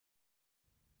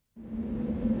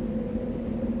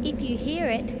If you hear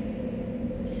it,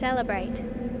 celebrate.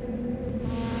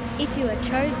 If you are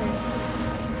chosen,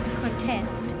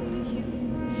 contest.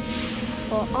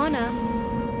 For honour,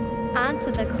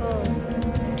 answer the call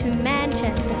to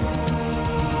Manchester.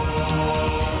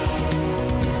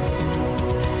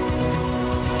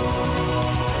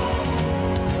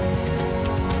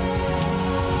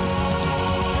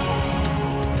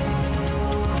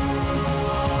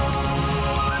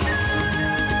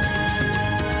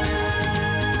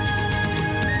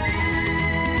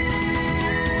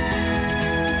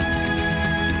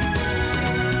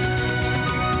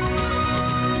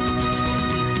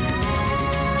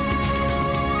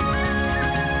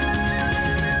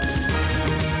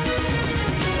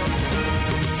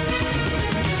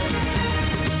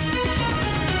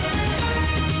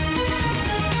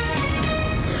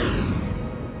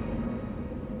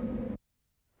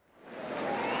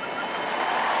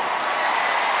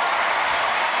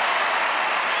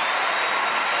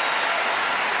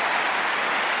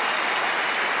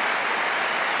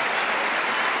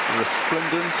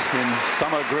 Resplendent in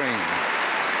summer green.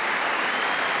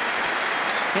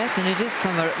 Yes, and it is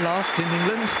summer at last in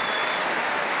England.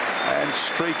 And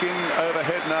streaking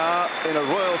overhead now in a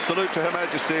royal salute to Her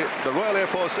Majesty, the Royal Air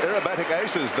Force Aerobatic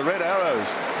Aces, the Red Arrows,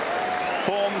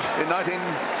 formed in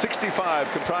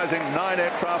 1965, comprising 9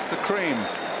 aircraft, the cream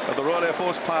of the Royal Air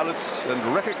Force pilots, and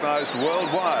recognized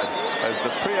worldwide as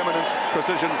the preeminent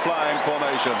precision flying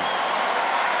formation.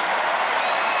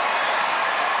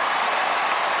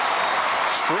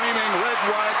 Streaming red,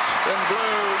 white and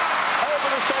blue over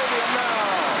the stadium now.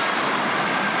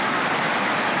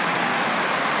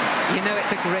 You know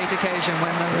it's a great occasion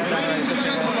when the Red Arrows... Ladies and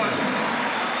gentlemen,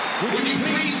 would you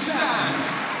please stand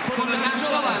for the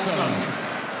national anthem?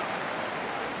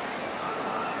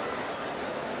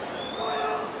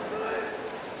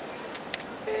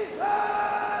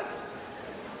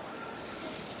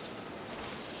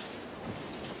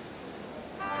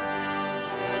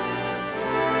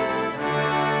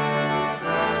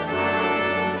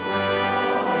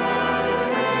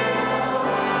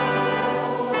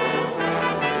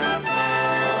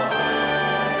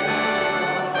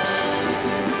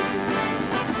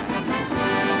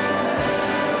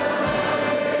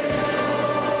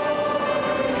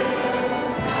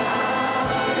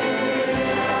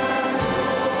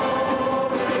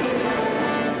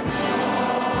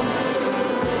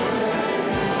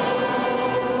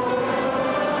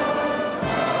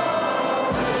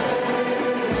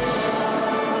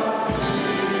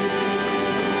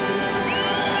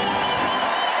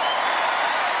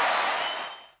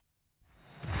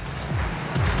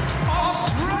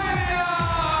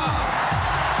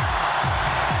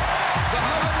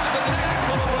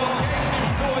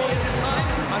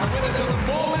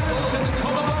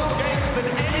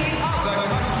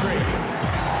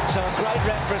 So a great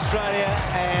rep for Australia,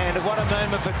 and what a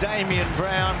moment for Damien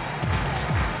Brown,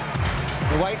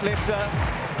 the weightlifter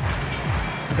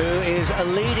who is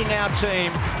leading our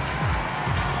team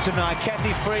tonight.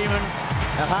 Kathy Freeman,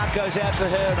 our heart goes out to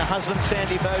her and her husband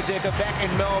Sandy Bodecker back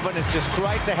in Melbourne. It's just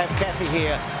great to have Kathy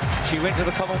here. She went to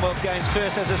the Commonwealth Games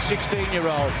first as a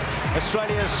 16-year-old.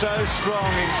 Australia is so strong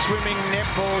in swimming,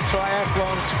 netball,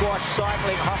 triathlon, squash,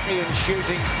 cycling, hockey and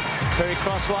shooting. Perry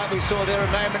Crosswhite we saw there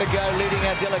a moment ago leading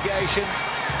our delegation.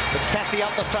 But Kathy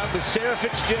up the front with Sarah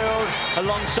Fitzgerald.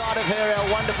 Alongside of her, our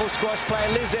wonderful squash player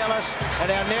Liz Ellis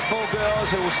and our netball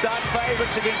girls who will start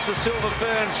favourites against the Silver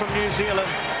Ferns from New Zealand.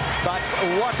 But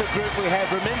what a group we have.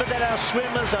 Remember that our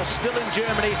swimmers are still in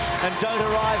Germany and don't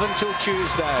arrive until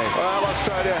Tuesday. Well,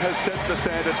 Australia has set the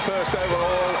standard first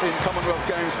overall in Commonwealth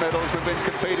Games medals. We've been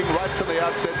competing right from the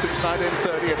outset since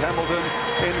 1930 at Hamilton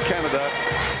in Canada.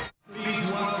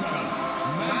 Please welcome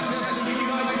Manchester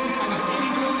United and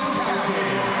England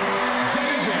captain,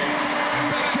 David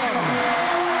Beckham.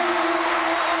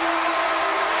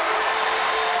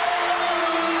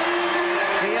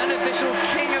 The unofficial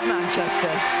king of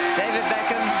Manchester, David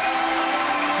Beckham,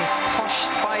 his posh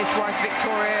spice wife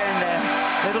Victoria and their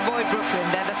little boy Brooklyn.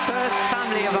 They're the first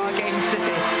family of our game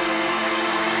city.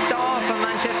 Star for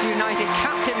Manchester United,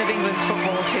 captain of England's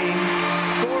football team,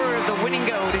 scorer of the winning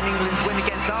goal in England's win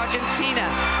against Argentina.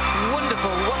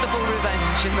 Wonderful, wonderful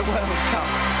revenge in the World Cup.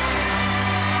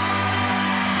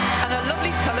 And a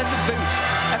lovely fella to boot.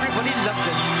 Everybody loves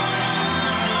him.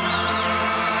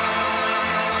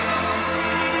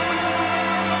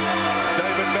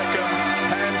 David Beckham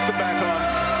hands the baton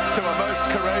to a most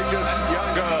courageous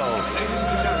young girl. Ladies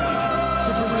and gentlemen,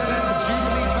 to present the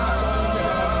Jubilee baton to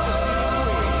Her Majesty the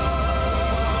Queen,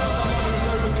 someone who's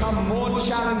overcome more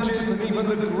challenges than even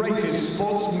the greatest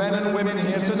sportsmen and women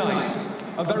here tonight.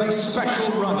 a very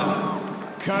special runner,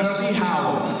 Kirsty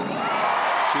Howard.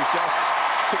 She's just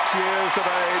 6 years of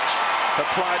age. Her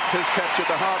plight has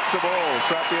captured the hearts of all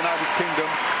throughout the United Kingdom.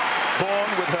 Born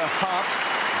with her heart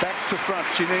back to front.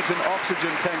 She needs an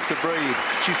oxygen tank to breathe.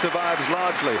 She survives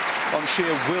largely on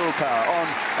sheer willpower, on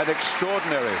an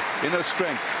extraordinary inner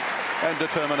strength and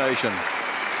determination.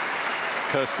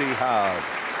 Kirsty Howard.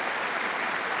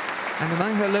 And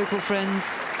among her local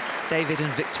friends, David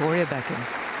and Victoria Beckham.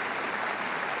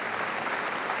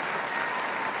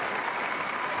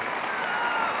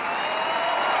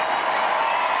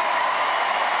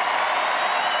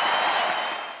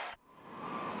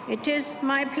 It is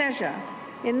my pleasure,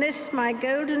 in this my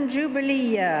Golden Jubilee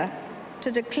year, to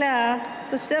declare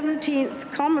the 17th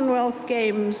Commonwealth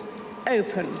Games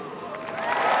open.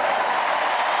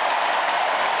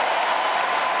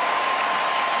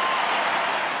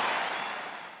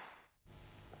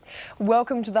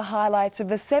 Welcome to the highlights of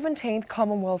the 17th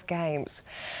Commonwealth Games.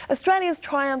 Australia's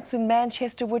triumphs in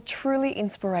Manchester were truly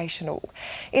inspirational.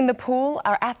 In the pool,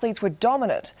 our athletes were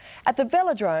dominant. At the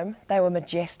velodrome, they were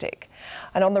majestic.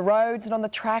 And on the roads and on the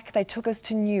track, they took us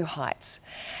to new heights.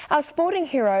 Our sporting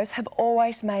heroes have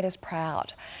always made us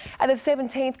proud. At the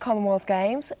 17th Commonwealth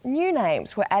Games, new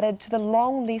names were added to the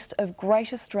long list of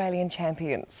great Australian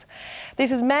champions.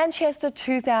 This is Manchester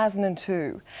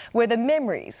 2002, where the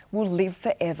memories will live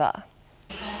forever.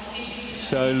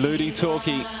 So Ludi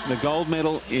Torquay, the gold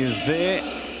medal is there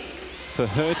for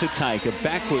her to take. A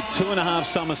backward 2.5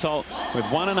 somersault with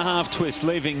 1.5 twist,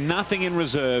 leaving nothing in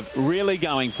reserve, really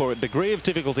going for it. Degree of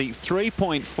difficulty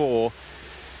 3.4.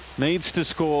 Needs to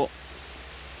score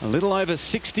a little over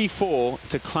 64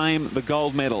 to claim the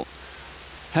gold medal.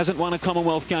 Hasn't won a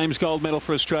Commonwealth Games gold medal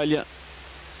for Australia.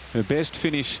 Her best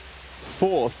finish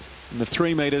 4th in the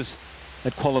 3 metres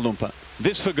at Kuala Lumpur.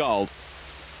 This for gold.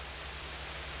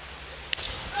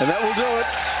 And that will do it.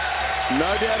 No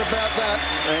doubt about that.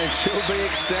 And she'll be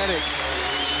ecstatic.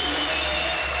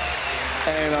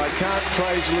 And I can't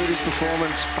praise Ludi's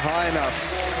performance high enough.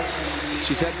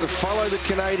 She's had to follow the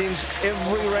Canadians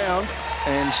every round.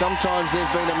 And sometimes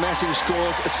there've been a massive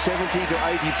scores of 70 to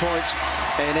 80 points.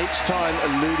 And each time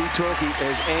Ludi Torquay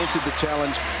has answered the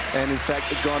challenge and in fact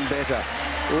gone better.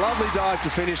 Lovely dive to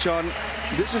finish on.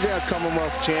 This is our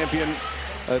Commonwealth champion.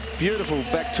 A beautiful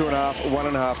back 2.5,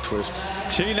 1.5 twist.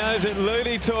 She knows it.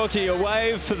 Ludi Torquay, a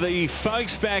wave for the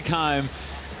folks back home.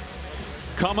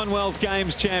 Commonwealth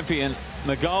Games champion.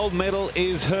 The gold medal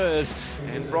is hers.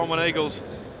 And Bronwyn Eagles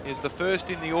is the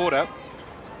first in the order.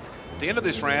 At the end of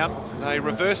this round, they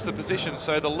reverse the position,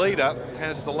 so the leader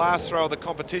has the last throw of the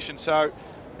competition. So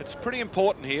it's pretty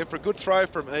important here for a good throw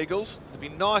from Eagles. It'd be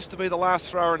nice to be the last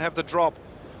thrower and have the drop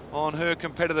on her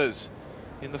competitors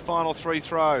in the final 3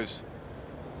 throws.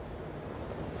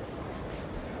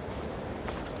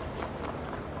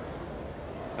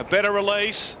 A better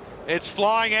release. It's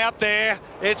flying out there.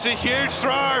 It's a huge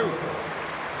throw.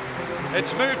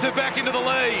 It's moved her back into the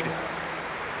lead.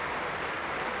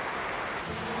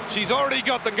 She's already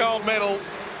got the gold medal.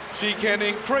 She can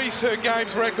increase her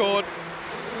games record.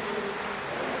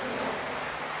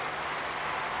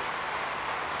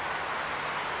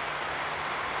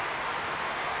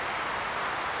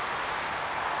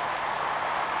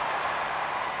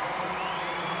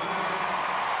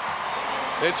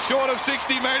 It's short of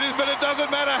 60 metres, but it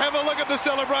doesn't matter. Have a look at the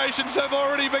celebrations. They've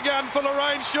already begun for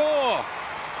Lorraine Shaw.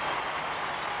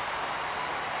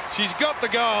 She's got the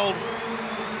gold,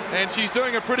 and she's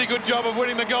doing a pretty good job of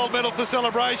winning the gold medal for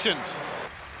celebrations.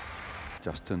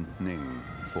 Justin Ning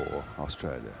for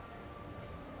Australia.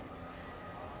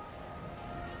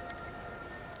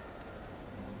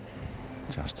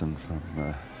 Justin from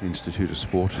the Institute of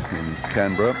Sport in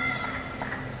Canberra.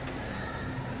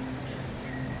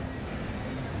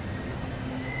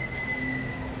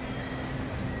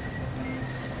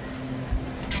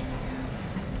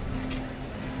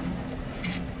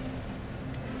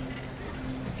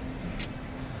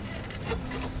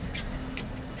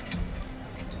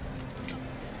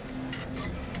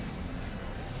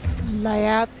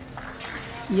 Layout.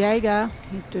 Jaeger,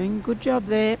 he's doing a good job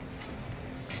there.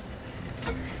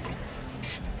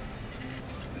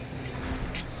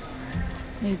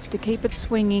 Just needs to keep it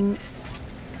swinging.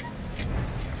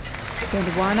 He's going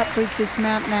to wind up for his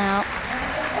dismount now.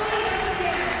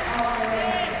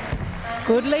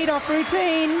 Good lead-off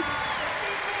routine.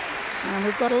 And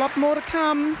we've got a lot more to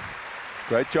come.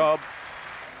 Great job.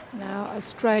 Now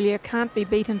Australia can't be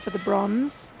beaten for the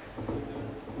bronze.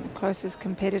 Closest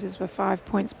competitors were 5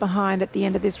 points behind at the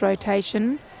end of this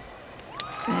rotation.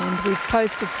 And we've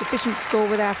posted sufficient score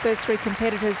with our first 3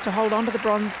 competitors to hold on to the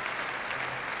bronze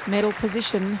medal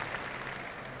position.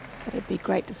 But it'd be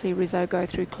great to see Rizzo go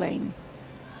through clean.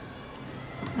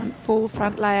 Front full,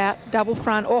 front layout, double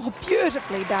front. Oh,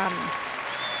 beautifully done.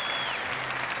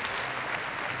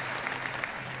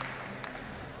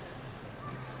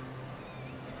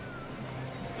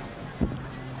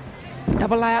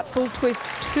 Double layout, full twist,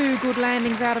 2 good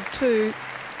landings out of 2.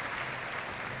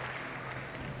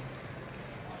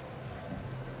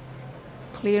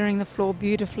 Clearing the floor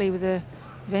beautifully with the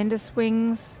vendor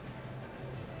swings.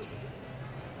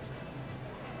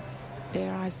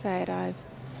 Dare I say it, I've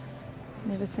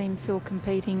never seen Phil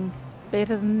competing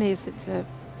better than this. It's a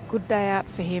good day out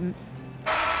for him.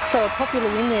 So a popular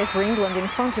win there for England in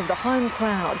front of the home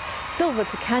crowd. Silver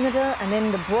to Canada, and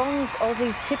then the bronzed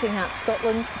Aussies pipping out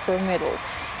Scotland for a medal.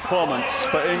 Performance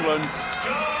for England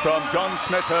from John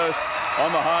Smethurst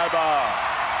on the high bar.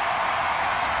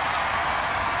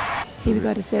 Here we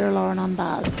go to Sarah Lauren on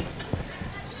bars.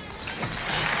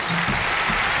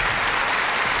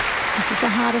 This is the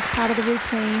hardest part of the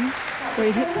routine.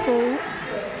 3 hip full.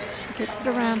 She gets it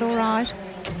around all right.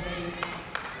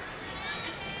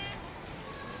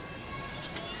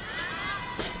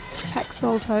 Pack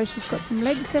salto. She's got some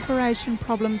leg separation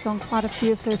problems on quite a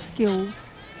few of her skills.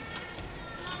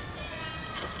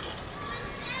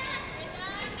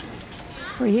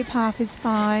 Free hip half is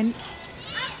fine.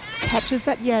 Catches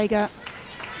that Jaeger.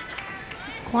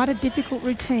 It's quite a difficult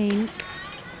routine.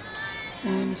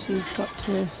 And she's got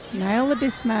to nail the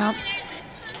dismount.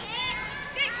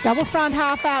 Double front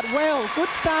half out. Well, good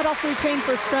start off routine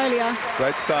for Australia.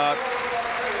 Great start.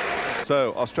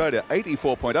 So Australia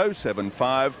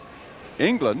 84.075,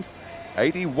 England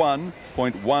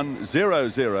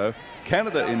 81.100,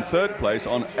 Canada in 3rd place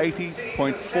on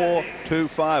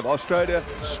 80.425. Australia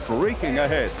streaking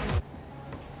ahead.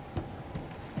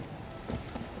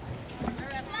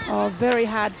 Oh, very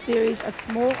hard series. A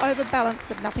small overbalance,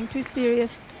 but nothing too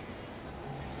serious.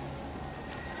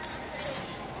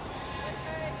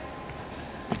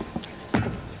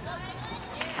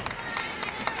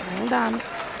 Well done.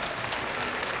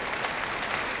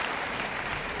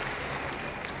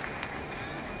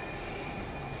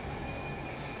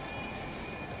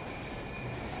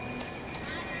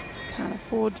 Can't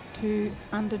afford to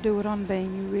underdo it on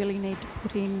beam. You really need to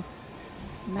put in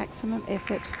maximum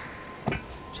effort.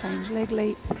 Change leg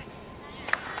leap.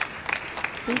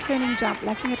 Full turning jump,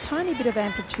 lacking a tiny bit of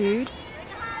amplitude.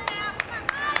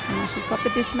 And she's got the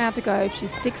dismount to go. If she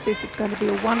sticks this, it's going to be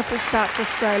a wonderful start for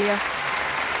Australia.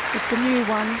 It's a new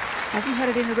one. Hasn't had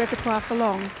it in the repertoire for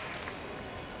long.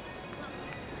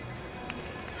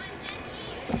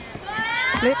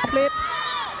 Flip, flip.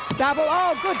 Double.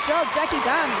 Oh, good job, Jackie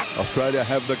Dunn. Australia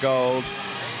have the gold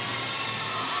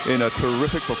in a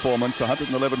terrific performance,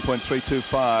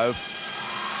 111.325.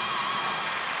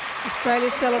 Australia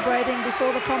celebrating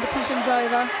before the competition's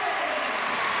over.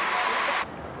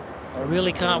 I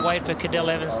really can't wait for Cadel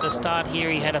Evans to start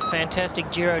here. He had a fantastic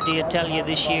Giro d'Italia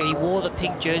this year. He wore the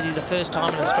pink jersey, the first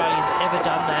time an Australian's ever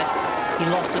done that. He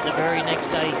lost it the very next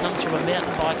day. He comes from a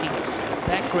mountain biking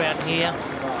background here.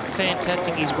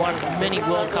 Fantastic. He's won many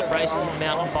World Cup races in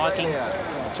mountain biking.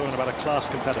 Talking about a class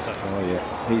competitor. Oh,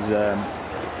 yeah. He's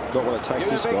got what it takes,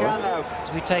 this guy.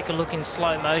 As we take a look in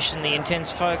slow motion, the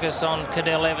intense focus on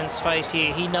Cadel Evans' face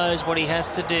here. He knows what he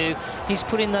has to do. He's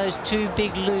put in those 2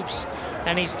 big loops,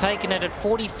 and he's taken it at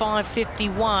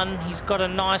 45.51. He's got a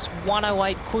nice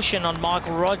 108 cushion on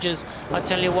Michael Rogers. I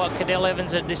tell you what, Cadel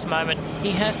Evans at this moment,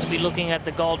 he has to be looking at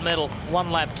the gold medal.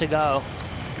 1 lap to go.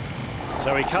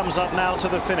 So he comes up now to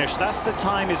the finish. That's the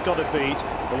time he's got to beat,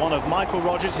 the one of Michael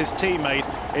Rogers, his teammate.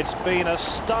 It's been a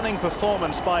stunning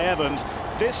performance by Evans.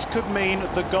 This could mean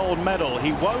the gold medal.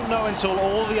 He won't know until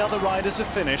all the other riders have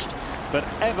finished, but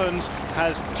Evans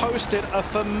has posted a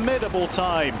formidable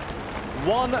time.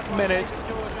 1 minute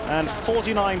and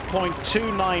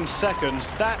 49.29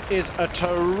 seconds. That is a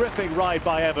terrific ride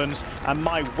by Evans and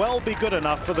might well be good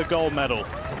enough for the gold medal.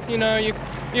 You know, you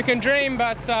can dream,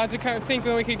 but to think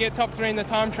that we could get top 3 in the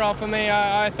time trial, for me,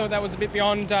 I thought that was a bit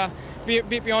beyond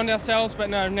ourselves, but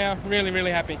no, now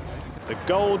really happy. The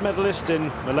gold medalist in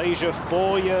Malaysia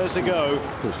 4 years ago.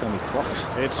 It's going to be close.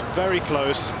 It's very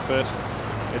close, but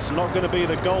it's not going to be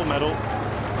the gold medal.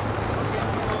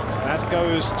 That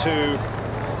goes to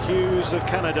Hughes of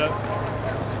Canada,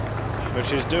 but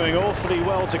she's doing awfully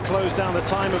well to close down the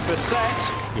time of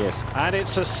Bissett. Yes. And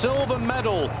it's a silver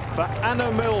medal for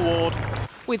Anna Millward.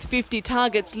 With 50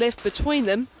 targets left between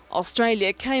them,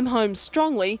 Australia came home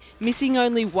strongly, missing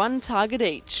only 1 target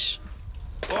each.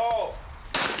 Whoa.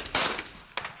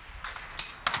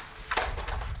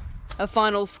 A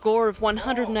final score of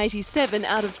 187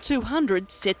 out of 200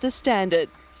 set the standard.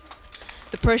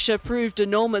 The pressure proved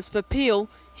enormous for Peel.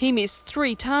 he missed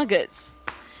 3 targets.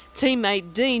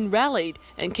 Teammate Dean rallied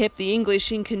and kept the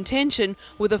English in contention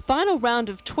with a final round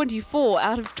of 24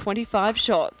 out of 25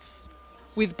 shots.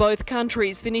 With both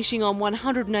countries finishing on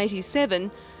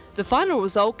 187, the final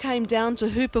result came down to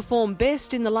who performed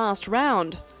best in the last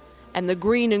round, and the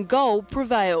green and gold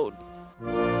prevailed.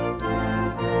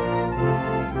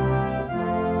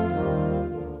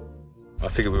 I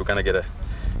figured we were going to get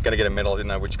a medal. I didn't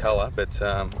know which colour, but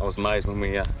I was amazed when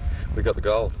we got the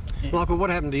gold. Yeah. Michael, what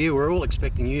happened to you? We're all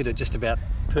expecting you to just about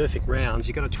perfect rounds.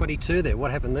 You got a 22 there. What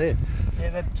happened there?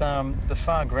 Yeah, the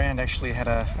far ground actually had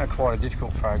quite a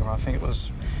difficult program. I think it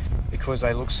was because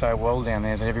they looked so well down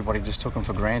there that everybody just took them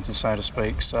for granted, so to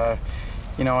speak. So,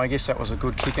 you know, I guess that was a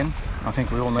good kicking. I think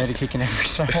we all need a kicking every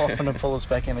so often to pull us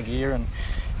back into gear.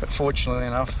 But fortunately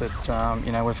enough that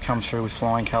you know, we've come through with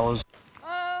flying colours.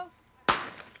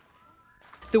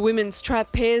 The women's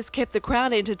trap pairs kept the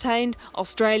crowd entertained,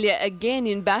 Australia again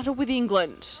in battle with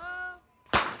England.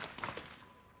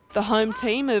 The home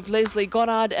team of Leslie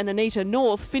Goddard and Anita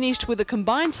North finished with a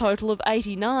combined total of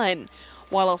 89,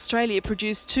 while Australia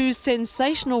produced 2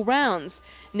 sensational rounds,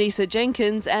 Nisa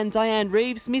Jenkins and Diane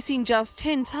Reeves missing just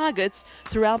 10 targets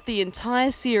throughout the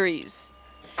entire series.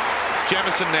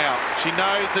 Jamieson now, she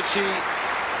knows that she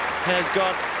has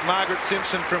got Margaret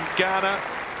Simpson from Ghana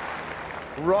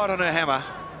right on her hammer.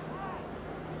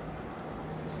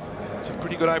 It's a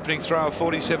pretty good opening throw of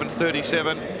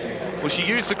 47.37. Well, she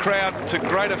used the crowd to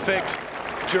great effect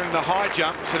during the high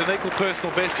jump, set an equal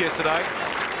personal best yesterday.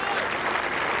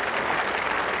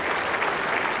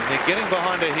 And they're getting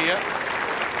behind her here.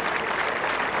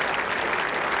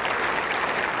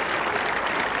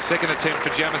 Second attempt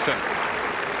for Jamieson.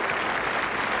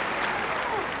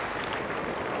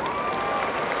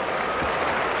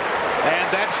 And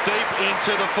that's deep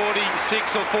into the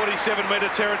 46 or 47 metre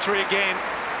territory again.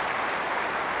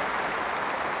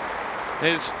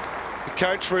 There's the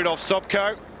coach, Rudolph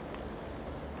Sobko.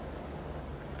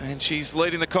 And she's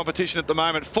leading the competition at the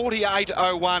moment,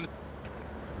 48.01.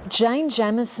 Jane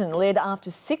Jamieson led after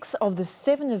 6 of the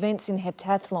 7 events in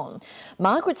heptathlon.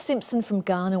 Margaret Simpson from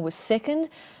Ghana was second.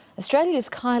 Australia's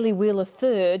Kylie Wheeler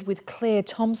third, with Claire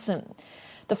Thompson.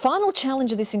 The final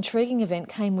challenge of this intriguing event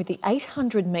came with the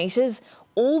 800 metres.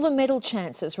 All the medal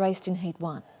chances raced in Heat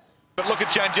 1. But look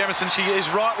at Jane Jamieson, she is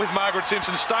right with Margaret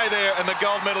Simpson. Stay there and the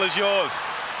gold medal is yours.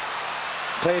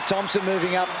 Claire Thompson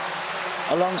moving up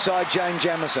alongside Jane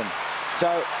Jamieson.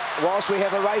 So whilst we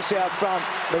have a race out front,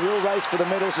 the real race for the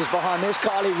medals is behind. There's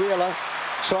Kylie Wheeler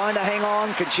trying to hang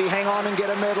on. Can she hang on and get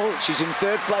a medal? She's in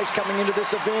 3rd place coming into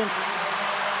this event.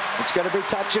 It's going to be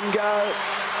touch and go.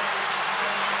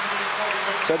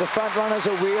 So the front runners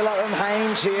are Wheeler and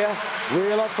Haynes here.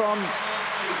 Wheeler from...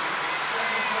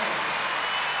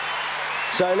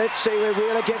 So let's see where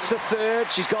Wheeler gets the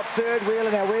 3rd. She's got 3rd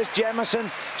Wheeler. Now where's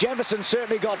Jamieson? Jamieson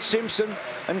certainly got Simpson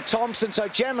and Thompson. So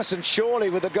Jamieson surely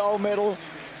with the gold medal.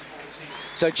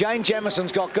 So Jane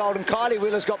Jamieson's got gold and Kylie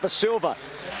Wheeler's got the silver.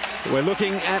 We're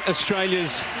looking at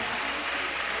Australia's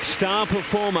star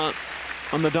performer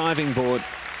on the diving board.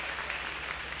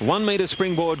 1 metre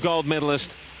springboard gold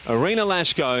medalist Arina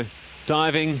Lashko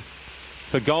diving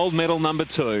for gold medal number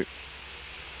 2.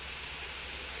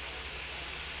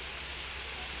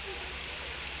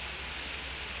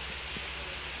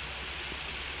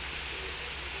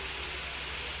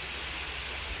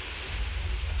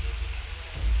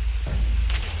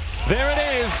 There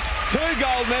it is, 2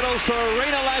 gold medals for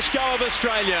Arina Lashko of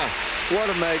Australia. What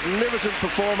a magnificent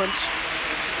performance.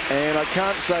 And I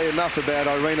can't say enough about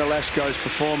Arina Lashko's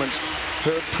performance.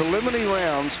 Her preliminary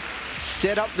rounds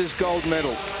set up this gold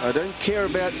medal. I don't care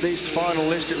about this final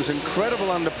list. It was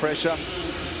incredible under pressure.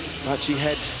 But she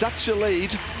had such a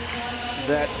lead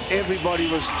that everybody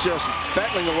was just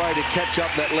battling away to catch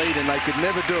up that lead, and they could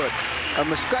never do it. A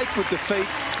mistake with the feet,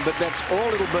 but that's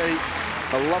all it'll be.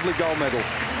 A lovely gold medal.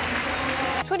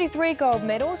 23 gold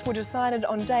medals were decided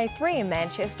on day 3 in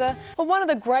Manchester. But one of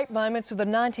the great moments of the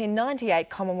 1998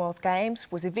 Commonwealth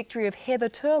Games was a victory of Heather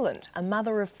Turland, a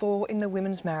mother of 4 in the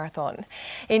women's marathon.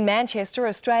 In Manchester,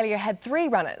 Australia had 3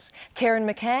 runners, Karen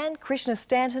McCann, Krishna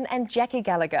Stanton and Jackie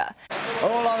Gallagher.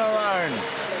 All on her own,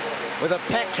 with a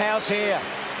packed house here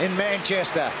in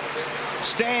Manchester.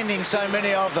 Standing, so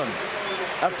many of them,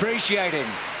 appreciating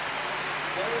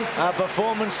a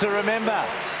performance to remember.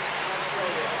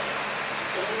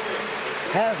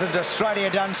 Hasn't Australia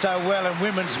done so well in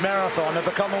women's marathon at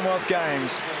the Commonwealth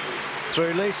Games?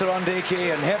 Through Lisa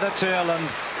Ondiki and Heather Turland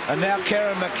and now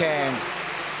Karen McCann.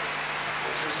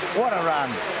 What a run.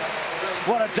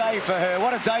 What a day for her.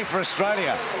 What a day for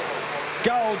Australia.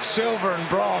 Gold, silver and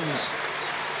bronze.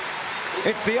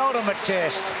 It's the ultimate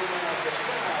test.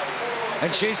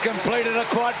 And she's completed it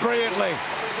quite brilliantly.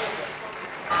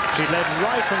 She led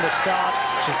right from the start.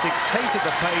 She's dictated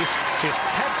the pace. She's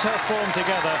kept her form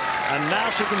together. And now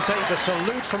she can take the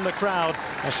salute from the crowd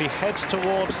as she heads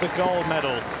towards the gold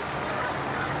medal.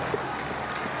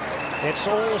 It's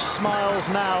all smiles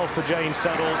now for Jane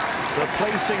Settle,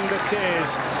 replacing the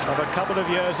tears of a couple of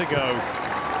years ago.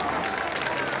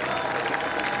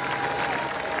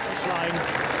 Line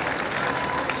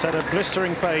set a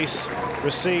blistering pace,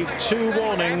 received 2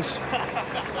 warnings,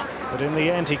 but in the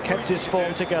end he kept his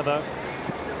form together.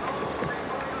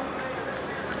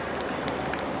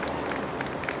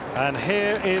 And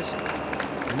here is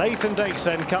Nathan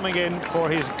Dakeson coming in for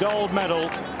his gold medal.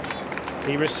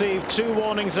 He received 2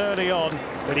 warnings early on,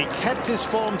 but he kept his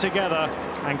form together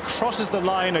and crosses the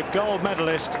line a gold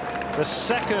medalist, the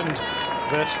second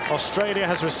that Australia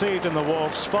has received in the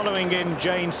walks, following in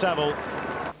Jane Saville.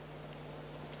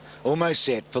 Almost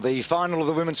set for the final of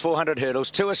the women's 400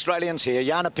 hurdles. 2 Australians here,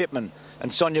 Jana Pittman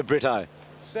and Sonia Brito.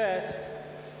 Set.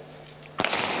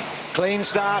 Clean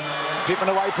start, Pittman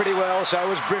away pretty well, so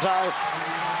was Brito.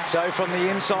 So from the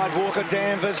inside, Walker,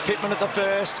 Danvers, Pittman at the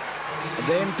first.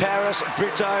 Then Paris,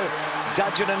 Brito,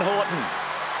 Dudgeon and Horton.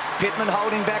 Pittman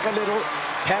holding back a little.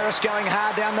 Paris going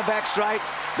hard down the back straight.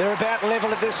 They're about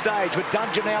level at this stage with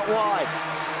Dudgeon out wide.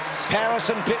 Paris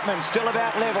and Pittman still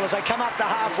about level as they come up to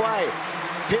halfway.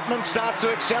 Pittman starts to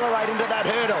accelerate into that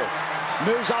hurdle.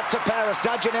 Moves up to Paris,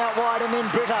 Dudgeon out wide and then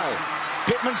Brito.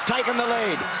 Pittman's taken the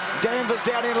lead. Danvers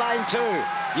down in lane 2.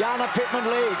 Jana Pittman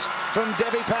leads from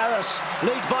Debbie Paris.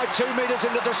 Leads by 2 metres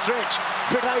into the stretch.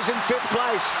 Brito's in 5th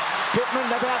place.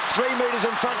 Pittman about 3 metres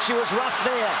in front. She was rough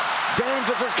there.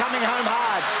 Danvers is coming home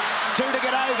hard. 2 to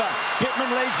get over.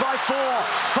 Pittman leads by 4.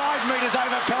 5 metres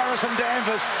over Paris and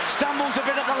Danvers. Stumbles a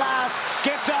bit at the last.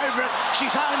 Gets over it.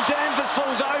 She's home. Danvers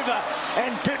falls over.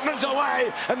 And Pittman's away.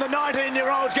 And the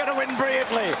 19-year-old's going to win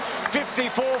brilliantly.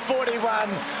 54-41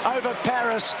 over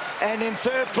Paris. And in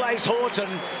 3rd place,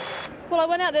 Horton. Well, I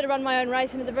went out there to run my own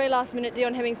race, and at the very last minute,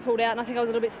 Dion Hemmings pulled out, and I think I was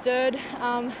a little bit stirred.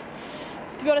 To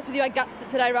be honest with you, I gutsed it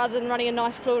today rather than running a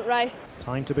nice, fluent race.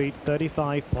 Time to beat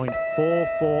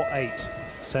 35.448,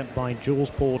 sent by Jules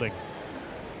Paulding.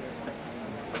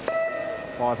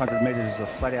 500 metres is a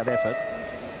flat-out effort.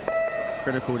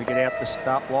 Critical to get out the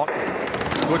start block.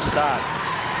 Good start.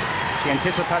 She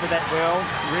anticipated that well.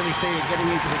 Really see her getting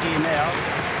into the gear now.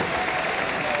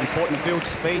 Important to build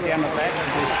speed down the back.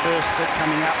 This first bit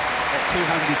coming up at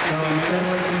 250 metres.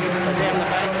 So down the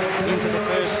back, into the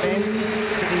first bend,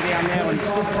 sitting down now and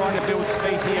still trying to build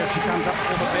speed here as she comes up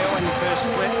for the bell in the first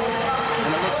split.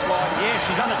 And it looks like, yeah,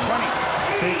 she's under 20.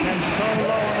 She came so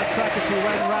low on the track as she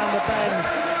went round the bend.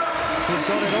 She's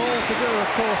got it all to do, of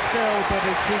course, still, but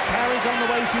if she carries on the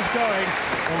way she's going,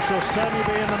 then she'll certainly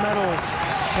be in the medals.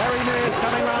 Kerry Mears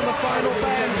coming round the final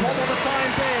bend. What will the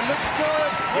time be? Looks good.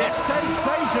 It's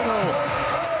sensational.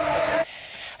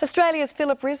 Australia's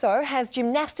Philip Rizzo has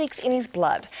gymnastics in his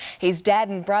blood. His dad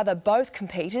and brother both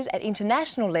competed at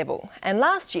international level, and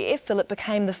last year Philip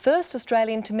became the first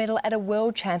Australian to medal at a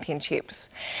World Championships.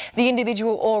 The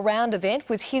individual all-round event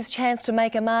was his chance to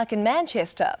make a mark in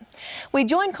Manchester. We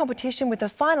joined competition with the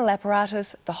final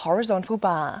apparatus, the horizontal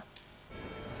bar.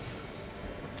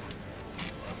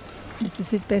 This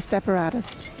is his best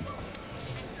apparatus.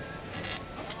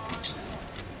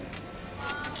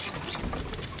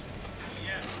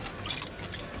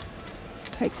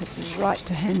 Takes it right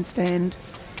to handstand.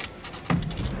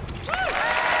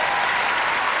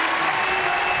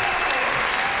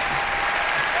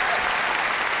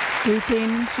 Scoop in,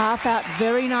 half out,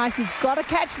 very nice. He's got to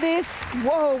catch this.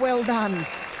 Whoa, well done.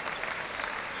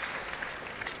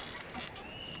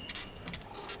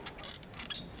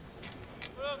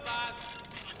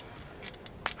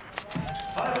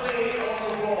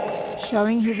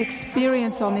 Showing his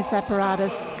experience on this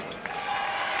apparatus.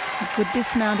 A good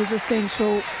dismount is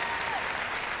essential.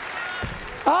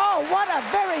 Oh, what a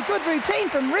very good routine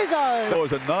from Rizzo. That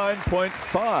was a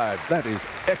 9.5. That is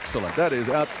excellent. That is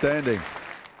outstanding.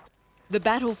 The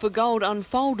battle for gold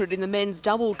unfolded in the men's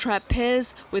double trap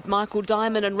pairs, with Michael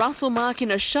Diamond and Russell Mark in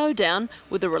a showdown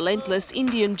with a relentless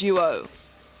Indian duo.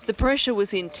 The pressure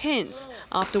was intense.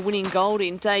 After winning gold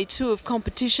in day 2 of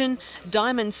competition,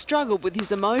 Diamond struggled with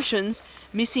his emotions,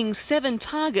 missing 7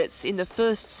 targets in the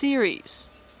first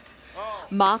series.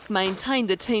 Mark maintained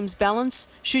the team's balance,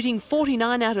 shooting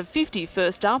 49 out of 50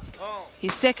 first up.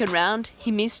 His second round,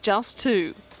 he missed just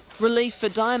 2. Relief for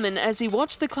Diamond as he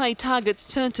watched the clay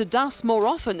targets turn to dust more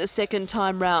often the second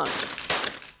time round.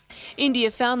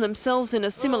 India found themselves in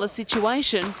a similar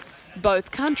situation.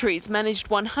 Both countries managed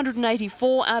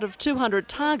 184 out of 200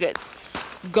 targets.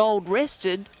 Gold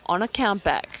rested on a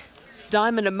countback.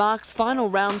 Diamond and Mark's final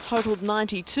round totalled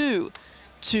 92,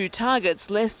 2 targets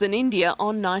less than India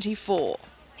on 94.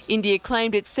 India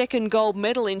claimed its second gold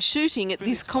medal in shooting at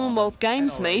this Commonwealth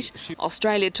Games meet.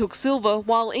 Australia took silver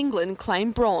while England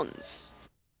claimed bronze.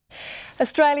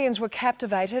 Australians were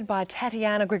captivated by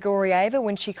Tatiana Grigorieva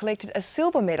when she collected a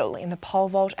silver medal in the pole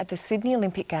vault at the Sydney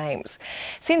Olympic Games.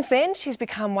 Since then, she's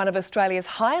become one of Australia's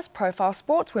highest profile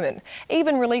sportswomen,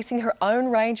 even releasing her own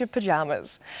range of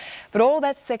pyjamas. But all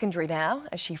that's secondary now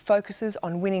as she focuses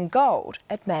on winning gold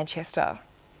at Manchester.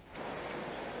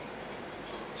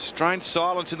 Strange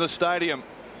silence in the stadium.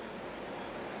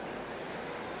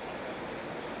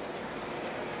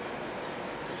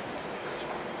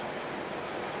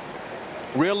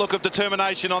 Real look of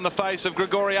determination on the face of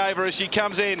Grigorieva as she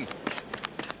comes in.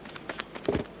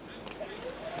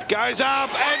 Goes up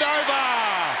and over.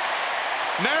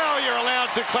 Now you're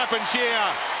allowed to clap and cheer.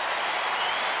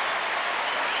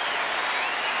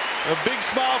 A big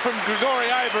smile from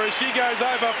Grigorieva as she goes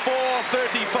over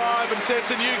 4:35 and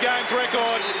sets a new games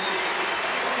record.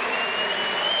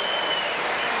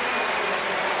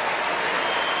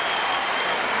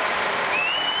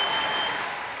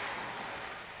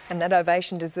 And that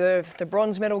ovation deserved. The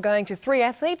bronze medal going to 3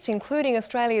 athletes, including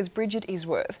Australia's Bridget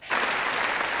Isworth.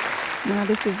 Now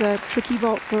this is a tricky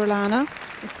vault for Alana.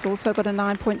 It's also got a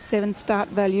 9.7 start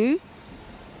value.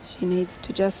 She needs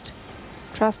to just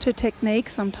trust her technique.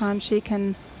 Sometimes she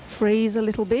can freeze a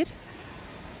little bit.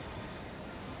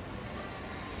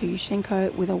 So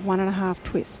Yushchenko with a 1.5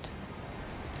 twist.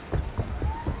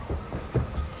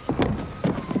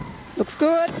 Looks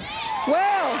good.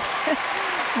 Well,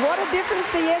 what a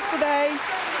difference to yesterday.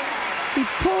 She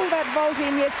pulled that vault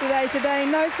in yesterday. Today,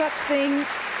 no such thing.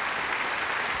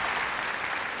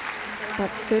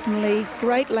 But certainly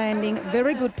great landing,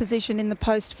 very good position in the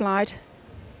post flight.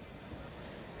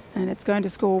 And it's going to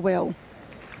score well.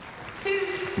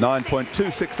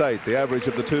 9.268, the average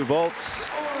of the 2 vaults.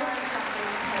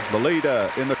 The leader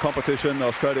in the competition,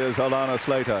 Australia's Alana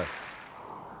Slater.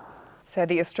 So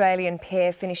the Australian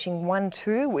pair finishing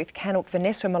 1-2 with Canuck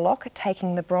Vanessa Mallock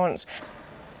taking the bronze.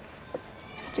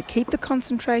 Has to keep the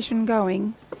concentration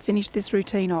going, finish this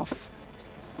routine off.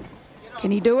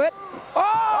 Can he do it?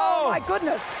 Oh, my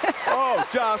goodness. Oh,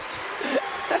 just.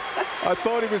 I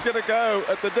thought he was going to go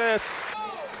at the death.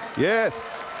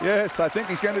 Yes, yes, I think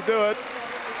he's going to do it.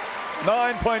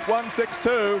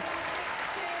 9.162.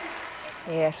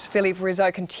 Yes, Philippe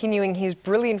Rizzo continuing his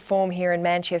brilliant form here in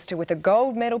Manchester with a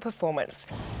gold medal performance.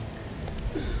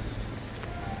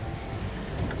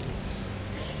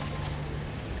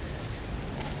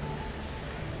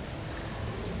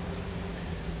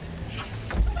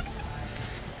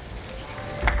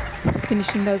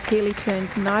 Finishing those Healy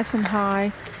turns nice and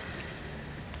high.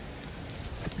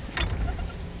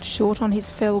 Short on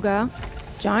his Felgar,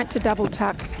 giant to double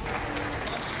tuck.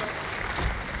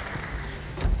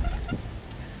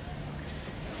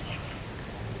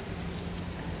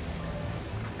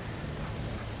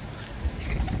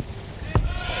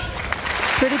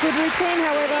 Pretty good routine,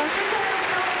 however.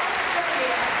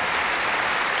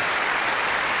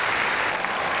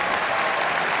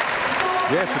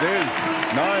 Yes, it is.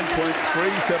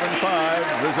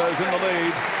 9.375. Rizzo's in the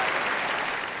lead.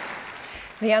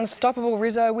 The unstoppable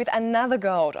Rizzo with another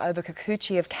gold over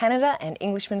Kikuchi of Canada and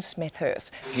Englishman Smethurst.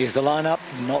 Here's the lineup,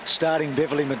 not starting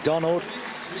Beverly McDonald.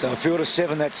 So a field of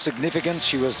 7, that's significant.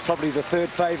 She was probably the 3rd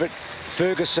favourite.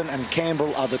 Ferguson and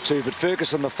Campbell are the 2, but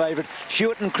Ferguson the favourite.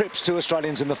 Hewitt and Cripps, 2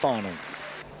 Australians in the final.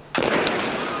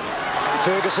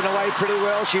 Ferguson away pretty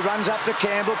well. She runs up to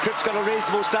Campbell. Cripps got a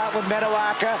reasonable start with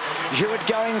Madawaka. Hewitt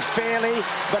going fairly,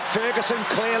 but Ferguson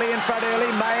clearly in front early.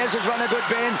 Mayers has run a good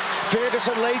bend.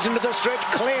 Ferguson leads into the stretch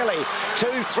clearly.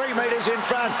 2-3 metres in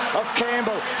front of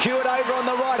Campbell. Hewitt over on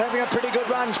the right having a pretty good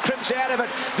run. Cripps out of it.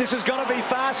 This is going to be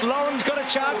fast. Lauren's got a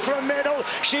chance for a medal.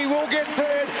 She will get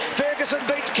 3rd. Ferguson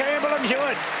beats Campbell and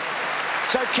Hewitt.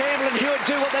 So Campbell and Hewitt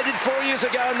do what they did 4 years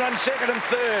ago and run 2nd and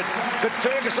 3rd. But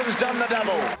Ferguson's done the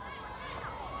double.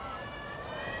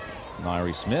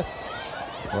 Nairi Smith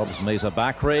robs Misa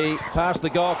Bakri past the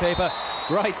goalkeeper.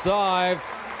 Great dive.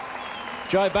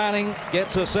 Jo Banning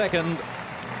gets a 2nd.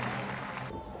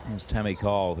 There's Tammy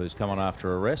Cole, who's come on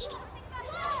after a rest.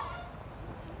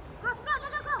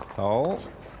 Cole.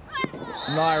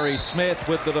 Nairi Smith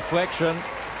with the deflection.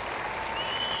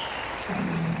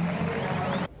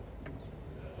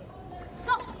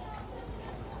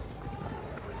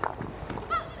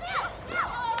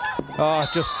 Oh,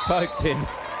 just poked him.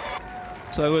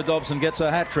 So Wood Dobson gets a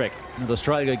hat-trick, and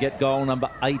Australia get goal number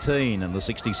 18 in the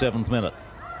 67th minute.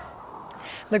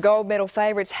 The gold medal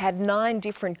favourites had 9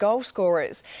 different goal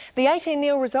scorers. The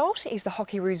 18-0 result is the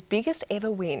Hockeyroos' biggest ever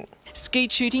win.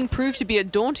 Skeet shooting proved to be a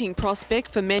daunting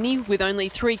prospect for many, with only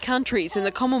 3 countries in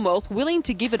the Commonwealth willing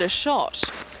to give it a shot.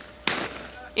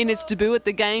 In its debut at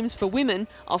the Games for women,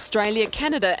 Australia,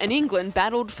 Canada and England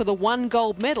battled for the 1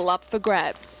 gold medal up for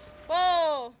grabs.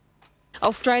 Whoa.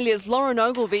 Australia's Lauren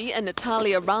Ogilvie and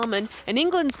Natalia Rahman and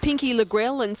England's Pinky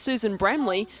LeGrell and Susan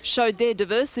Bramley showed their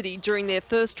diversity during their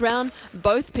first round.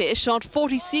 Both pairs shot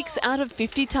 46 out of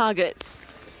 50 targets.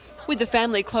 With the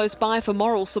family close by for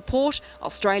moral support,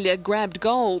 Australia grabbed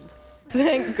gold.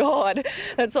 Thank God.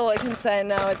 That's all I can say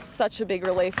now. It's such a big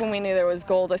relief when we knew there was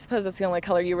gold. I suppose it's the only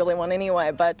colour you really want anyway,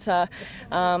 but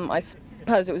I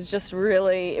suppose it was just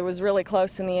really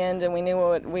close in the end, and we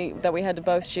knew that we had to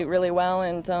both shoot really well,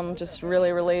 and just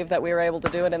really relieved that we were able to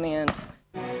do it in the end.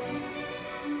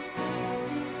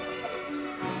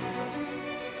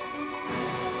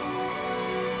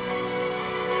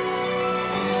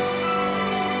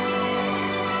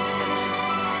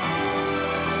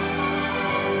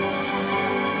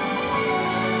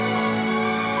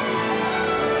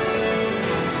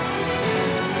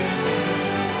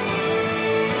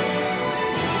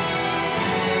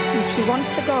 She wants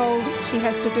the gold. She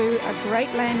has to do a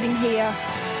great landing here.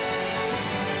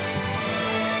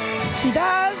 She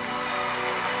does.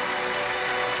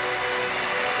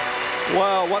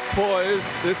 Wow, what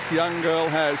poise this young girl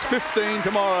has. 15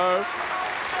 tomorrow.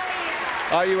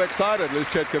 Are you excited, Liz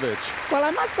Chetkovich? Well,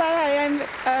 I must say I am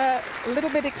a little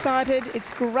bit excited.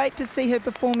 It's great to see her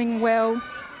performing well.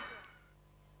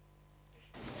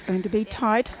 It's going to be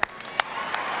tight.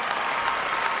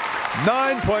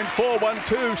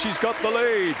 9.412, she's got the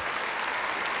lead.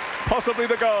 Possibly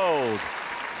the gold.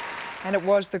 And it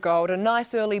was the gold. A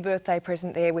nice early birthday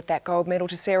present there with that gold medal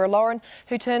to Sarah Lauren,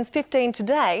 who turns 15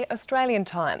 today, Australian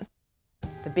time.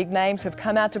 The big names have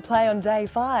come out to play on day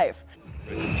 5.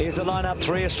 Here's the lineup.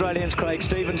 3 Australians. Craig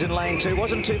Stevens in lane 2.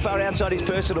 Wasn't too far outside his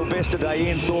personal best today.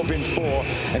 Ian Thorpe in 4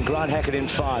 and Grant Hackett in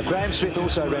 5. Graham Smith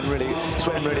also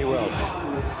swam really well.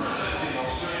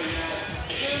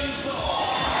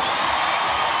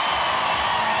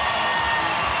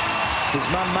 His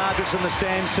mum Margaret's in the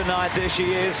stands tonight. There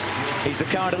she is. He's the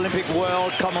current Olympic,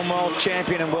 World, Commonwealth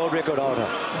champion and world record holder.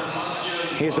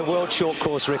 Here's the world short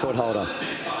course record holder.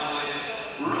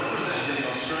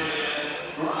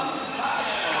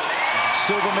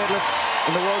 Silver medalist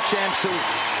in the world champs to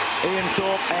Ian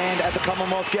Thorpe, and at the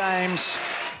Commonwealth Games.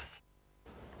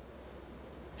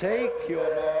 Take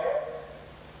your mark.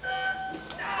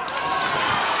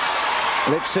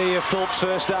 Let's see if Thorpe's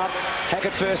first up.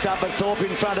 Hackett first up, but Thorpe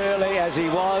in front early, as he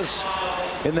was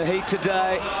in the heat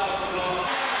today.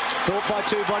 Thorpe by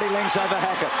 2 body lengths over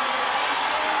Hackett.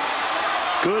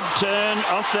 Good turn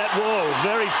off that wall.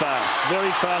 Very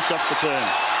fast off the turn.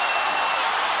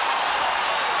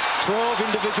 12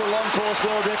 individual long course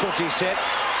world records he set,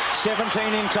 17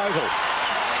 in total.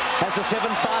 Has the 7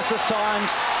 fastest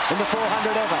times in the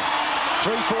 400 ever.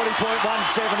 340.17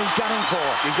 he's gunning for.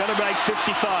 He's got to break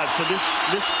 55 for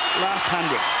this last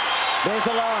 100. There's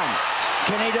the line.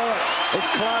 Can he do it? It's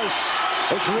close.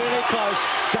 It's really close.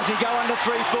 Does he go under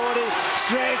 340?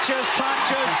 Stretches,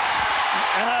 touches.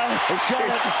 He's got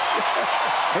it.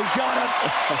 He's got it.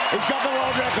 He's got the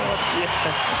world record.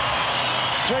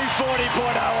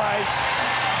 340.08.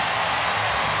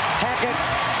 Hackett,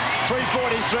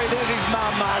 343. There's his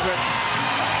mum, Margaret.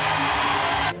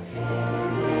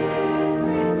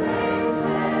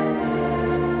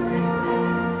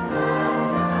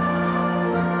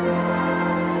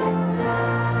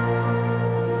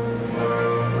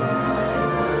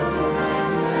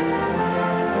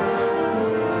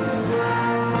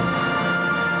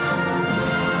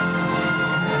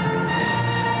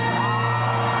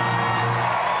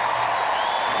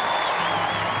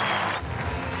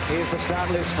 Here's the start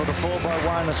list for the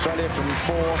 4x1. Australia from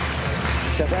 4.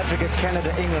 South Africa, Canada,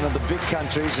 England are the big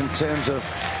countries in terms of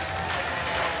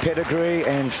pedigree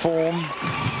and form.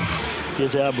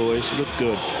 Here's our boys. Look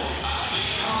good.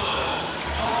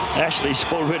 Ashley's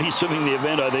already swimming the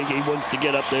event. I think he wants to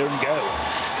get up there and go.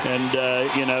 And,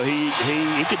 you know, he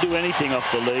could do anything off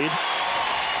the lead.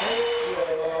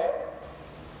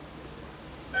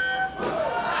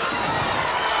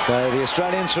 So the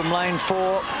Australians from lane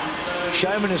 4.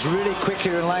 Showman is really quick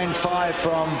here in lane 5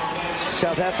 from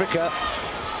South Africa.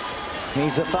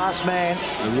 He's a fast man.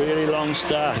 A really long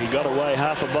start. He got away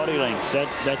half a body length.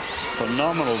 That's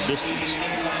phenomenal distance.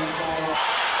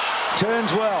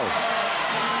 Turns well.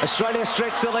 Australia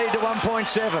stretched the lead to 1.7.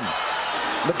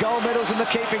 The gold medal's in the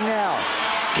keeping now.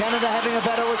 Canada having a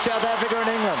battle with South Africa and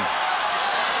England.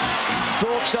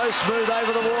 Thorpe so smooth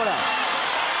over the water.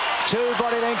 2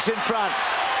 body lengths in front.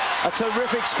 A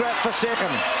terrific scrap for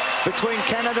second between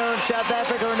Canada and South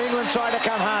Africa, and England trying to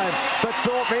come home. But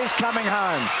Thorpe is coming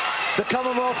home. The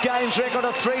Commonwealth Games record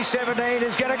of 3:17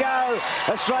 is going to go.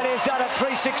 Australia's done it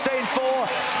 3:16.4.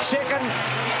 Second,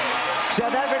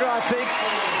 South Africa, I think.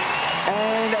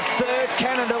 And third,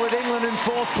 Canada, with England in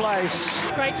 4th place.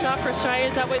 Great start for Australia.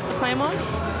 Is that what the plan was?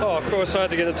 Oh, of course, I had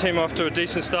to get the team off to a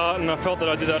decent start, and I felt that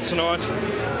I did that tonight.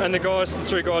 And the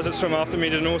 3 guys that swam after me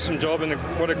did an awesome job, and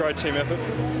what a great team effort.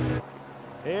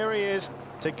 Here he is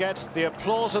to get the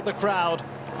applause of the crowd,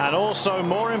 and also,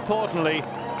 more importantly,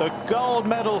 the gold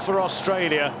medal for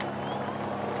Australia.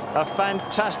 A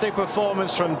fantastic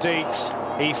performance from Deeks.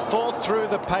 He fought through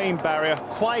the pain barrier,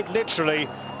 quite literally,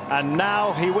 and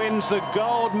now he wins the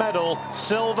gold medal.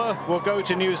 Silver will go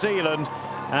to New Zealand,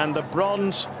 and the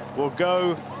bronze will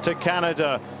go to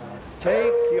Canada.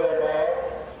 Take your mark.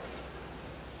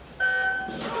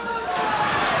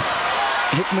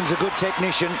 Hickman's a good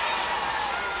technician.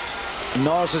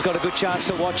 Norris has got a good chance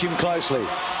to watch him closely.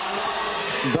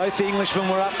 Both the Englishmen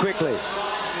were up quickly.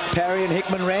 Parry and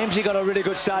Hickman. Ramsey got a really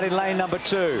good start in lane number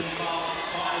 2.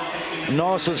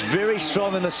 Norris was very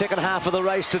strong in the second half of the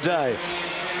race today.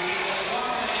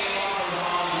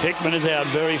 Hickman is out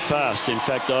very fast. In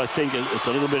fact, I think it's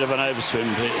a little bit of an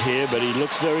overswim here, but he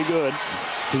looks very good.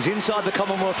 He's inside the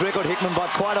Commonwealth record, Hickman, by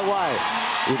quite a way.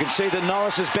 You can see that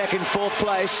Norris is back in 4th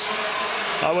place.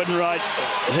 I wouldn't write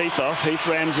Heath off, Heath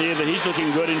Ramsey, but he's looking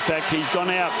good. In fact, he's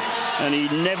gone out, and he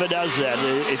never does that.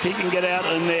 If he can get out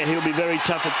in there, he'll be very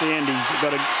tough at the end.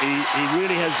 He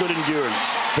really has good endurance.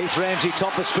 Heath Ramsey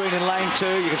top of screen in lane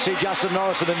 2. You can see Justin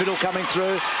Norris in the middle coming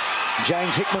through.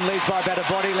 James Hickman leads by about a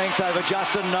body length over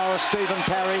Justin Norris, Stephen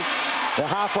Parry. The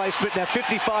halfway split now,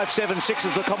 55.76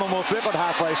 is the Commonwealth record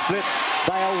halfway split.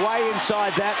 They are way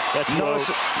inside that. That's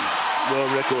Norris, world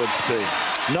record speed.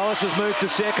 Norris has moved to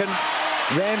 2nd.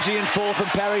 Ramsey in 4th and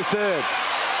Parry 3rd.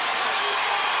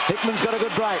 Hickman's got a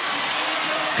good break.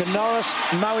 Can Norris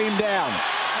mow him down?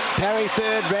 Parry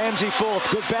 3rd, Ramsey 4th.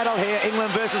 Good battle here,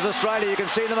 England versus Australia. You can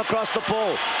see them across the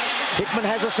pool. Hickman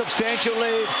has a substantial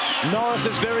lead. Norris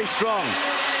is very strong.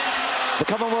 The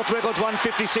Commonwealth record's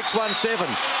 156.17.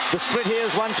 The split here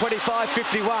is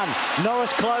 125.51.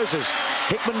 Norris closes.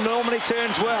 Hickman normally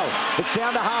turns well. It's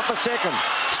down to half a second.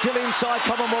 Still inside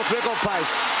Commonwealth record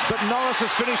pace. But Norris is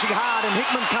finishing hard, and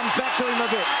Hickman comes back to him a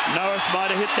bit. Norris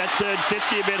might have hit that third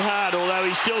 50 a bit hard, although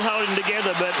he's still holding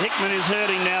together. But Hickman is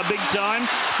hurting now big time.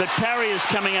 But Parry is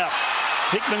coming up.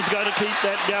 Hickman's got to keep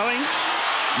that going.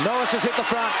 Norris has hit the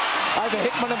front over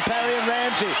Hickman and Parry and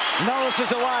Ramsey. Norris is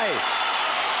away.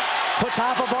 Puts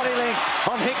half a body length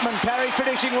on Hickman. Parry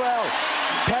finishing well.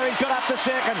 Parry's got up to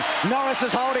 2nd. Norris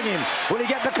is holding him. Will he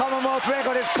get the Commonwealth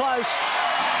record? It's close.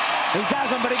 He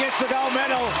doesn't, but he gets the gold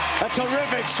medal. A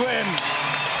terrific swim.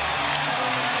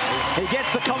 He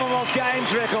gets the Commonwealth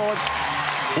Games record.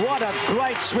 What a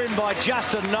great swim by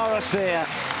Justin Norris there.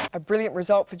 A brilliant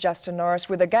result for Justin Norris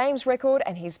with a Games record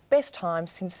and his best time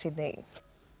since Sydney.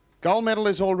 Gold medal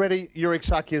is already Yurick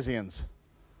Sarkisian's.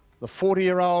 The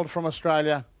 40-year-old from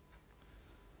Australia.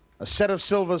 A set of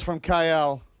silvers from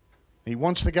KL. He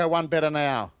wants to go one better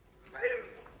now.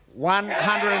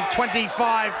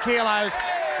 125 kilos.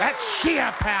 That's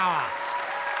sheer power.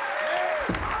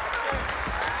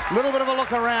 Little bit of a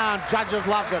look around. Judges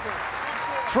loved it.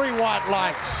 3 white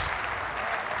lights.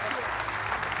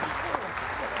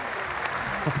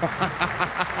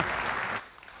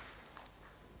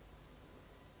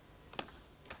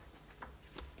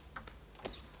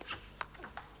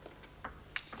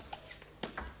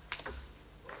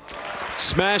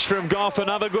 Smash from Goff,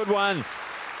 another good one.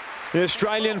 The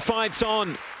Australian fights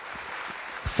on.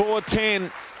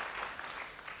 4-10.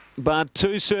 But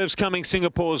 2 serves coming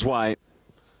Singapore's way.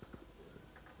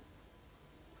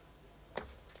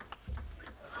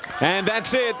 And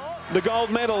that's it. The gold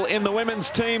medal in the women's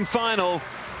team final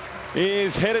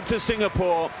is headed to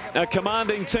Singapore. A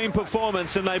commanding team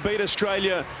performance, and they beat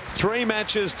Australia 3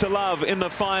 matches to love in the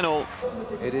final.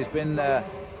 It has been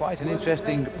quite an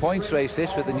interesting points race,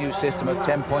 this, with the new system of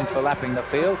 10 points for lapping the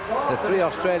field. The 3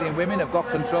 Australian women have got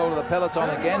control of the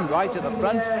peloton again, right at the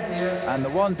front, and the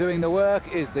one doing the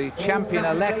work is the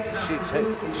champion-elect.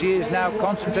 She is now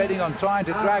concentrating on trying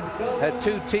to drag her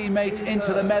 2 teammates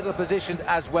into the medal position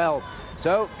as well.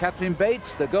 So, Catherine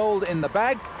Bates, the gold in the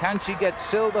bag. Can she get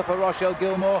silver for Rochelle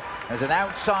Gilmore? There's an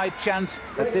outside chance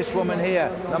that this woman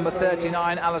here, number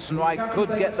 39, Alison Wright, could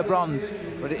get the bronze.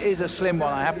 But it is a slim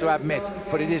one, I have to admit.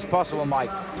 But it is possible,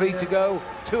 Mike. 3 to go,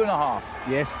 2.5.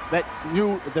 Yes,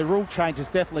 the rule change has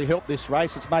definitely helped this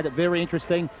race. It's made it very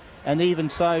interesting. and even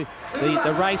so,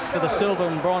 the race for the silver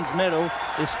and bronze medal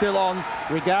is still on,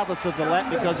 regardless of the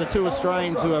lap, because the two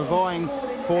Australians who are vying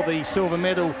for the silver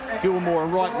medal, Gilmore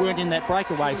and Wright, weren't in that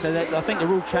breakaway. So that, I think the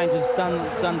rule change has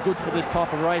done good for this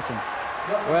type of racing.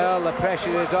 Well, the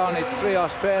pressure is on. It's 3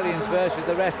 Australians versus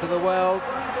the rest of the world.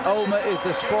 Ulmer is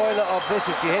the spoiler of this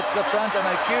as she hits the front, and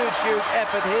a huge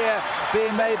effort here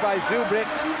being made by Zubricht.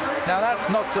 Now, that's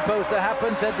not supposed to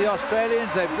happen, said the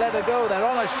Australians. They've let her go. They're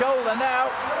on a shoulder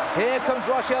now. Here comes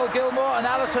Rochelle Gilmore and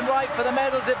Alison Wright for the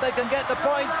medals if they can get the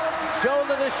points.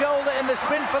 Shoulder to shoulder in the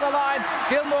sprint for the line.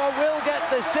 Gilmore will get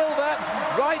the silver.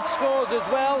 Wright scores as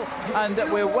well, and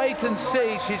we'll wait and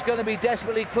see. She's going to be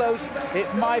desperately close.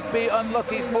 It might be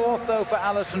unlucky 4th, though, for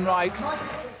Alison Wright.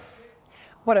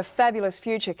 What a fabulous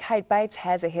future Kate Bates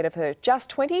has ahead of her. Just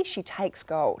 20, she takes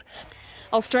gold.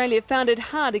 Australia found it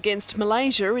hard against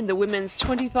Malaysia in the women's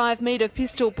 25-metre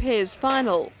pistol pairs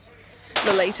final.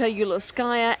 Lolita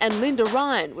Yuliskaya and Linda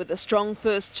Ryan with a strong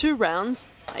first 2 rounds.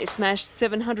 They smashed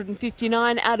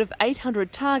 759 out of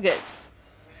 800 targets.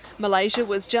 Malaysia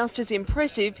was just as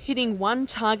impressive, hitting 1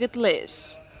 target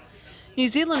less. New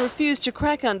Zealand refused to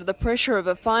crack under the pressure of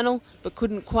a final, but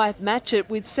couldn't quite match it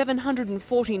with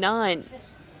 749.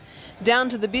 Down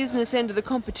to the business end of the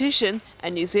competition,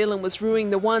 and New Zealand was ruining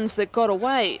the ones that got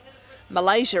away.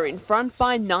 Malaysia in front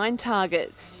by 9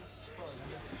 targets.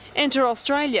 Enter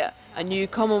Australia, a new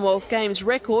Commonwealth Games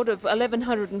record of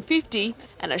 1,150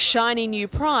 and a shiny new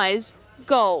prize,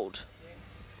 gold.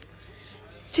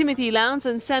 Timothy Lowndes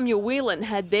and Samuel Whelan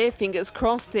had their fingers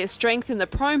crossed their strength in the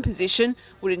prone position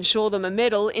would ensure them a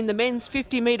medal in the men's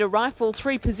 50-metre rifle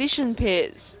 3-position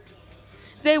pairs.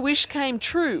 Their wish came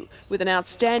true with an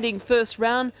outstanding first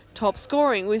round, top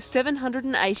scoring with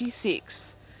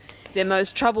 786. Their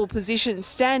most troubled position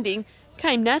standing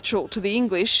came natural to the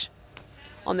English.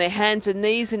 On their hands and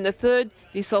knees in the third,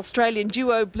 this Australian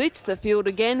duo blitzed the field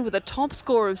again with a top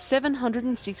score of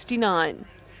 769.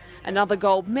 Another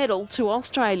gold medal to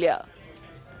Australia.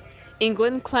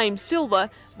 England claimed silver,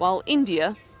 while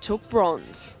India took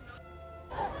bronze.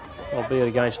 Albeit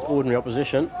against ordinary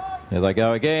opposition. Here they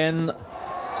go again.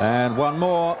 And one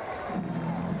more.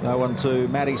 That one to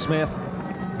Maddie Smith.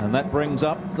 And that brings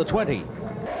up the 20.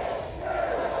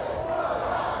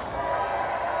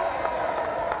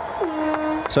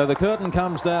 So the curtain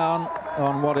comes down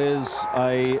on what is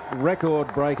a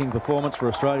record-breaking performance for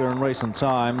Australia in recent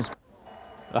times.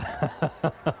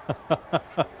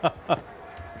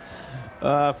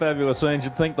 Fabulous scenes.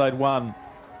 You'd think they'd won.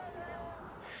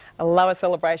 I love a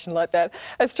celebration like that.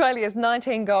 Australia's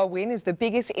 19-goal win is the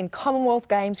biggest in Commonwealth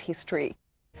Games history.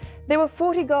 There were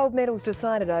 40 gold medals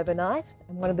decided overnight,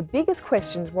 and one of the biggest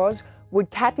questions was, would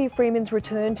Cathy Freeman's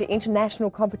return to international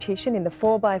competition in the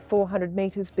 4x400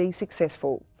 metres be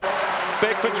successful?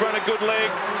 Beckford's run a good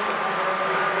leg.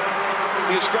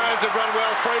 The Australians have run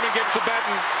well. Freeman gets the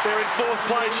baton. They're in 4th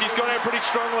place. She's gone out pretty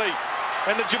strongly.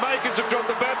 And the Jamaicans have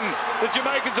dropped the baton. The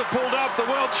Jamaicans have pulled up. The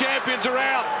world champions are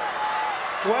out.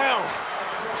 Wow.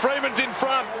 Freeman's in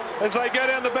front as they go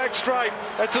down the back straight.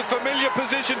 It's a familiar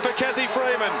position for Cathy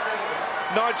Freeman.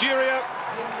 Nigeria,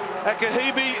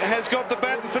 Akahibi has got the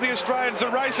baton for the Australians. The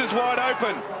race is wide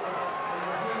open.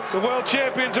 The world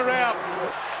champions are out.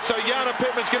 So Jana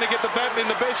Pittman's going to get the baton in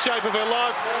the best shape of her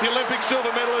life. The Olympic silver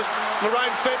medalist,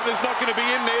 Lorraine Fenton, is not going to be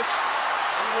in this.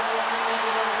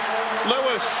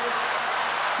 Lewis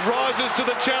rises to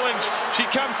the challenge. She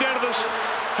comes down to the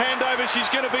handover. She's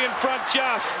going to be in front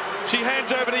just. She hands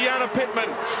over to Jana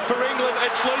Pittman. For England,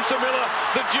 it's Lisa Miller,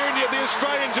 the junior. The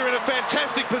Australians are in a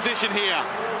fantastic position here.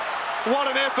 What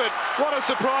an effort. What a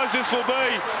surprise this will be.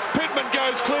 Pittman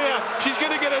goes clear. She's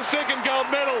going to get her 2nd gold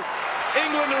medal.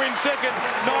 England are in 2nd,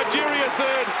 Nigeria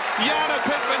 3rd. Jana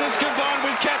Pittman has combined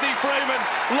with Cathy Freeman,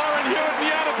 Lauren Hewitt and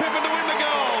Jana Pittman to win the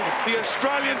gold. The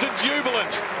Australians are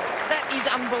jubilant. That is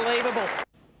unbelievable.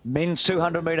 Men's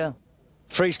 200-metre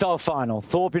freestyle final.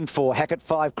 Thorpe in 4, Hackett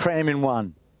 5, Cram in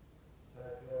 1.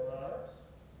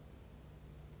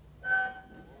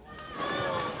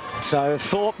 So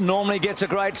Thorpe normally gets a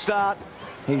great start.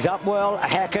 He's up well,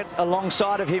 Hackett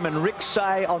alongside of him and Rick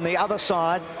Say on the other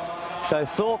side. So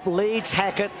Thorpe leads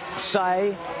Hackett,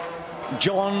 Say,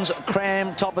 Johns,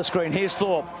 Cram, top of screen. Here's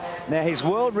Thorpe. Now his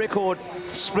world record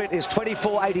split is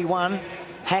 24.81.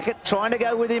 Hackett trying to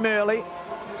go with him early.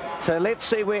 So let's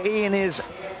see where Ian is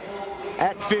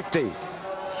at 50.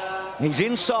 He's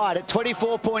inside at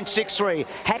 24.63.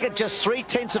 Hackett just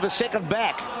 0.3 of a second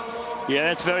back. Yeah,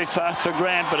 that's very fast for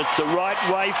Grant, but it's the right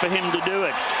way for him to do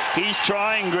it. He's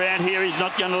trying, Grant, here. He's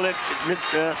not going to let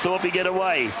Thorpe get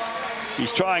away.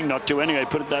 He's trying not to anyway,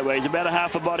 put it that way. He's about a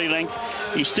half a body length.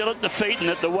 He's still at the feet and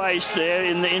at the waist there,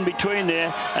 in between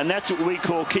there, and that's what we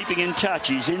call keeping in touch.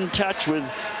 He's in touch with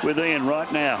Ian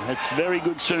right now. It's very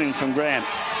good swimming from Grant.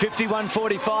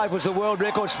 51.45 was the world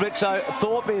record split, so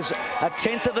Thorpe is a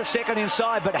tenth of a second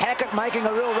inside, but Hackett making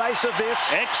a real race of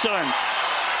this. Excellent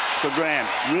for Grant.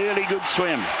 Really good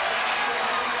swim.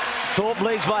 Thorpe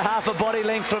leads by half a body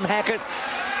length from Hackett.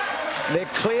 They're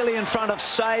clearly in front of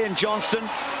Say and Johnston.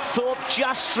 Thorpe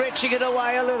just stretching it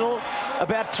away a little,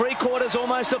 about 3/4,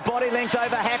 almost a body length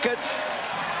over Hackett.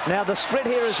 Now the split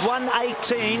here is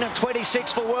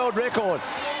 1:18.26 for world record.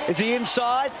 Is he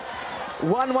inside?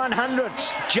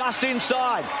 1/100ths, just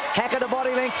inside. Hackett a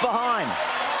body length behind.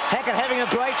 Hackett having a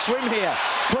great swim here,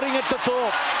 putting it to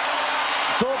Thorpe.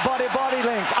 Thorpe body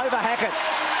length over Hackett.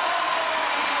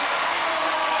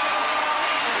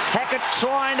 Hackett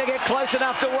trying to get close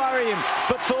enough to worry him,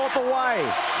 but Thorpe away.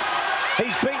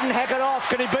 He's beaten Hackett off.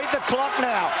 Can he beat the clock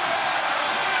now?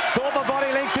 Thorpe a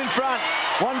body length in front.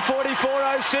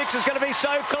 1:44.06 is going to be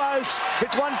so close.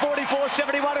 It's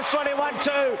 1:44.71. Australia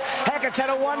 1-2. Hackett's had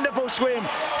a wonderful swim.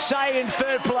 Say in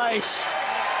third place.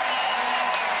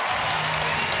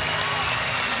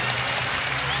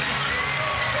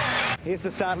 Here's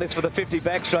the start list for the 50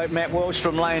 backstroke. Matt Welsh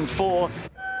from lane 4.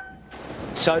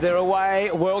 So they're away.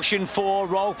 Welsh in 4,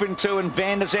 Rolfe in 2, and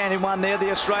Van der Zandt in 1. They're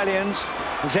the Australians.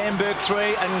 Zandberg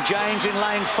 3 and James in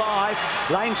lane 5.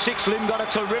 Lane 6, Lim got a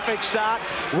terrific start.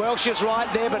 Welsh is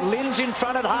right there, but Lynn's in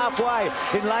front at halfway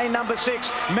in lane number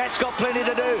 6. Matt's got plenty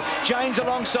to do. James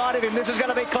alongside of him. This is going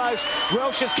to be close.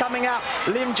 Welsh is coming up.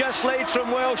 Lim just leads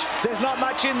from Welsh. There's not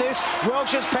much in this.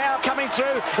 Welsh's power coming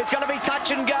through. It's going to be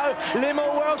touch and go. Lim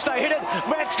or Welsh, they hit it.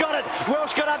 Matt's got it.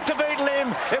 Welsh got up to beat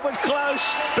Lim. It was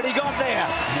close, but he got there.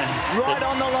 Right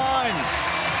on the line.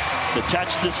 The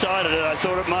touch decided it. I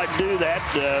thought it might do that.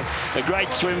 A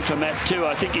great swim for Matt too.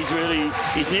 I think he's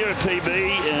near a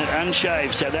PB,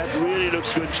 unshaved, so that really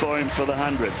looks good for him for the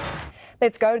 100.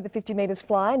 Let's go to the 50 metres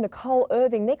fly. Nicole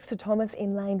Irving next to Thomas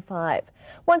in lane 5.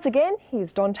 Once again,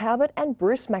 here's Don Talbot and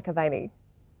Bruce McAvaney.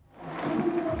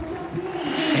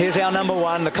 Here's our number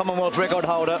 1, the Commonwealth record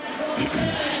holder.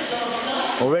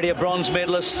 Already a bronze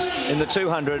medalist in the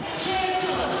 200.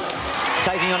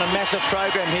 Taking on a massive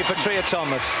program here for Tria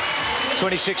Thomas,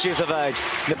 26 years of age.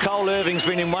 Nicole Irving's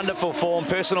been in wonderful form,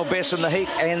 personal best in the heat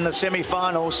and the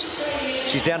semi-finals.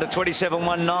 She's down to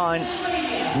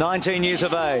 27.19, 19 years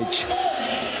of age.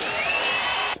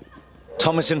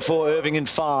 Thomas in 4, Irving in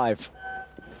 5.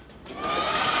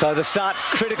 So the start's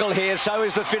critical here, so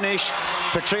is the finish.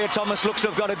 Petria Thomas looks to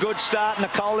have got a good start.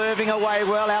 Nicole Irving away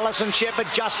well. Alison Shepherd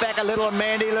just back a little, and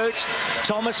Mandy Lutz.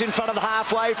 Thomas in front of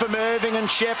halfway from Irving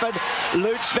and Shepherd.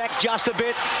 Lutz back just a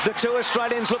bit. The 2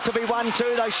 Australians look to be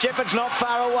 1-2, though Shepherd's not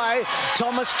far away.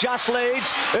 Thomas just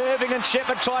leads. Irving and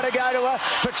Shepherd try to go to her.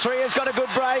 Petria's got a good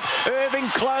break. Irving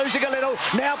closing a little.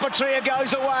 Now Petria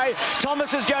goes away.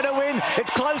 Thomas is going to win.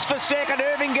 It's close for second.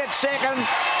 Irving gets second.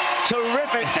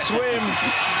 Terrific swim.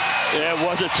 Yeah, it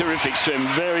was a terrific swim.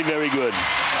 Very, very good.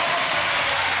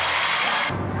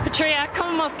 Petria,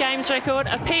 Commonwealth Games record,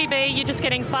 a PB, you're just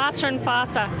getting faster and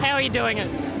faster. How are you doing it?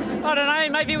 I don't know,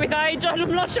 maybe with age,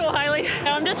 I'm not sure, Hayley.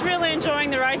 I'm just really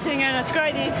enjoying the racing, and it's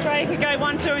great that Australia could go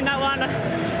 1-2 in that one.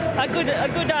 A good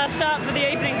start for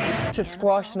the evening. To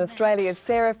squash, and Australia's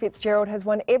Sarah Fitzgerald has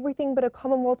won everything but a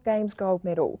Commonwealth Games gold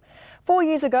medal. 4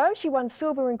 years ago, she won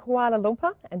silver in Kuala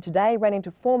Lumpur, and today ran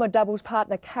into former doubles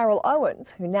partner Carol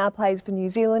Owens, who now plays for New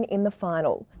Zealand in the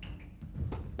final.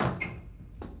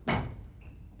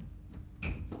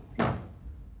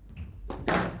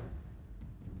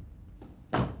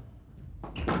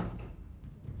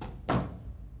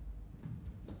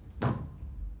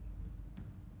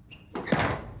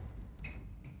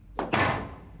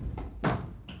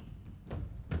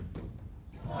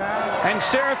 And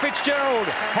Sarah Fitzgerald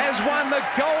has won the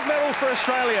gold medal for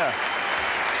Australia.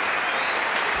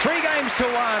 3 games to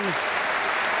 1.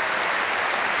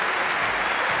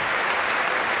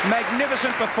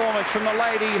 Magnificent performance from the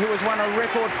lady who has won a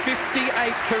record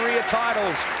 58 career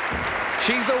titles.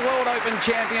 She's the World Open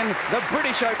champion, the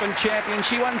British Open champion.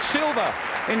 She won silver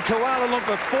in Kuala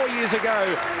Lumpur 4 years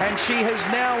ago, and she has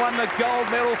now won the gold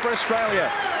medal for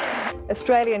Australia.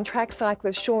 Australian track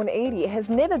cyclist Sean Eadie has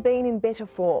never been in better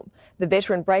form, the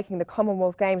veteran breaking the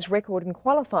Commonwealth Games record in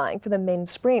qualifying for the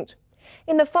men's sprint.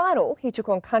 In the final, he took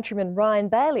on countryman Ryan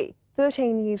Bailey,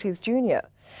 13 years his junior.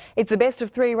 It's the best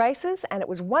of 3 races, and it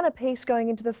was 1 apiece going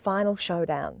into the final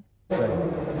showdown.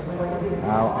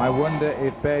 Now, I wonder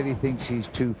if Bailey thinks he's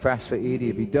too fast for Eadie.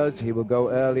 If he does, he will go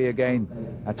early again.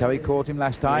 That's how he caught him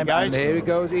last time. And here he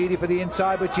goes, Eadie for the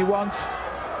inside, which he wants.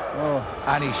 Oh.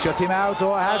 And he shut him out,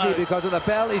 or has he, because of the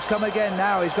bell? He's come again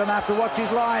now. He's going to have to watch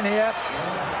his line here.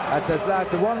 At the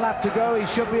 1 lap to go, he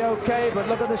should be okay, but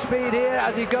look at the speed here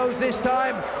as he goes this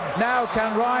time. Now,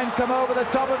 can Ryan come over the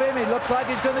top of him? It looks like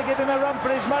he's going to give him a run for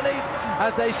his money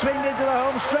as they swing into the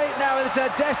home straight now. It's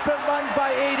a desperate lunge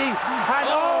by Edie.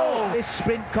 And this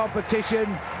sprint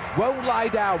competition won't lie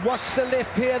down. Watch the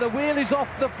lift here. The wheel is off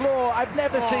the floor. I've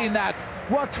never seen that.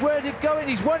 Where's it going?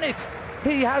 He's won it.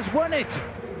 He has won it.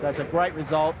 So it's a great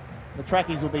result. The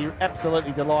trackies will be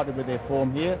absolutely delighted with their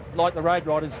form here. Like the road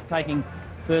riders taking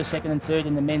first, second and third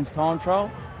in the men's time trial,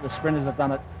 the sprinters have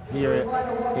done it here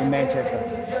in Manchester.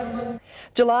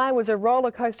 July was a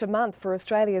roller coaster month for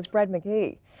Australia's Brad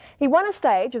McGee. He won a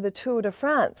stage of the Tour de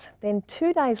France, then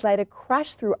 2 days later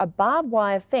crashed through a barbed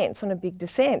wire fence on a big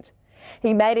descent.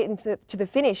 He made it to the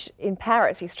finish in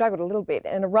Paris. He struggled a little bit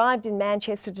and arrived in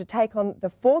Manchester to take on the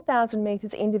 4,000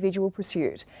 metres individual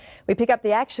pursuit. We pick up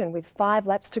the action with 5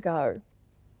 laps to go.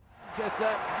 Look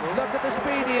at the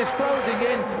speed he is closing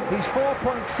in. He's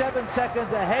 4.7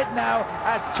 seconds ahead now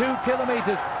at 2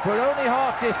 kilometres. We're only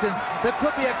half distance. There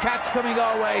could be a catch coming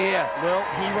our way here. Well,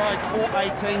 he rode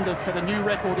 4:18 to set a new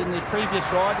record in the previous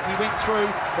ride. He went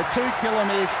through the 2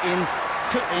 kilometres in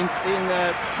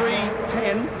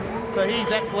 3:10, so he's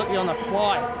absolutely on a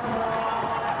fly.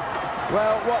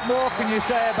 Well, what more can you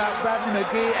say about Bradley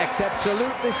McGee except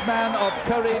salute this man of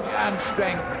courage and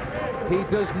strength. He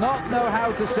does not know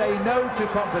how to say no to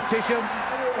competition.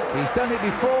 He's done it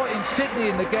before in Sydney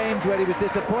in the Games where he was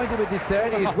disappointed with his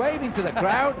third. He is waving to the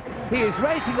crowd. He is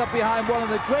racing up behind one of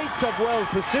the greats of world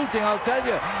pursuiting, I'll tell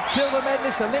you. Silver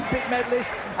medalist, Olympic medalist,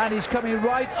 and he's coming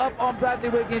right up on Bradley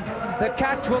Wiggins. The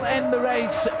catch will end the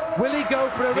race. Will he go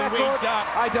for a record?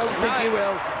 I don't think he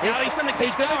will. No, he's going to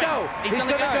keep going. He's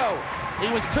going to go. He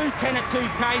was 2:10 at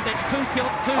 2K. That's 2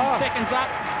 seconds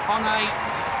up on a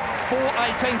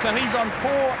 4:18, so he's on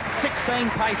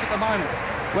 4:16 pace at the moment.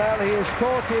 Well, he has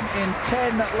caught him in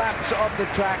 10 laps of the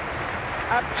track.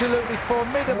 Absolutely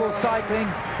formidable cycling.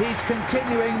 He's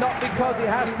continuing, not because he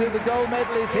has to, the gold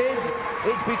medal is his,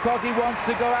 it's because he wants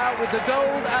to go out with the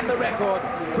gold and the record,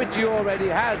 which he already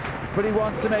has, but he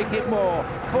wants to make it more.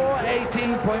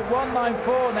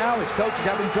 4:18.194 now, his coach is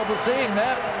having trouble seeing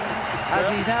there. As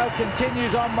he now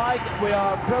continues on, Mike, we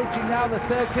are approaching now the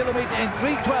 3rd kilometre in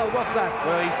 3:12. What's that?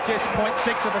 Well, he's just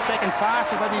 0.6 of a second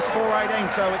faster than his 4:18,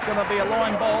 so it's going to be a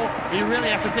line ball. He really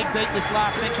has to dig deep this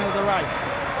last section of the race.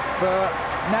 For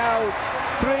now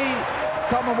 3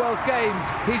 Commonwealth Games,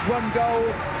 he's won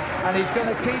gold, and he's going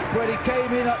to keep where he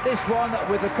came in at this one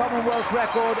with the Commonwealth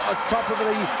record at top of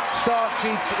the start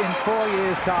sheets in 4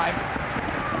 years' time.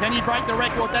 Can he break the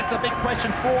record? That's a big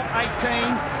question.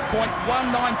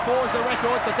 4:18.194 is the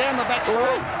record, so down the back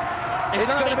straight. It's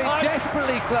going to be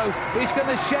desperately close. He's going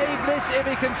to shave this if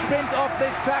he can sprint off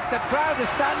this track. The crowd is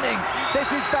standing. This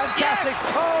is fantastic.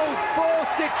 Yes. Oh,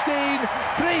 4:16,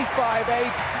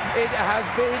 3:58. It has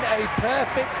been a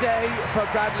perfect day for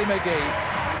Bradley McGee.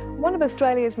 One of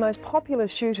Australia's most popular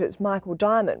shooters, Michael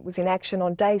Diamond, was in action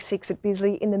on day 6 at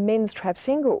Bisley in the men's trap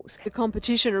singles. The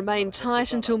competition remained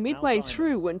tight until midway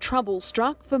through when trouble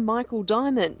struck for Michael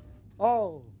Diamond.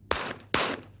 Oh,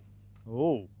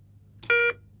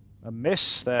 a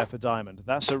miss there for Diamond.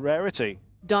 That's a rarity.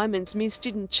 Diamond's miss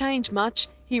didn't change much.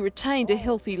 He retained a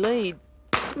healthy lead.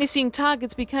 Missing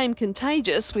targets became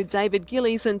contagious, with David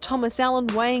Gillies and Thomas Allen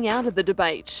weighing out of the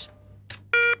debate.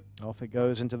 Off it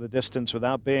goes into the distance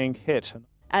without being hit.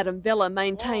 Adam Vella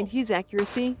maintained his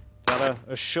accuracy. Vella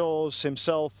assures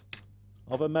himself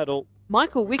of a medal.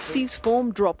 Michael Wixie's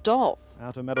form dropped off.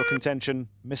 Out of medal contention,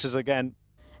 misses again.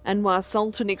 Anwar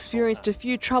Sultan experienced a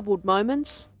few troubled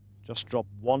moments. Just dropped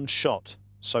 1 shot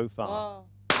so far.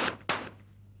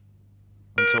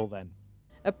 Until then.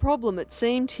 A problem it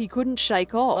seemed he couldn't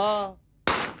shake off.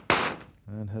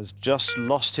 And has just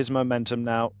lost his momentum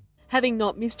now. Having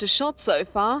not missed a shot so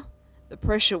far, the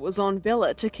pressure was on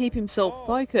Vella to keep himself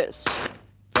focused.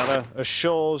 Vella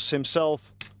assures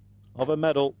himself of a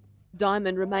medal.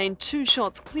 Diamond remained 2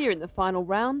 shots clear in the final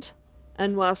round.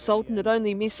 Anwar Sultan had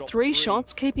only missed 3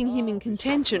 shots, keeping him in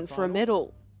contention for a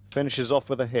medal. Finishes off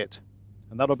with a hit,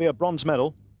 and that'll be a bronze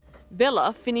medal.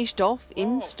 Vella finished off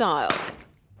in style.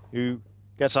 Who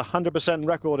gets a 100%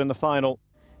 record in the final.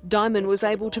 Diamond was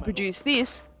able to produce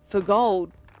this for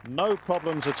gold. No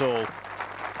problems at all.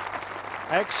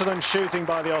 Excellent shooting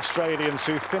by the Australians,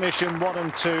 who finish in 1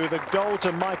 and 2. The gold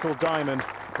to Michael Diamond,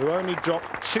 who only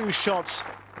dropped 2 shots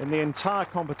in the entire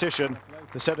competition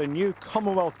to set a new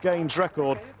Commonwealth Games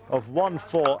record of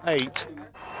 1:48.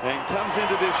 And comes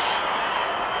into this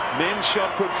men's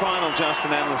shot put final,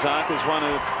 Justin Anlazak, as one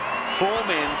of 4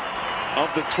 men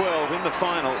of the 12 in the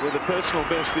final with a personal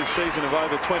best this season of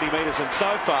over 20 metres, and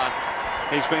so far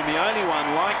he's been the only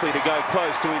one likely to go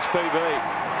close to his PB.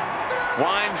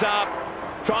 Winds up,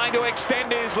 trying to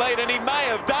extend his lead, and he may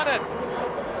have done it.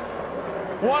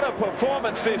 What a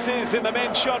performance this is in the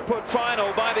men's shot put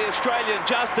final by the Australian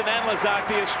Justin Anlazak,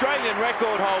 the Australian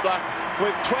record holder,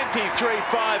 with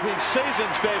 23.5, his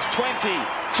season's best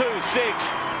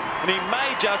 22.6, and he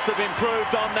may just have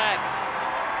improved on that.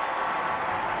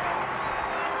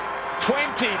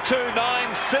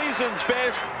 22.9, season's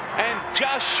best, and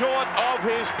just short of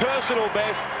his personal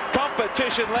best.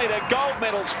 Competition leader, gold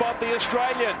medal spot, the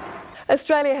Australian.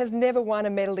 Australia has never won a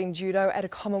medal in judo at a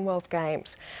Commonwealth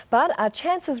Games, but our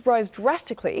chances rose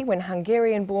drastically when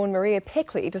Hungarian-born Maria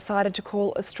Peckley decided to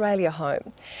call Australia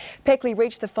home. Peckley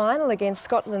reached the final against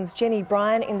Scotland's Jenny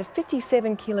Bryan in the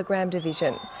 57-kilogram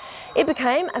division. It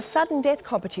became a sudden death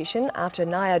competition after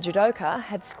Naya Judoka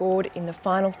had scored in the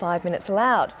final 5 minutes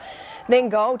allowed. Then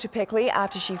gold to Peckley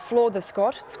after she floored the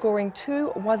Scot, scoring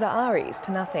 2 waza-aris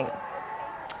to nothing.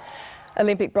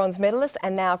 Olympic bronze medalist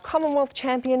and now Commonwealth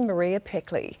champion Maria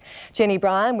Peckley. Jenny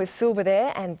Bryan with silver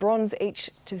there and bronze each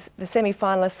to the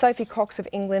semi-finalists Sophie Cox of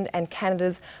England and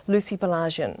Canada's Lucy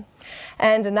Pelagian.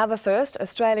 And another first,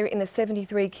 Australia in the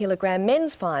 73-kilogram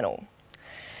men's final.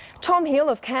 Tom Hill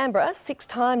of Canberra,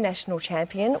 6-time national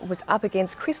champion, was up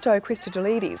against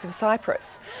Christodoulides of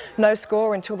Cyprus. No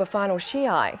score until the final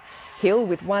shiai. Hill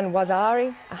with 1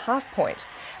 waza-ari, a half point.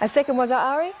 A second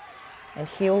waza-ari, and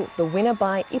Hill the winner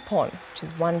by ippon, which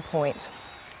is 1 point.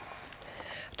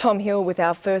 Tom Hill with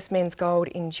our first men's gold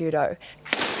in judo.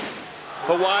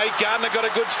 Away, Gardner got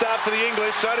a good start for the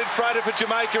English, so did Frater for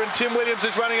Jamaica, and Tim Williams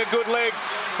is running a good leg.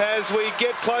 As we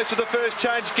get close to the first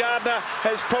change, Gardner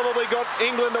has probably got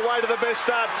England away to the best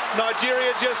start.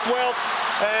 Nigeria just well,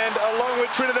 and along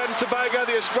with Trinidad and Tobago,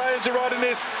 the Australians are right in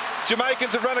this.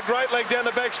 Jamaicans have run a great leg down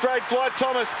the back straight. Dwight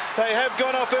Thomas, they have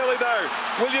gone off early though.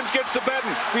 Williams gets the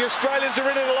baton. The Australians are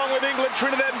in it along with England,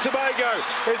 Trinidad and Tobago.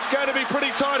 It's going to be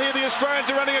pretty tight here. The Australians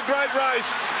are running a great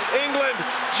race. England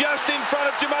just in front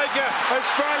of Jamaica,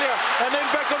 Australia, and then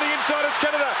back on the inside it's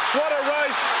Canada. What a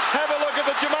race. Have a look at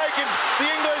the Jamaicans.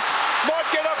 The English might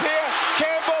get up here.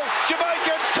 Campbell,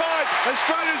 Jamaica, it's tight.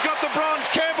 Australia's got the bronze.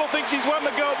 Campbell thinks he's won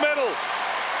the gold medal.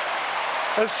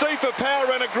 Asifa Power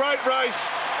ran a great race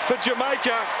for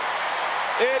Jamaica.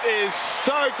 It is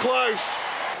so close.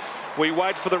 We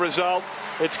wait for the result.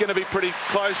 It's going to be pretty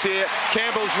close here.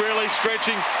 Campbell's really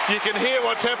stretching. You can hear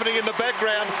what's happening in the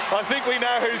background. I think we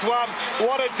know who's won.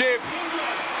 What a dip.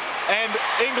 And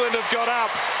England have got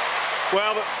up.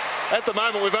 Well, at the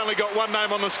moment we've only got one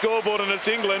name on the scoreboard, and it's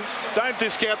England. Don't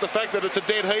discount the fact that it's a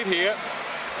dead heat here.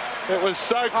 It was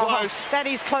so close. That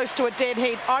is close to a dead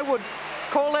heat. I would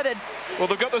call it a... Well,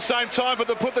 they've got the same time, but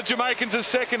they've put the Jamaicans as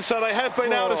second, so they have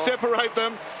been able to separate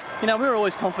them. You know, we were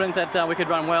always confident that we could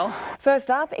run well.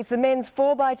 First up, it's the men's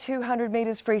 4x200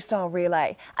 metres freestyle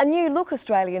relay. A new look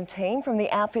Australian team from the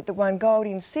outfit that won gold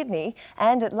in Sydney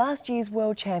and at last year's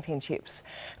World Championships.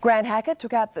 Grant Hackett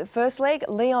took out the first leg,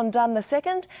 Leon Dunn the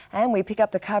second, and we pick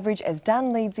up the coverage as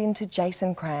Dunn leads into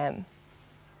Jason Cram.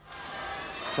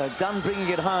 So Dunn bringing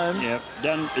it home. Yeah,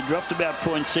 Dunn dropped about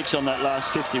 0.6 on that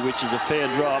last 50, which is a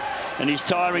fair drop. And he's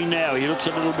tiring now. He looks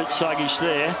a little bit sluggish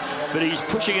there, but he's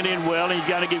pushing it in well, and he's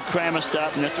going to give Cram a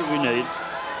start, and that's what we need.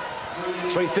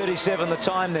 3:37 the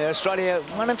time there. Australia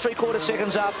 1 3/4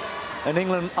 seconds up, and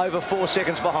England over 4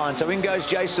 seconds behind. So in goes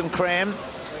Jason Cram.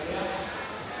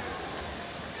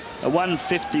 A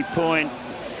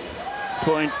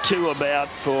 150.2 about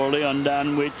for Leon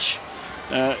Dunn, which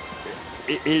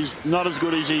is not as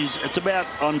good as it's about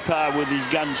on par with his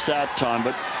gun start time,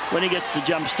 but when he gets the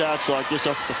jump starts like this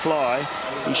off the fly,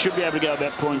 he should be able to go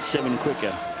about 0.7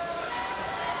 quicker.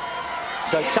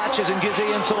 So touches and gives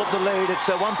Ian Thorpe the lead. It's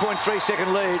a 1.3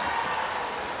 second lead.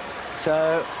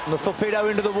 So the torpedo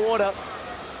into the water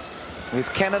with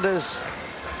Canada's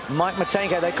Mike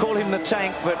Matanko. They call him the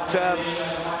tank, but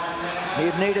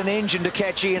he'd need an engine to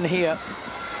catch Ian here.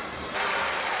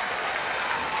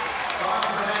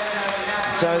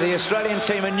 So the Australian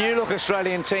team, a new look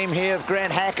Australian team here of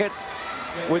Grant Hackett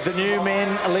with the new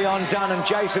men Leon Dunn and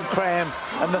Jason Cram,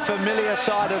 and the familiar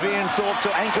side of Ian Thorpe to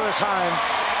anchor us home,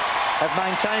 have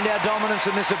maintained our dominance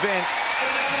in this event.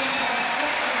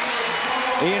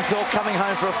 Ian Thorpe coming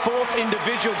home for a 4th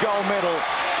individual gold medal.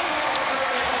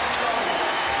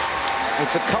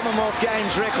 It's a Commonwealth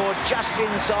Games record just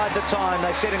inside the time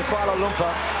they set in Kuala Lumpur.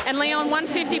 And Leon,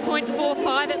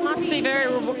 150.45, it must be very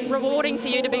rewarding for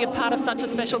you to be a part of such a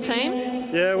special team.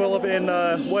 Yeah, well, I've been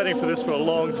waiting for this for a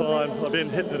long time. I've been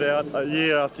hitting it out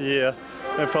year after year,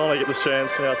 and finally get this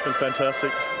chance now. It's been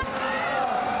fantastic.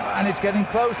 and it's getting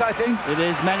close, I think. It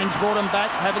is. Manning's brought him back.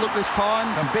 Have a look this time.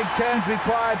 Some big turns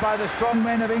required by the strong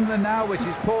men of England now, which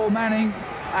is Paul Manning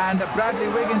and Bradley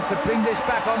Wiggins to bring this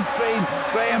back on stream.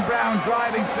 Graham Brown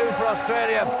driving through for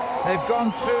Australia. They've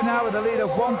gone through now with a lead of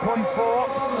 1.4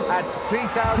 at 3,000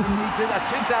 metres, at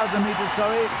 2,000 metres,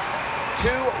 sorry.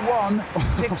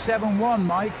 2:1.671,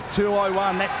 Mike.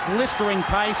 2:01. That's blistering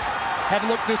pace. Have a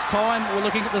look this time. We're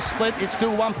looking at the split. It's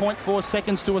still 1.4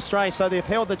 seconds to Australia, so they've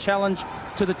held the challenge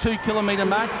to the 2 kilometre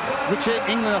mark, which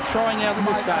England are throwing out at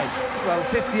this stage. Well,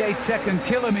 58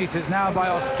 kilometres now by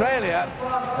Australia.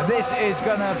 This is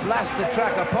going to blast the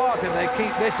track apart if they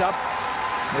keep this up.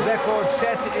 The record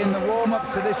set in the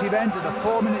warm-ups to this event at a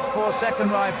 4 minutes 4 second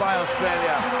ride by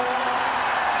Australia.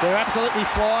 They're absolutely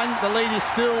flying. The lead is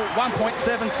still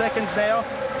 1.7 seconds now.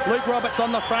 Luke Roberts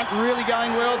on the front, really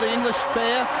going well. The English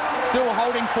there still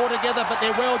holding four together, but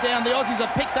they're well down. The Aussies have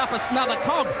picked up another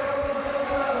cog.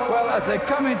 Well, as they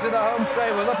come into the home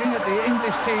straight, we're looking at the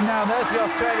English team now. There's the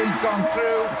Australians gone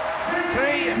through.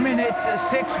 3 minutes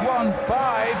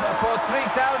 6:15 for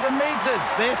 3,000 metres.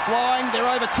 They're flying. They're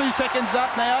over 2 seconds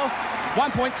up now.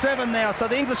 1.7 now, so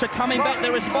the English are coming back,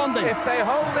 they're responding. If they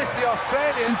hold this, the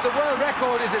Australians, the world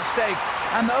record is at stake.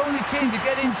 And the only team to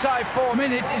get inside 4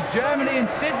 minutes is Germany and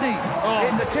Sydney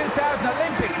in the 2000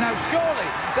 Olympics. Now, surely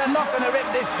they're not going to rip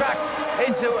this track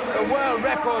into a world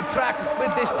record track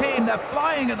with this team. They're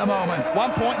flying at the moment.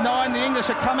 1.9, the English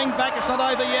are coming back. It's not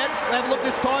over yet. Have a look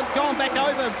this time. Going back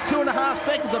over 2.5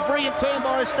 seconds. A brilliant turn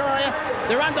by Australia.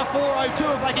 They're under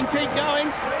 4:02 if they can keep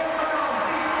going.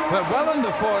 We're well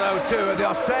under 4:02.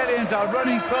 The Australians are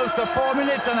running close to 4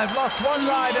 minutes and they've lost one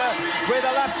rider with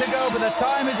a lap to go, but the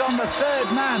time is on the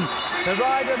third man. The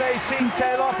rider they've seen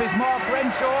tail off is Mark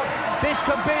Renshaw. This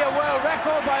could be a world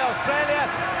record by Australia.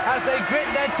 As they grit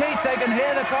their teeth, they can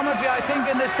hear the commentary, I think,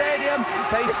 in the stadium.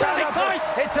 They stand up.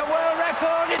 It's a world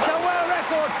record. It's a world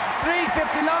record.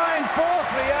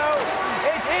 3:59.430.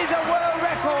 It is a world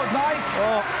record, Mike.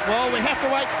 Oh, well, we have to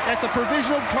wait. That's a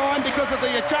provisional time because of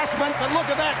the adjustment, but look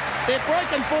at that. They've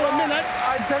broken 4 minutes.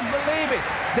 I don't believe it.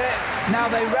 Now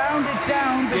they round it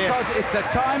down because if the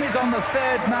time is on the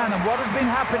third man, and what has been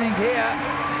happening here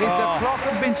is the clock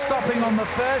has been stopping on the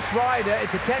first rider.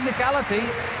 It's a technicality,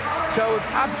 so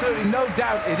absolutely no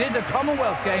doubt it is a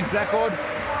Commonwealth Games record,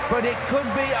 but it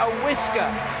could be a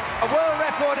whisker. A world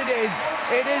record it is.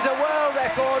 It is a world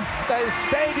record. The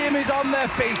stadium is on their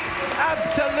feet.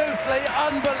 Absolutely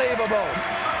unbelievable.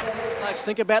 Alex,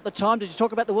 think about the time. Did you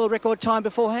talk about the world record time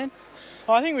beforehand?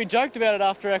 I think we joked about it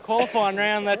after our qualifying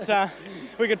round that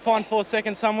we could find 4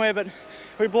 seconds somewhere, but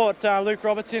we brought Luke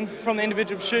Roberts in from the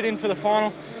individual shoot-in for the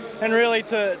final, and really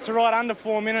to ride under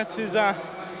 4 minutes is a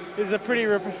pretty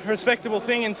respectable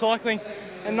thing in cycling,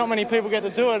 and not many people get to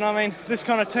do it. And I mean, this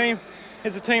kind of team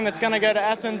is a team that's going to go to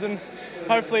Athens and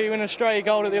hopefully win Australia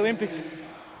gold at the Olympics.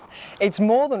 It's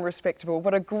more than respectable,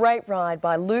 but a great ride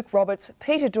by Luke Roberts,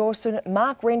 Peter Dawson,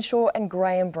 Mark Renshaw and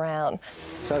Graham Brown.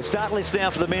 So start list now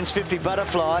for the men's 50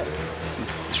 butterfly.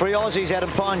 3 Aussies,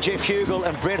 Adam Pine, Jeff Hugel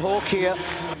and Brett Hawke here.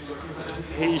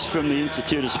 He's from the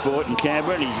Institute of Sport in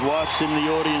Canberra and his wife's in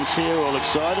the audience here, all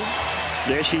excited.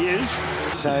 There she is.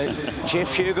 So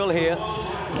Jeff Hugel here.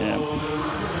 Yeah.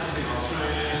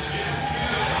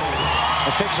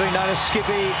 Affectionately known as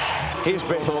Skippy. Here's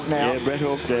Brett Hawke now. Yeah, Brett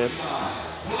Hawke there.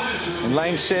 In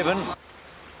lane 7.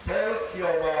 Take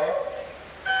your mark.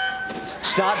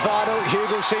 Start vital.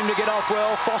 Hugel seemed to get off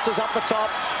well. Foster's up the top.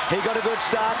 He got a good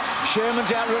start.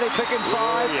 Sherman's out really quick in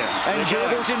 5. And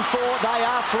Hugel's in 4. They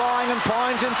are flying, and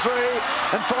Pine's in 3.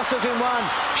 And Foster's in 1.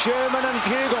 Sherman and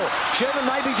Hugel. Sherman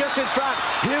may be just in front.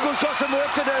 Hugel's got some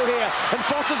work to do here. And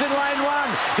Foster's in lane 1.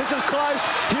 This is close.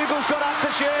 Hugel's got up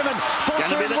to Sherman.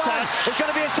 Foster in 1. There's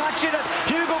going to be a touch in it.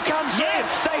 Hugel comes through.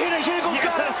 They hit it. Hugel's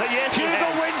got it.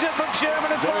 Hugel wins it from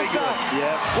Sherman and Foster.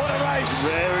 What a race.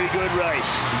 Very good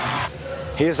race.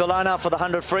 Here's the line-up for the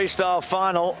 100 freestyle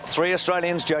final. 3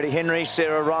 Australians, Jodie Henry,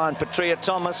 Sarah Ryan, Petria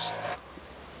Thomas.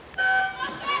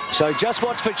 So just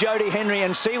watch for Jodie Henry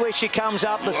and see where she comes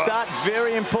up. The start,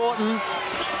 very important.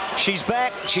 She's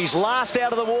back. She's last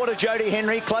out of the water, Jodie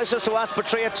Henry. Closest to us,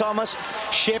 Petria Thomas.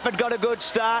 Shepherd got a good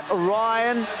start.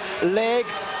 Ryan, leg.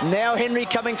 Now Henry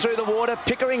coming through the water.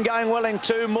 Pickering going well in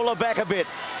 2. Muller back a bit.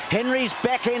 Henry's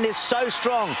back end is so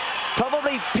strong.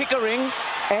 Probably Pickering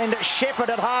and Shepherd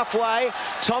at halfway.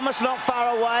 Thomas not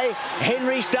far away.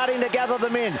 Henry starting to gather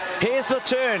them in. Here's the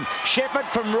turn. Shepherd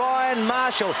from Ryan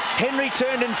Marshall. Henry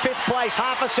turned in 5th place,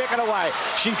 half a second away.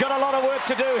 She's got a lot of work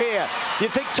to do here.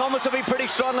 You'd think Thomas will be pretty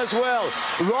strong as well.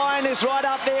 Ryan is right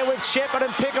up there with Shepherd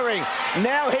and Pickering.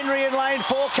 Now Henry in lane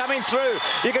 4 coming through.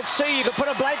 You can see, you can put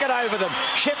a blanket over them.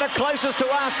 Shepherd closest to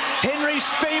us. Henry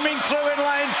steaming through in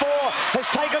lane 4. Has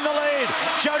taken the lead.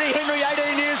 Jodie Henry,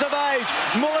 18 years of age.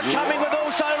 Muller coming with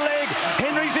also leg.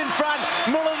 Henry's in front.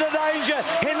 Muller the danger.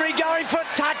 Henry going for it.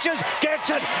 Touches. Gets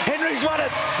it. Henry's won it.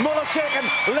 Muller second.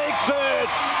 Leg third.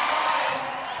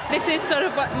 This is sort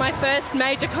of my first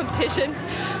major competition,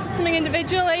 swimming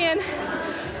individually, and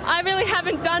I really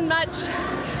haven't done much.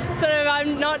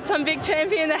 I'm not some big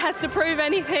champion that has to prove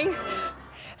anything.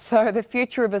 So the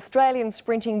future of Australian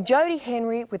sprinting, Jodie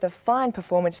Henry with a fine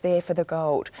performance there for the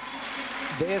gold.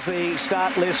 There's the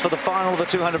start list for the final of the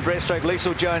 200 breaststroke.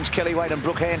 Liesl Jones, Kelly Waite and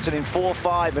Brooke Hanson in 4,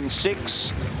 5 and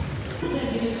 6.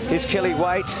 Here's Kelly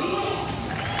Waite.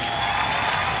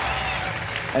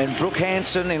 And Brooke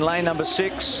Hanson in lane number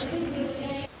 6.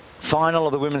 Final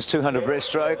of the women's 200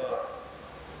 breaststroke.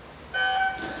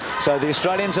 So the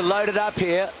Australians are loaded up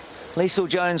here. Liesl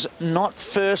Jones not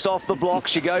first off the block.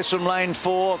 She goes from lane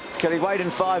 4. Kelly Waite in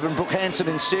 5 and Brooke Hanson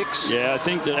in 6. Yeah, I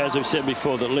think that, as I've said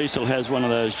before, that Liesl has one of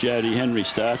those Jodie Henry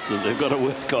starts that they've got to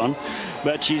work on.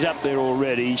 But she's up there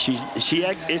already.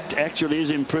 It actually is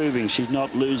improving. She's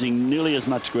not losing nearly as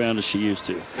much ground as she used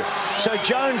to. So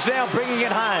Jones now bringing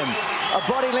it home. A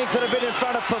body length and a bit in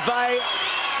front of Pavey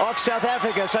of South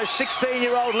Africa. So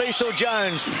 16-year-old Liesl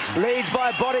Jones leads by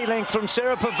a body length from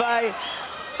Sarah Pavey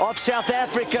of South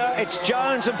Africa. It's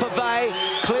Jones and Pavey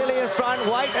clearly in front.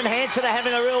 Waite and Hanson are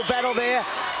having a real battle there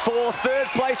for 3rd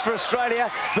place for Australia,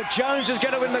 but Jones is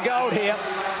going to win the gold here.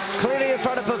 Clearly in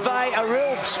front of Pavey, a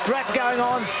real scrap going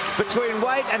on between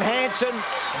Waite and Hanson.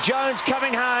 Jones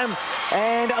coming home,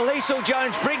 and Liesl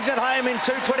Jones brings it home in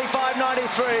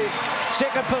 2:25.93.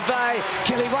 Second Pavey,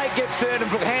 Kelly Waite gets 3rd and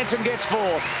Brooke Hanson gets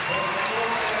 4th.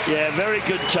 Yeah, very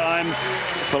good time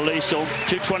for Liesl.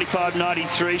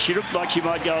 2:25.93. She looked like she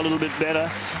might go a little bit better,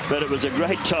 but it was a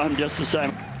great time just the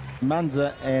same.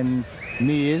 Munzer and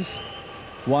Mears,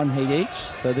 1 heat each,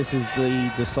 so this is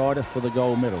the decider for the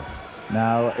gold medal.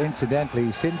 Now,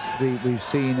 incidentally, since we've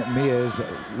seen Mears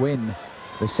win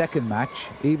the 2nd match,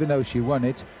 even though she won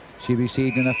it, she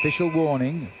received an official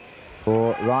warning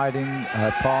for riding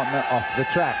her partner off the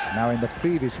track. Now, in the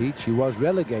previous heat, she was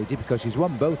relegated because she's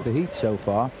won both the heats so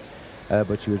far,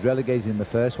 but she was relegated in the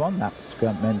first one. That's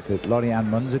meant that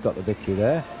Laurie-Anne Munzer got the victory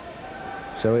there.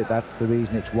 So that's the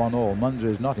reason it's 1-1. Munzer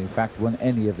has not, in fact, won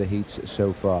any of the heats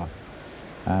so far.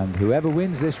 And whoever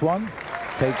wins this one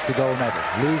takes the gold medal.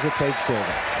 Loser takes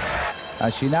silver.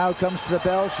 As she now comes to the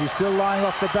bell, she's still lying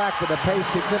off the back, but the pace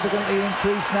significantly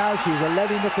increased now. She's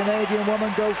letting the Canadian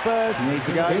woman go first. She needs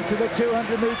to go into the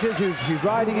 200 metres. She's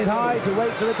riding it high to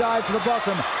wait for the dive to the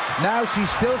bottom. Now she's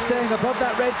still staying above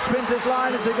that red sprinter's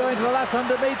line as they go into the last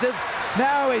 100 metres.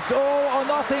 Now it's all or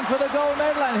nothing for the gold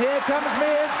medal, and here comes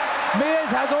Mears. Mears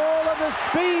has all of the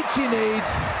speed she needs.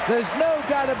 There's no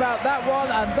doubt about that one,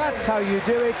 and that's how you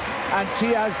do it. And she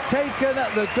has taken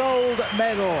the gold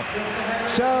medal.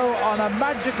 So on a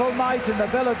magical night in the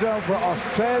velodrome for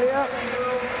Australia,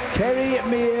 Kerry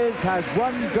Mears has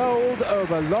won gold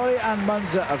over Laurie-Anne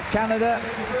Munzer of Canada,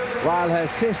 while her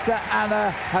sister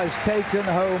Anna has taken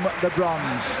home the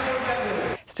bronze.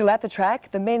 Still at the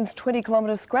track, the men's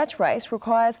 20-kilometre scratch race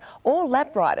requires all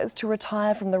lap riders to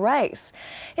retire from the race.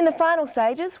 In the final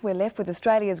stages, we're left with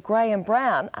Australia's Graham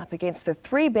Brown up against the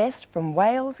 3 best from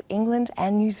Wales, England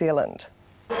and New Zealand.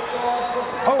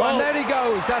 And there he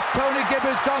goes. That's Tony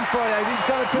Gibbers gone for it. He's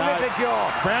got a terrific yaw.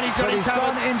 Brownie's got him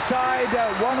covered. Gone inside.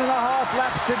 1.5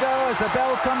 laps to go as the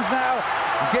bell comes now.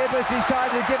 Gibbers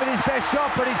decided to give it his best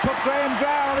shot, but he's put Graham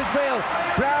Brown on his wheel.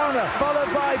 Brown followed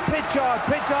by Pritchard.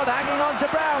 Pritchard hanging on to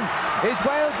Brown. Is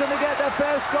Wales going to get their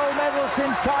first gold medal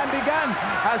since time began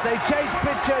as they chase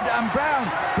Pritchard and Brown?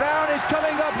 Brown is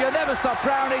coming up. You'll never stop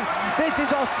Brownie. This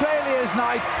is Australia's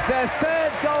night. Their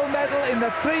 3rd gold medal in the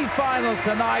 3 finals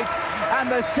tonight, and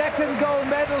the 2nd gold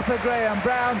medal for Graham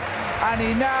Brown, and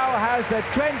he now has the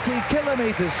 20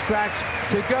 kilometres scratch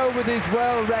to go with his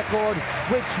world record,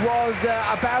 which was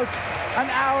about an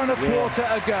hour and a quarter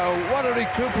ago. What a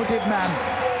recuperative man.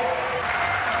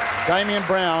 Damien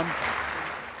Brown,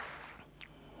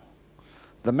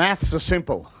 the maths are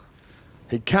simple.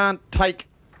 He can't take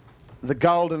the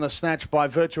gold in the snatch by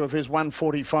virtue of his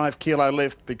 145 kilo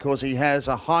lift because he has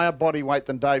a higher body weight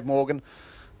than Dave Morgan.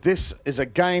 This is a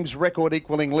games record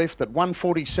equaling lift at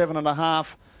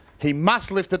 147.5. He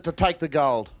must lift it to take the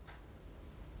gold.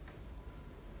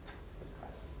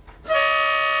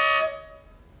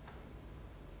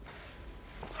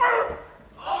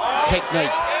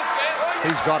 Technique.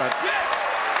 He's got it.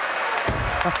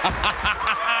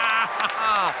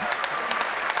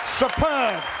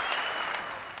 Superb.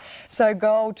 So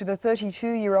gold to the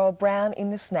 32-year-old Brown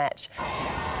in the snatch.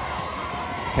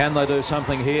 Can they do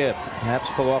something here? Perhaps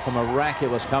pull off a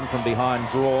miraculous come from behind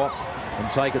draw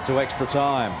and take it to extra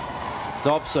time.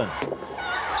 Dobson.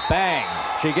 Bang.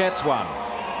 She gets one.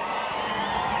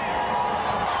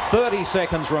 30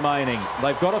 seconds remaining.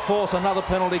 They've got to force another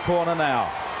penalty corner now.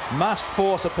 Must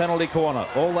force a penalty corner.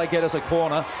 All they get is a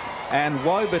corner. And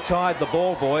woe betide the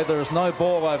ball boy. There is no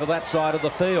ball over that side of the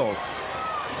field.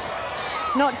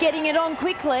 Not getting it on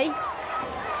quickly.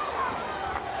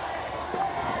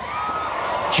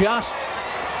 Just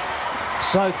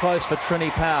so close for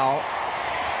Trini Powell.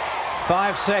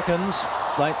 5 seconds.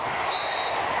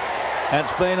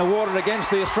 It's been awarded against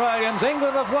the Australians.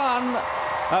 England have won.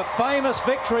 A famous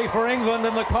victory for England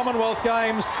in the Commonwealth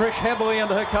Games. Trish Hebley and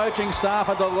her coaching staff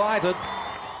are delighted.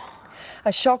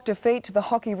 A shock defeat to the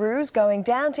Hockeyroos, going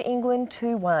down to England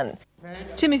 2-1.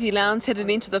 Timothy Lowndes headed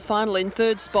into the final in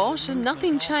third spot, and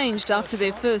nothing changed after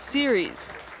their first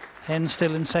series. Henn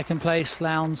still in second place,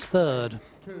 Lowndes third.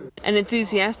 An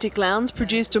enthusiastic Lowndes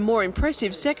produced a more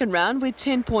impressive second round with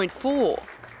 10.4.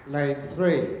 Lane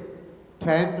 3,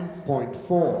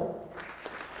 10.4.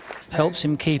 Helps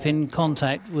him keep in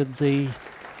contact with the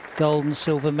gold and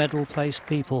silver medal place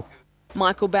people.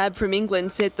 Michael Babb from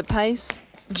England set the pace.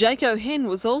 Jaco Henn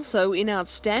was also in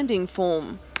outstanding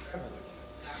form.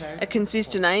 A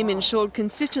consistent aim ensured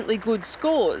consistently good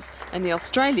scores, and the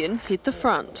Australian hit the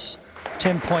front.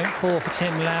 10.4 for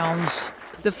Tim Lowndes.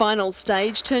 The final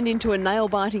stage turned into a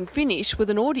nail-biting finish with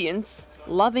an audience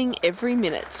loving every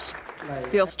minute.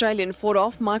 The Australian fought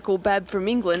off Michael Babb from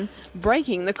England,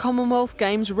 breaking the Commonwealth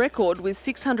Games record with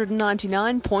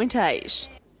 699.8.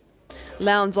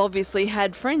 Lowndes obviously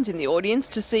had friends in the audience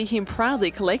to see him proudly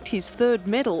collect his third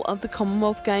medal of the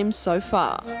Commonwealth Games so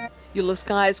far.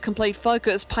 Yuliskai's complete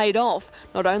focus paid off.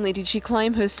 Not only did she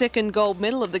claim her second gold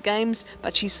medal of the Games,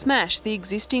 but she smashed the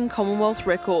existing Commonwealth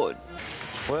record.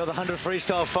 Well, the 100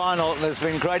 freestyle final, there's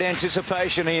been great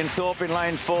anticipation. Ian Thorpe in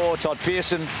lane 4, Todd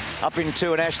Pearson up in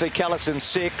 2 and Ashley Callis in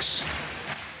 6.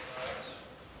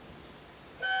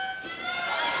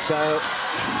 So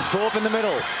Thorpe in the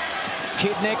middle.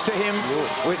 Kidd next to him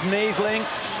with Neethling.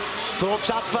 Thorpe's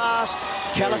up fast.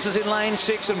 Callis is in lane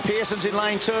 6 and Pearson's in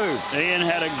lane 2. Ian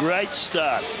had a great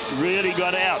start. Really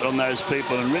got out on those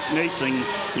people. And Rick Neethling,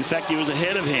 in fact, he was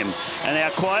ahead of him. And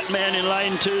our quiet man in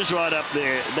lane 2's right up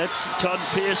there. That's Todd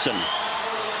Pearson.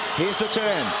 Here's the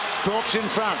turn. Thorpe's in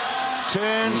front.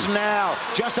 Turns now,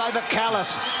 just over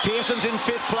Callis. Pearson's in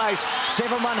 5th place.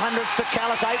 7 100s to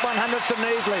Callis, 8 100s to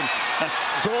Neethling.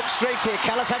 Thorpe streaked here.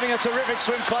 Callis having a terrific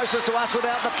swim, closest to us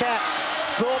without the cap.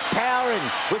 Thorpe powering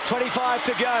with 25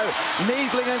 to go.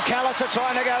 Neethling and Callis are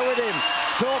trying to go with him.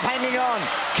 Thorpe hanging on.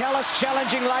 Callis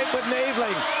challenging late with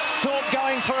Neethling. Thorpe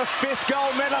going for a 5th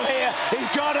gold medal here. He's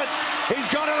got it. He's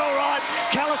got it all right.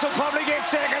 Callis will probably get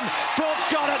second. Thorpe's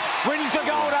got it. Wins the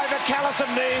gold over Callis and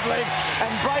Neethling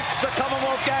and breaks the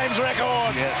Commonwealth Games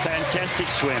record. Yeah, fantastic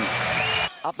swim.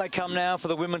 Up they come now for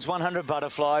the women's 100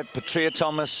 butterfly. Petria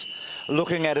Thomas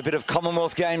looking at a bit of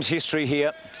Commonwealth Games history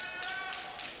here.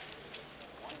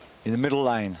 In the middle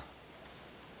lane.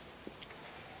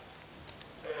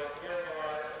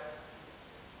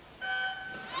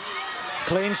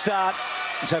 Clean start.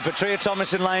 So Petria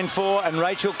Thomas in lane 4 and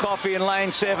Rachel Coffey in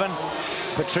lane 7.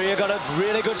 Petria got a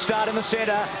really good start in the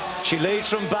centre. She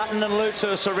leads from Button and Lutz, who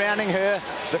are surrounding her,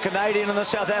 the Canadian and the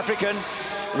South African.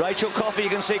 Rachel Coffey, you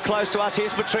can see close to us.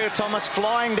 Here's Petria Thomas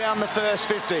flying down the first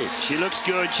 50. She looks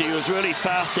good. She was really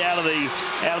fast out of the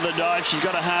dive. She's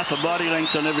got a half a body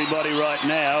length on everybody right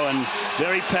now and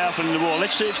very powerful in the wall.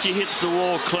 Let's see if she hits the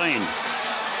wall clean.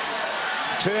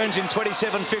 Turns in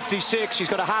 27.56. She's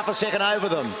got a half a second over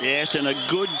them. Yes, and a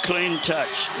good clean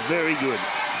touch. Very good.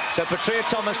 So Petria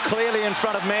Thomas clearly in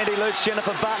front of Mandy Lutz,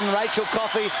 Jennifer Button, Rachel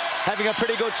Coffey having a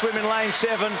pretty good swim in lane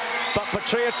 7. But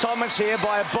Petria Thomas here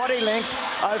by a body length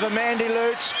over Mandy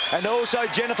Lutz and also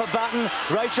Jennifer Button.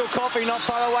 Rachel Coffey not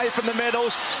far away from the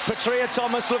medals. Petria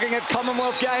Thomas looking at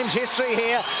Commonwealth Games history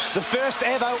here. The first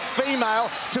ever female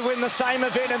to win the same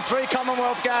event in 3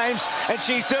 Commonwealth Games. And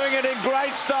she's doing it in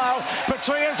great style.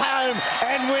 Petria's home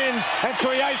and wins and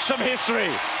creates some history.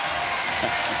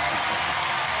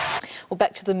 Well,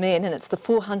 back to the men, and it's the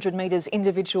 400 metres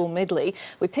individual medley.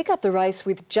 We pick up the race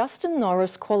with Justin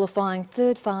Norris qualifying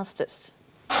 3rd fastest.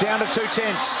 Down to 2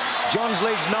 tenths. Johns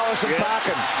leads Norris and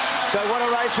Parkin. So what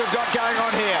a race we've got going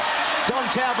on here. Don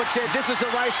Talbot said this is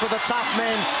a race for the tough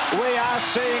men. We are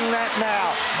seeing that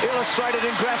now, illustrated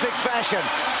in graphic fashion.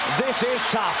 This is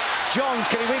tough.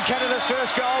 Johns, can he win Canada's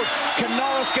first gold? Can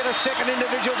Norris get a second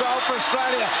individual gold for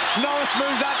Australia? Norris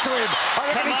moves up to him. I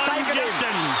reckon he's taken him.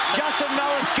 Justin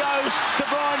Norris goes to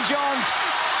Brian Johns.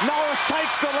 Norris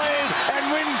takes the lead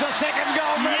and wins a second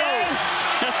gold medal. Yes!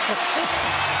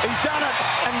 He's done it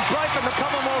and broken the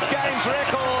Commonwealth Games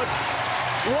record.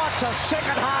 What a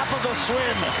second half of the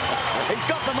swim. He's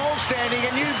got them all standing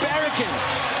and you barricking.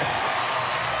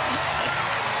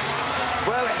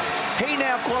 Well, he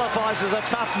now qualifies as a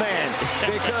tough man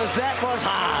because that was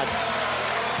hard.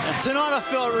 Tonight I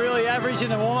felt really average in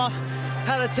the warm-up.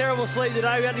 Had a terrible sleep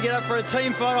today. We had to get up for a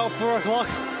team photo at 4 o'clock.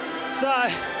 So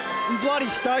I'm bloody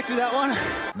stoked with that one.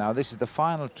 Now this is the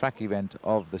final track event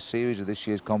of the series of this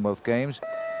year's Commonwealth Games.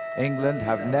 England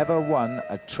have never won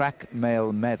a track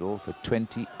male medal for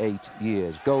 28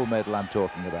 years. Gold medal I'm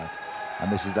talking about. And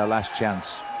this is their last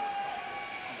chance.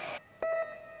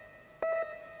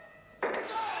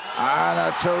 And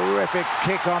a terrific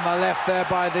kick on the left there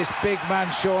by this big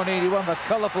man, Sean Eady, one of the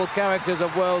colourful characters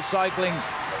of world cycling.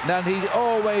 And he's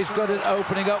always good at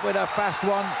opening up with a fast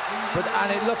one.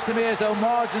 And it looks to me as though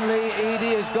marginally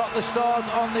Eady has got the start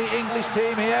on the English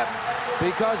team here,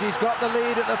 because he's got the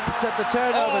lead at the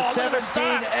turnover.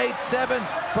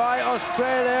 17.87 by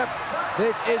Australia.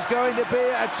 This is going to be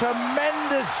a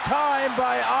tremendous time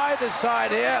by either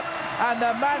side here. And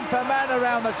the man-for-man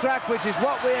around the track, which is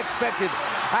what we expected.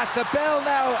 At the bell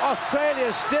now,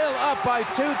 Australia still up by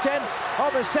 0.2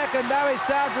 of a second. Now it's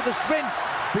down to the sprint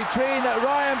between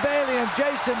Ryan Bailey and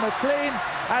Jason McLean,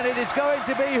 and it is going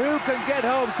to be who can get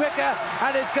home quicker,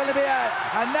 and it's going to be a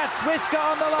Nats whisker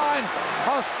on the line.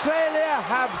 Australia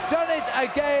have done it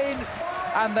again,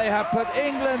 and they have put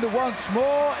England once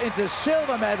more into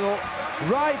silver medal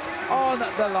right on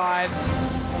the line.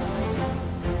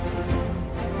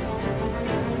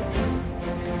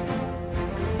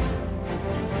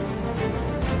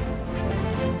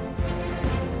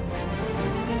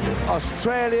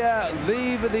 Australia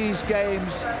leave these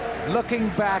games looking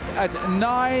back at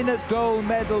 9 gold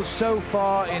medals so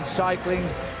far in cycling,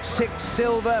 6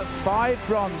 silver, 5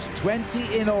 bronze,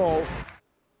 20 in all.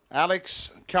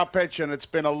 Alex Karpetjan, it's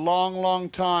been a long, long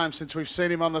time since we've seen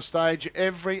him on the stage.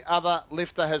 Every other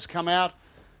lifter has come out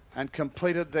and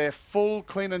completed their full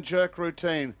clean and jerk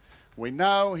routine. We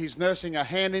know he's nursing a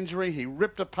hand injury. He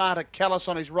ripped apart a callus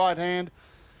on his right hand.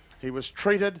 He was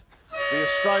treated. The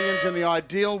Australians in the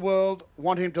ideal world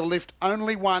want him to lift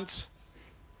only once.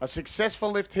 A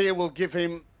successful lift here will give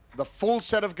him the full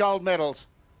set of gold medals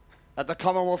at the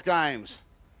Commonwealth Games.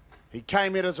 He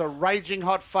came in as a raging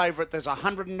hot favourite. There's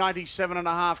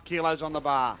 197.5 kilos on the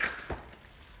bar.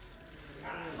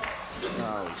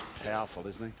 Oh, he's powerful,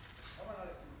 isn't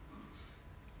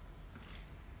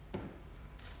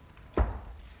he?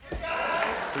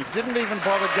 He didn't even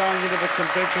bother going into the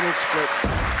conventional split.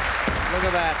 Look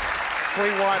at that. 3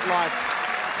 white lights.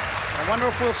 I wonder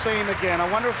if we'll see him again.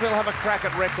 I wonder if he'll have a crack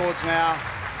at records now.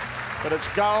 But it's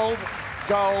gold,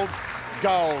 gold,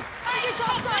 gold.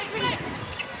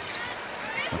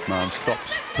 McMahon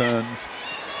stops, turns,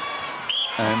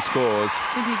 and scores.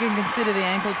 I think you can consider the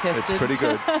ankle tested. It's pretty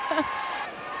good.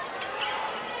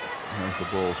 There's the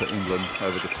ball for England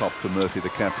over the top to Murphy,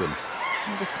 the captain.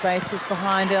 The space was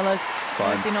behind Ellis.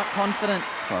 Murphy not confident.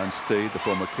 Finds Steed, the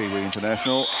former Kiwi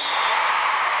international.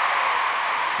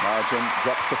 Margin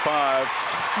drops to 5.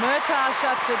 Murtagh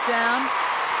shuts it down.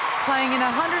 Playing in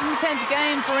 110th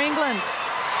game for England.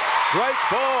 Great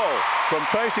ball from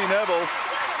Tracy Neville.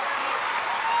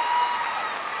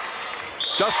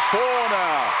 Just 4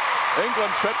 now.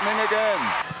 England threatening again.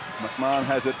 McMahon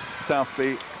has it.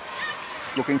 Southby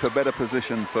looking for better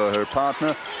position for her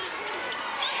partner.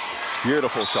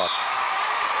 Beautiful shot.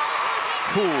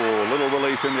 Cool little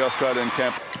relief in the Australian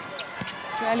camp.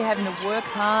 Australia having to work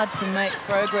hard to make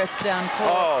progress down court.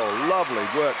 Oh, lovely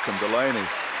work from Delaney.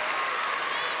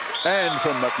 And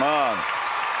from McMahon.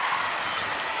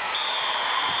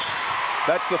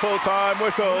 That's the full-time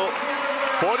whistle.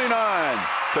 49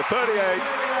 to 38.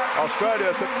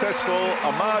 Australia successful,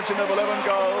 a margin of 11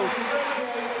 goals.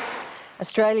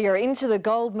 Australia are into the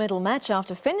gold medal match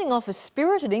after fending off a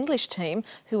spirited English team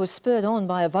who was spurred on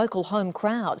by a vocal home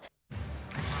crowd.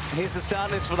 Here's the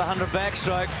start list for the 100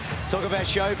 backstroke. Talk about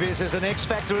showbiz. There's an X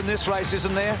factor in this race,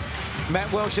 isn't there?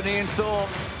 Matt Welsh and Ian Thorpe.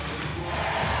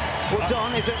 Well,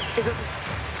 Don, is it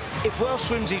if Welsh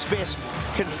swims his best,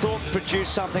 can Thorpe produce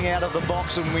something out of the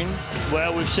box and win?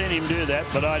 Well, we've seen him do that,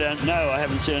 but I don't know. I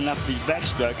haven't seen enough of his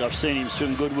backstroke. I've seen him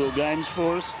swim Goodwill Games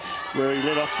for us, where he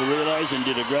led off the relays and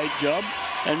did a great job.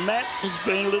 And Matt has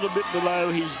been a little bit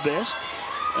below his best,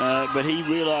 but he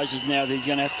realises now that he's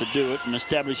going to have to do it and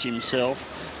establish himself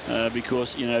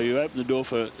because, you know, you open the door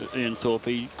for Ian Thorpe,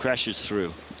 he crashes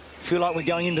through. Feel like we're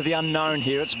going into the unknown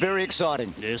here. It's very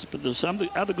exciting. Yes, but there's some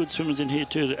other good swimmers in here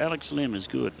too. Alex Lim is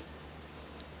good.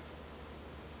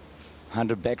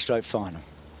 100 backstroke final.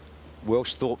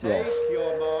 Welsh Thorpe Rolfe.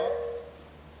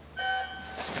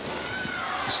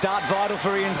 Start vital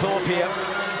for Ian Thorpe here.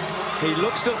 He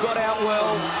looks to have got out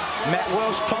well. Matt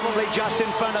Welsh probably just in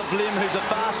front of Lim, who's a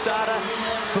fast starter.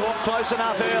 Thorpe close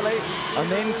enough early, and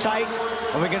then Tate,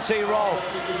 and we can see Rolfe.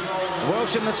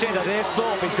 Welsh in the centre. There's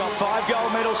Thorpe. He's got 5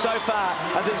 gold medals so far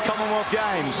at these Commonwealth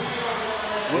Games.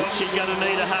 Welsh is going to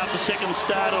need a half a second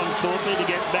start on Thorpe to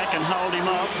get back and hold him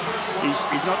off.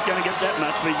 He's not going to get that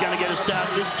much, but he's going to get a start.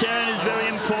 This turn is very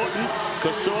important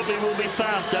because Thorpe will be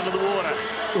fast under the water.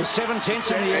 It was 7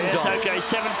 tenths in the end. Yes, okay,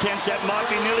 7 tenths. That might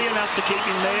be nearly enough to keep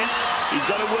him there. He's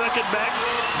got to work it back.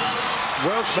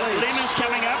 Welsh leads. Lim is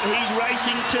coming up. He's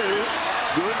racing too.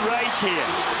 Good race here.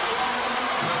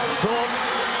 Thorpe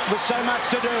with so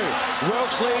much to do.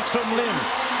 Welsh leads from Lim,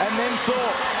 and then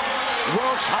Thorpe.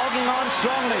 Welsh holding on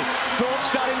strongly. Thorpe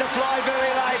starting to fly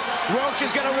very late. Welsh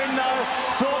is going to win though.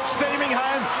 Thorpe steaming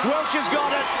home. Welsh has got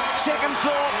it. Second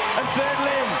Thorpe and third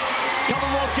Lim.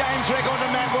 Commonwealth Games record to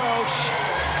Matt Welsh.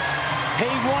 He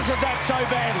wanted that so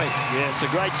badly. Yeah, it's a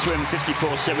great swim,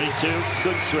 54.72.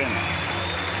 Good swim.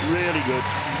 Really good.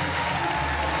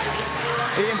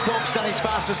 Ian Thorpe's done his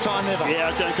fastest time ever. Yeah, I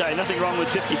was going to say, nothing wrong with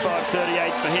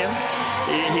 55.38 for him.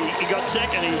 He got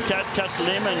second, he touched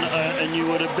Lim, and you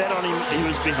would have bet on him he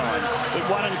was behind. But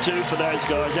 1 and 2 for those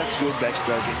guys, that's good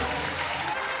backstroking.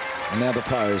 And now the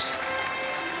pose.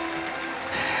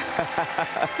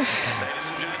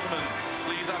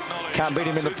 Can't beat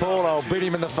him in the pool, I'll beat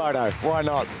him in the photo. Why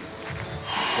not?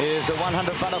 Here's the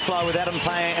 100 butterfly with Adam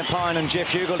Pine and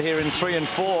Jeff Hugel here in 3 and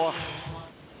 4.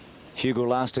 Hugel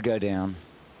last to go down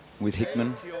with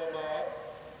Hickman.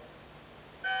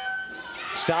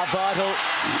 Start vital.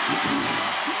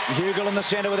 Hugel in the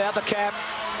centre without the cap.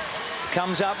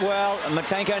 Comes up well, and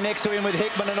Matenko next to him with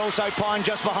Hickman and also Pine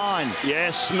just behind. Yeah,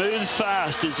 smooth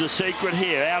fast is the secret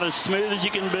here. Out as smooth as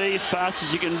you can be, fast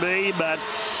as you can be, but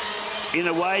in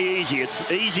a way easy.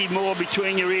 It's easy more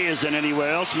between your ears than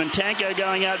anywhere else. Matenko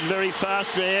going out very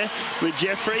fast there with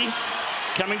Jeffrey.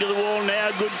 Coming to the wall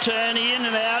now, good turn in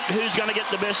and out. Who's going to get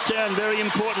the best turn? Very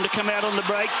important to come out on the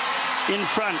break in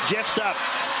front. Jeff's up.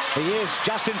 He is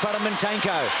just in front of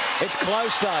Matenko. It's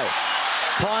close though.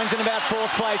 Pine's in about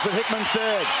 4th place with Hickman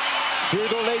 3rd.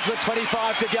 Hugel leads with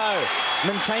 25 to go.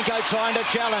 Matenko trying to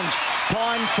challenge.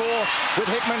 Pine 4th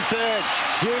with Hickman 3rd.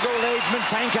 Hugel leads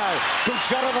Matenko. Good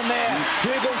shot of them there.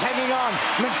 Hugel's hanging on.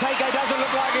 Matenko doesn't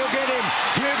look like he'll get him.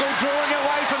 Hugel drawing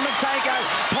away from Matenko.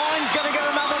 Pine's going to get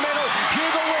another medal.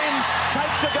 Hugel wins,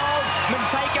 takes the gold.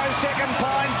 Matenko 2nd,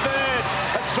 Pine 3rd.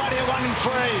 Australia 1 and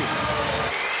 3.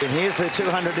 And here's the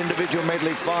 200 individual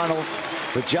medley final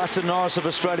with Justin Norris of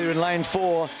Australia in lane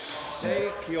 4.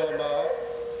 Take your mark.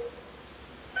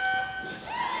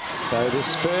 So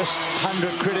this first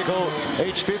 100 critical,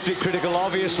 each 50 critical,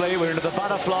 obviously. We're into the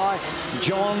butterfly.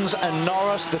 Johns and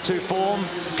Norris, the 2 form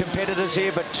competitors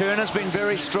here, but Turner's been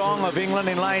very strong of England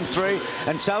in lane 3,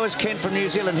 and so is Kent from New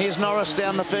Zealand. Here's Norris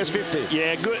down the first 50.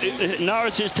 Yeah, good.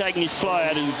 Norris is taking his fly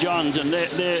out of Johns, and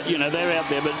they're out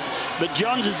there, but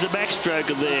Johns is the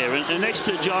backstroker there, and next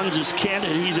to Johns is Kent,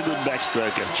 and he's a good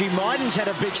backstroker. Gee, Myden's had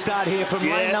a big start here from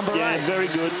lane number 8. Yeah, very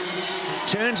good.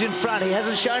 Turns in front. He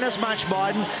hasn't shown us much,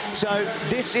 Biden. So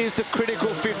this is the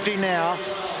critical 50 now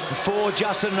for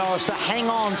Justin Norris to hang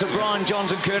on to Brian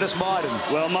Johns and Curtis Myden.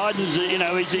 Well, Myden's,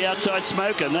 he's the outside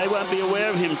smoker, and they won't be aware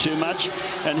of him too much.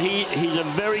 And he's a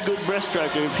very good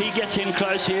breaststroker. If he gets in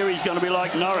close here, he's going to be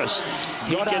like Norris.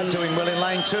 Goddard doing well in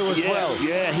lane 2 as well.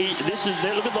 Yeah,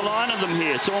 look at the line of them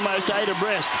here. It's almost 8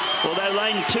 abreast. Although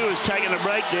lane 2 has taken a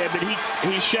break there, but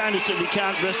he's shown us that he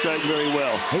can't breaststroke very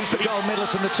well. He's the gold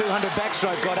medalist in the 200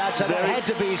 backstroke, Goddard, so that had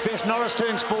to be his best. Norris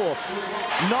turns 4th.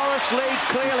 Norris leads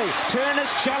clearly.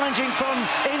 Turner's challenging from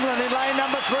England in lane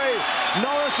number 3.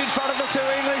 Norris in front of the 2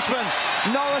 Englishmen.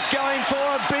 Norris going for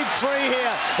a big 3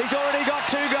 here. He's already got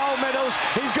 2 gold medals.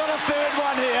 He's got a 3rd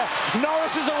one here.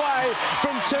 Norris is away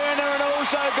from Turner and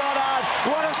also Goddard.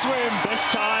 What a swim. Best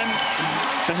time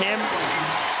for him.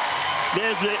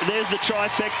 There's the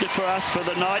trifecta for us for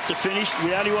the night to finish.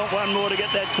 We only want one more to get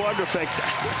that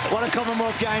quadrifecta. What a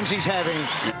Commonwealth Games he's having.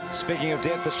 Speaking of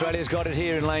depth, Australia's got it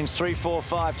here in lanes 3, 4,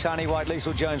 5. Tani White,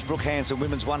 Liesl Jones, Brooke Hanson,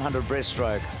 women's 100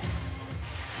 breaststroke.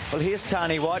 Well, here's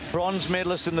Tani White, bronze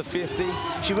medalist in the 50.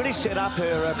 She really set up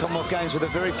her Commonwealth Games with her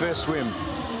very first swim.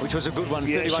 which was a good one,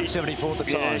 31.74 at the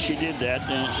time. Yeah, she did that.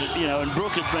 You know, and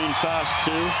Brooke has been fast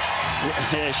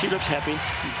too. Yeah, she looks happy.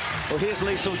 Well, here's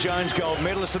Liesl Jones, gold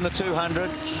medalist in the 200,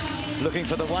 looking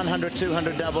for the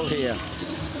 100-200 double here.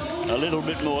 A little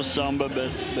bit more somber,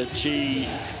 but she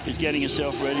is getting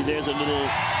herself ready. There's a little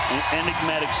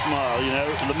enigmatic smile, you know,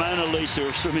 the Mona Lisa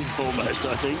of swimming almost,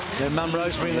 I think. Yeah, Mum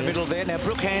Rosemary in the middle there. Now,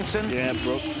 Brooke Hansen. Yeah,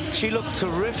 Brooke. She looked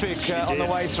terrific on the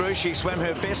way through. She swam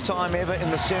her best time ever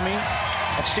in the semi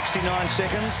of 69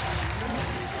 seconds.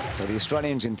 So the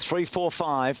Australians in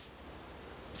 3-4-5,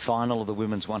 final of the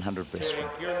women's 100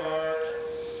 breaststroke.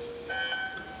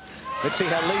 Let's see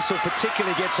how Liesl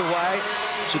particularly gets away.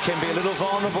 She can be a little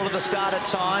vulnerable at the start at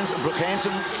times. Brooke Hansen,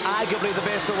 arguably the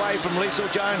best away from Liesl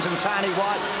Jones and Tani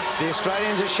White. The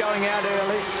Australians are showing out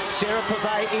early. Sarah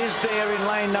Pavey is there in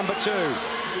lane number 2.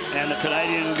 And the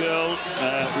Canadian girl,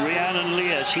 Rhiannon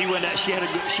Lear, she went out. She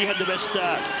had the best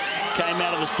start. Came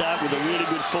out of the start with a really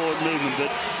good forward movement. But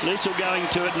Liesl going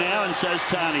to it now, and so's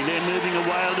Tani. They're moving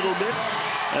away a little bit.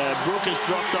 Brooke has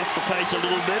dropped off the pace a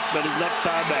little bit, but is not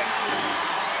far back.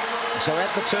 So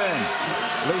at the turn,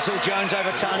 Liesl Jones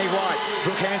over Tani White.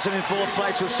 Brooke Hansen in 4th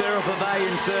place with Sarah Pavey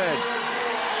in 3rd.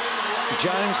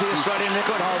 Jones, the Australian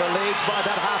record holder, leads by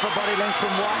about half a body length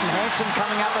from White, and Hansen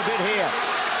coming up a bit here.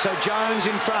 So Jones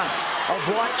in front of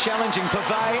White challenging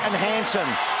Pavey and Hansen.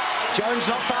 Jones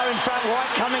not far in front,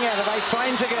 White coming at her. They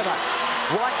train together.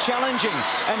 White challenging,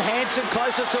 and Hansen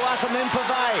closest to us, and then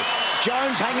Pavey.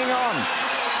 Jones hanging on.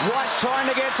 White trying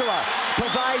to get to her.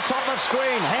 Pavey top of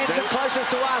screen. Hansen closest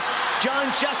to us.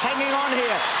 Jones just hanging on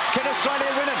here. Can Australia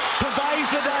win it? Pavey's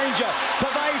the danger.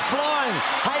 Pavey flying.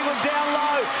 Hayward down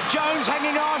low. Jones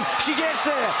hanging on. She gets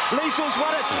there. Liesl's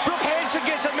won it. Brooke Hansen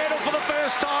gets a medal for the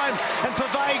first time, and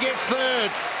Pavey gets 3rd.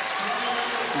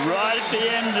 Right at the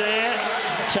end there,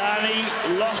 Tani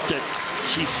lost it.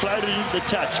 She floated into the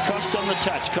touch. Cost on the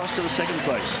touch. Cost her the 2nd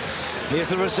place. Here's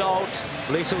the result.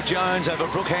 Liesl Jones over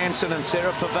Brooke Hansen and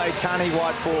Sarah Pavey. Tani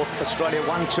White 4th. Australia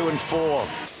 1, 2 and 4.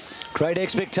 Great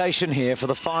expectation here for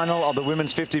the final of the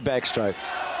women's 50 backstroke.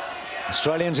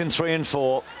 Australians in 3 and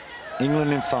 4.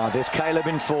 England in 5. There's Caleb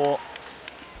in 4.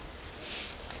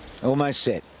 Almost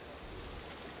set.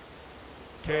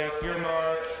 Take your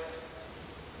mark.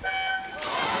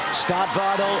 Start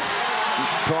vital.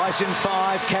 Price in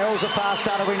 5. Carroll's a fast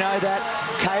starter, we know that.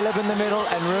 Caleb in the middle,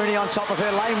 and Rooney on top of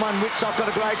her. Lane 1, Whitsock got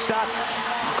a great start.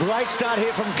 Great start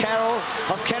here from Carroll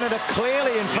of Canada,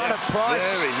 clearly in front of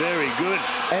Price. Very, very good.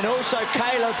 And also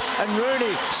Caleb and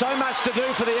Rooney, so much to do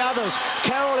for the others.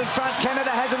 Carroll in front,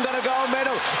 Canada hasn't got a gold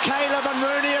medal. Caleb and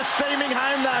Rooney are steaming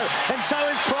home though, and so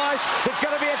is Price. It's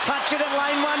going to be a touch in, and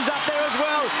Lane 1's up there as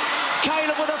well.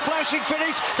 Caleb with a flashing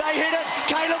finish. They hit it.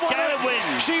 Caleb won it.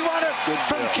 Wins. She won it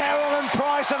from Carroll and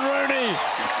Price and Rooney.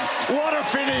 What a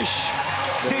finish.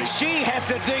 Did she have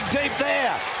to dig deep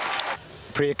there?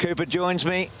 Priya Cooper joins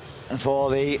me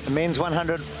for the men's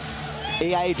 100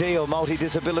 EAD or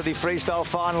multi-disability freestyle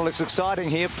final. It's exciting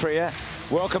here, Priya.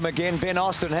 Welcome again, Ben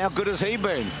Austin. How good has he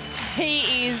been?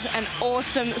 He is an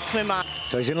awesome swimmer.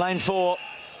 So he's in lane 4.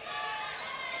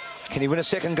 Can he win a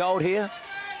 2nd gold here?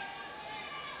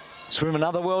 Swim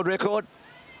another world record?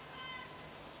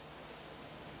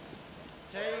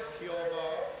 Take your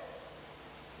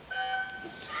mark.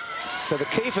 So the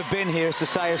key for Ben here is to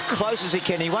stay as close as he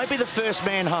can. He won't be the first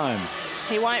man home.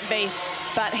 He won't be,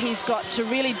 but he's got to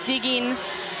really dig in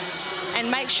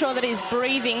and make sure that his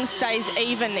breathing stays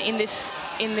even in this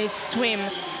swim,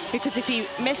 because if he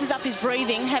messes up his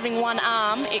breathing, having one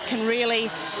arm, it can really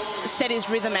set his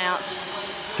rhythm out.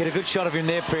 Get a good shot of him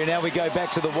there, Priya. Now we go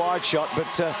back to the wide shot,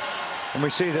 but and we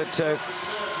see that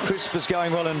Crisp is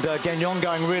going well and Gagnon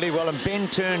going really well, and Ben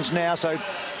turns now, so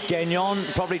Gagnon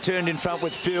probably turned in front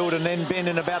with Field, and then Ben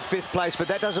in about 5th place, but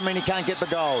that doesn't mean he can't get the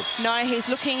gold. No, he's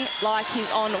looking like he's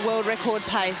on world record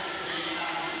pace.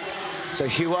 So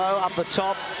Huot up the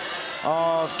top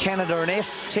of Canada in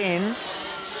S10,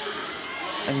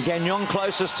 and Gagnon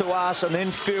closest to us, and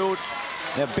then Field.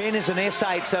 Now Ben is an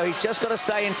S8, so he's just got to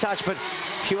stay in touch, but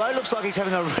Huot looks like he's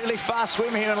having a really fast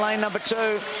swim here in lane number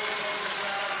 2.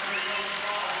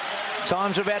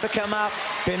 Time's about to come up.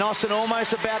 Ben Austin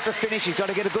almost about to finish. He's got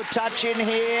to get a good touch in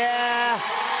here.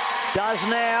 Does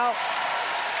now.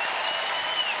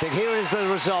 But here is the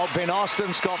result. Ben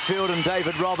Austin, Scott Field and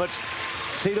David Roberts.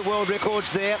 See the world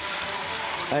records there.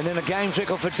 And then a games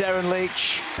record for Darren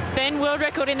Leach. Ben, world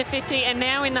record in the 50 and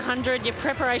now in the 100. Your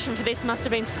preparation for this must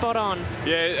have been spot on.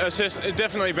 Yeah, it's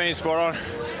definitely been spot on.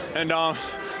 And I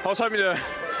was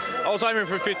aiming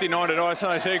for 59 tonight, it's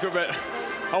no secret, but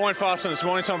I went faster this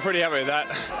morning, so I'm pretty happy with that.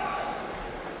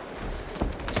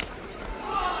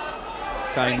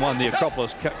 Kane won the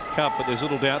Acropolis Cup, but there's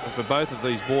little doubt that for both of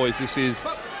these boys, this is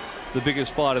the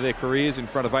biggest fight of their careers in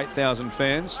front of 8,000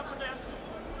 fans.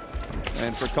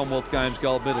 And for a Commonwealth Games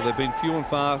gold medal, they've been few and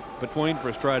far between for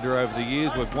Australia over the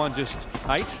years. We've won just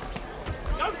 8.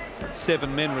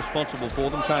 7 men responsible for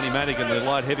them. Tony Madigan, the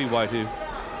light heavyweight who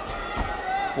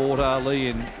fought Ali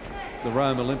in the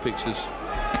Rome Olympics, has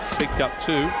picked up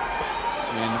 2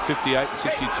 in 58 and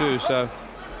 62. So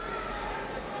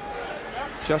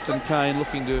Justin Kane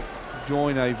looking to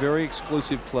join a very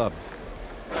exclusive club.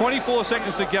 24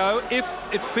 seconds to go. If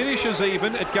it finishes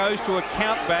even, it goes to a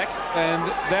count back,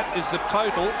 and that is the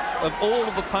total of all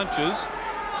of the punches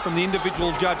from the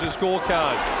individual judges'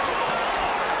 scorecards.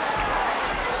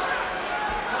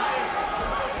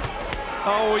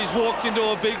 Oh, he's walked into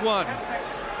a big one.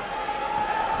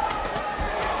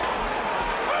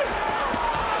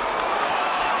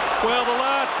 Well, the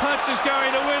last punch is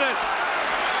going to win it.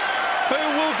 Who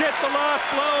will get the last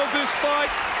blow of this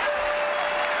fight?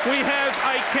 We have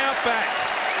a countback.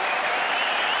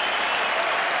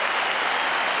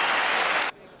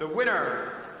 The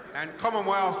winner and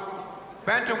Commonwealth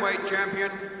bantamweight champion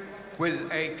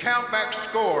with a countback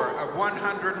score of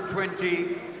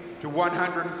 120 to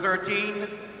 113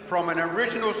 from an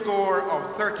original score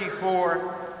of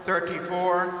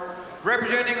 34-34,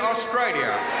 representing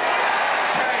Australia,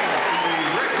 Kane in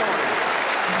the red corner.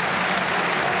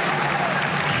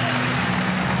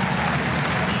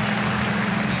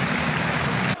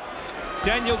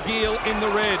 Daniel Giel in the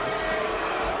red.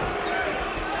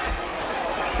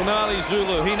 Kunali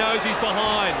Zulu, he knows he's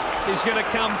behind. He's going to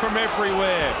come from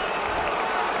everywhere.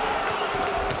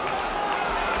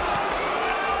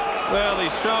 Well,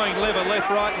 he's showing lever left,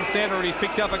 right and centre, and he's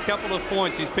picked up a couple of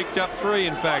points. He's picked up 3,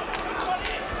 in fact.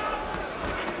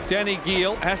 Danny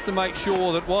Giel has to make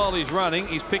sure that while he's running,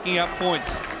 he's picking up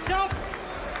points.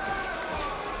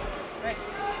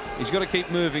 He's got to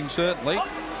keep moving, certainly.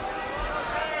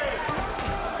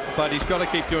 But he's got to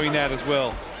keep doing that as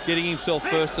well. Getting himself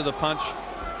first to the punch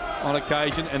on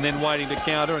occasion and then waiting to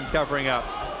counter and covering up.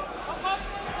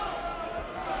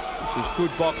 This is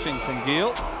good boxing from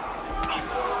Giel.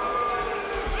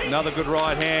 Another good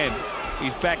right hand.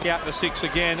 He's back out to 6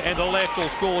 again, and the left will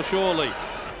score surely.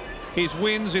 His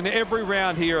wins in every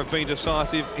round here have been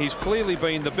decisive. He's clearly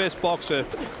been the best boxer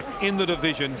in the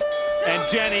division. And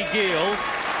Danny Giel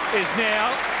is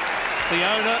now the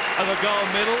owner of a gold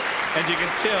medal, and you can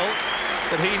tell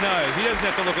that he knows. He doesn't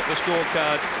have to look at the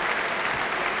scorecard.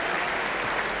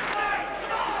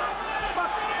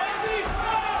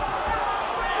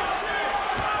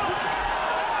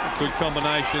 Good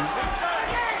combination.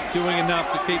 Doing enough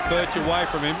to keep Birch away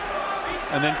from him,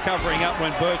 and then covering up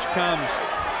when Birch comes.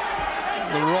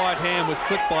 The right hand was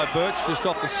slipped by Birch just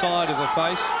off the side of the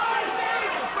face.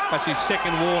 That's his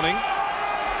second warning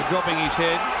for dropping his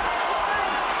head.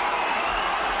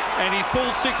 And he's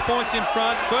pulled 6 points in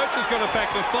front. Birch has got it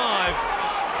back to 5.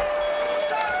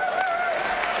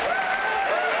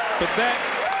 But that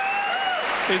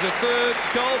is a 3rd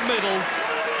gold medal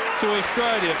to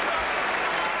Australia.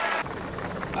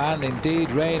 And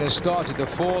indeed, rain has started to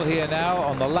fall here now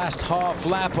on the last half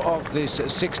lap of this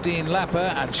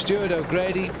 16-lapper, and Stuart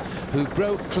O'Grady, who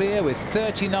broke clear with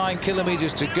 39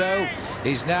 kilometres to go,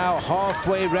 is now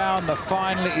halfway round the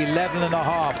final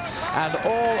 11.5, and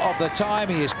all of the time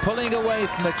he is pulling away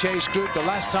from the chase group. The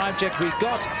last time check we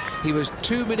got, he was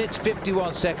 2 minutes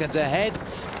 51 seconds ahead.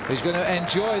 He's going to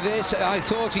enjoy this. I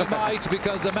thought he might,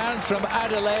 because the man from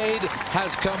Adelaide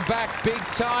has come back big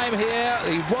time here.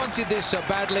 He wanted this so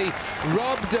badly.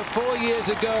 Robbed 4 years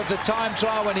ago of the time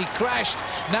trial when he crashed.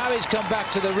 Now he's come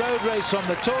back to the road race from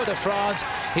the Tour de France.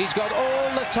 He's got all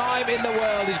the time in the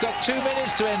world. He's got 2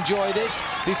 minutes to enjoy this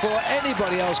before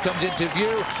anybody else comes into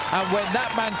view. And when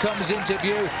that man comes into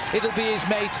view, it'll be his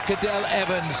mate, Cadell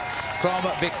Evans from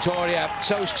Victoria.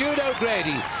 So Stuart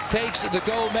O'Grady takes the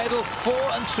gold medal, 4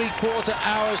 3/4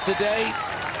 hours today.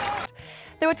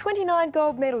 There were 29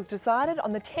 gold medals decided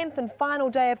on the 10th and final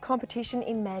day of competition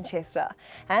in Manchester.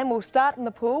 And we'll start in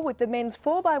the pool with the men's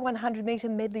 4x100 metre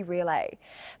medley relay.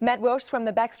 Matt Welsh swam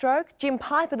the backstroke, Jim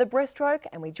Piper the breaststroke,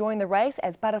 and we join the race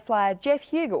as butterflyer Jeff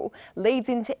Hugel leads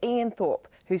into Ian Thorpe,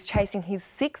 who's chasing his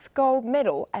 6th gold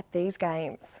medal at these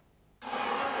games.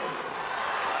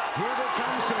 Hugel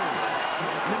comes through.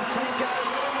 Mintenko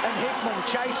and Hickman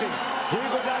chasing.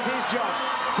 Hugel does his job.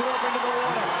 Thorpe into the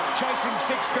water, chasing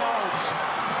 6 golds.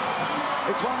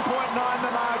 It's 1.9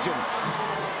 the margin.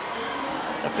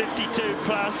 A 52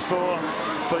 plus for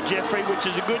Jeffrey, which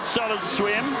is a good solid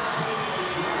swim.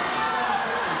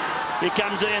 Here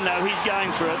comes Ian though, he's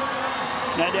going for it.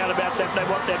 No doubt about that, they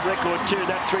want that record too.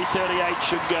 That 3:38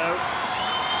 should go.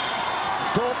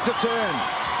 Thorpe to turn.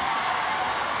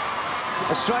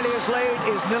 Australia's lead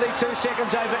is nearly 2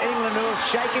 seconds over England, who are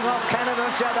shaking off Canada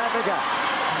and South Africa.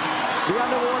 The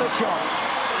underwater shot.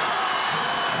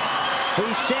 He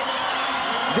set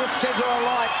this centre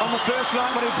alight on the first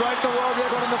night when he broke the world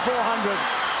record in the 400.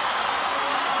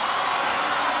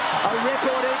 A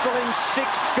record equaling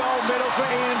 6th gold medal for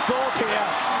Ian Thorpe here.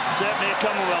 Certainly a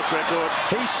Commonwealth record.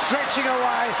 He's stretching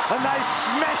away and they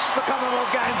smash the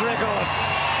Commonwealth Games record.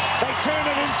 They turn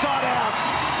it inside out.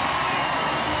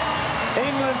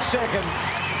 England second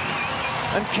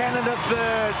and Canada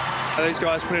third. These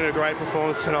guys put in a great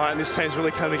performance tonight and this team's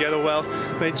really come together well.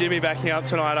 I mean, Jimmy backing up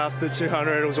tonight after the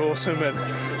 200, it was awesome, and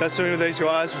that's doing with these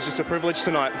guys was just a privilege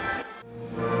tonight.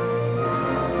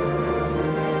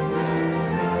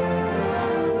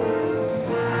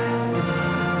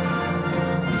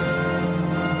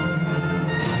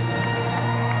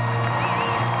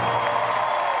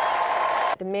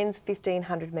 Men's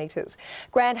 1500 metres.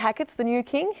 Grant Hackett's the new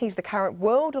king. He's the current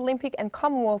World, Olympic and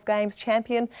Commonwealth Games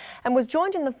champion and was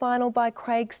joined in the final by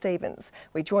Craig Stevens.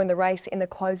 We joined the race in the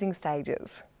closing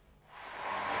stages.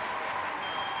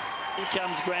 Here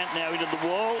comes Grant now into the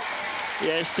wall.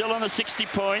 Yeah, still on a 60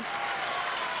 point.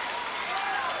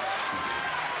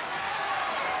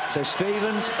 So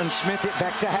Stevens and Smith it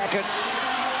back to Hackett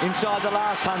inside the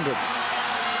last 100.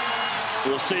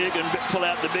 We'll see who can pull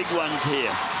out the big ones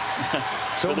here.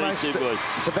 It's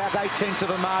about 8/10 of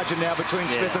a margin now between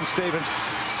Smith and Stevens.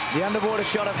 The underwater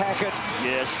shot of Hackett.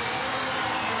 Yes.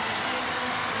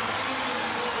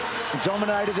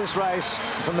 Dominated this race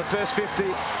from the first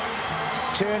 50.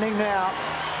 Turning now.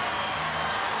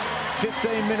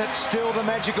 15 minutes, still the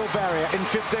magical barrier in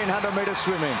 1500 metre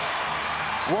swimming.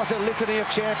 What a litany of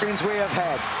champions we have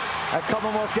had at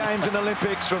Commonwealth Games and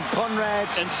Olympics, from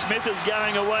Conrad's. And Smith is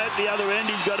going away at the other end.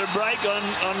 He's got a break on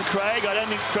Craig. I don't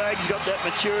think Craig's got that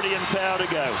maturity and power to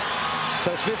go.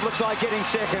 So Smith looks like getting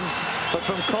second, but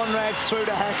from Conrad's through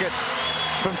to Hackett,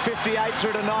 from 58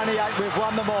 through to 98, we've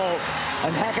won them all.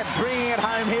 And Hackett bringing it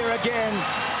home here again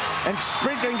and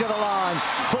sprinting to the line.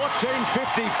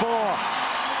 14:54,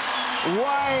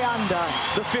 way under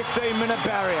the 15-minute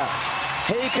barrier.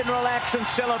 He can relax and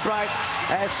celebrate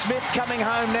as Smith coming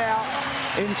home now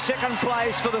in second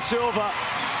place for the silver.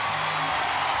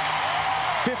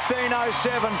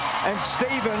 15:07 and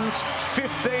Stevens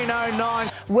 15:09.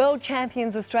 World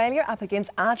champions Australia up against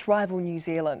arch rival New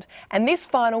Zealand. And this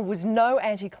final was no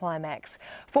anticlimax.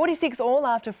 46 all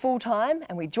after full time,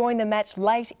 and we joined the match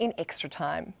late in extra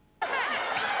time.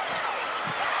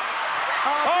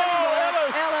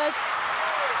 Ellis.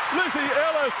 Lizzie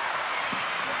Ellis.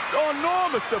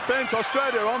 Enormous defence.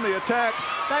 Australia on the attack.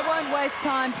 They won't waste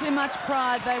time. Too much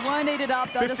pride. They won't eat it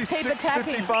up. They'll just keep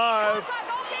attacking. 55.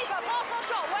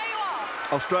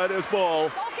 Australia's ball.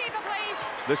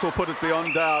 This will put it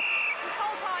beyond doubt.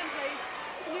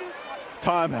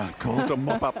 Timeout called to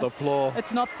mop up the floor.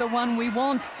 It's not the one we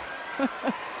want.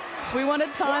 We want a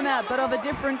timeout, but of a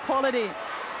different quality.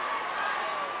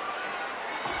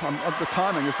 The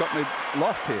timing has got me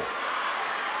lost here.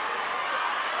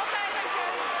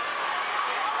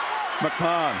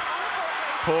 McMahon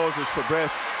pauses for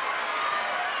breath.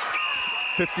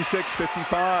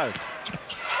 56-55.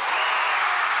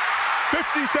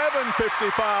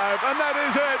 57-55, and that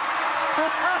is it.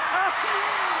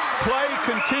 Play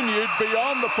continued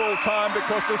beyond the full time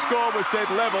because the score was dead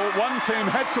level. One team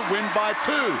had to win by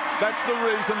 2. That's the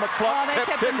reason the clock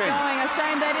kept ticking. Going. A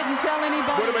shame they didn't tell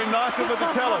anybody. Would have been nice if they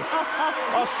could tell us.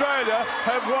 Australia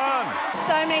have won.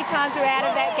 So many times we were out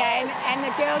of that game, and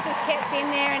the girls just kept in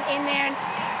there and in there. And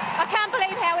I can't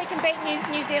believe how we can beat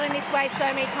New Zealand this way so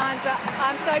many times, but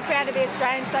I'm so proud to be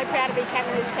Australian, so proud to be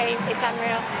captain of this team. It's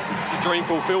unreal. It's a dream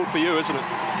fulfilled for you, isn't it?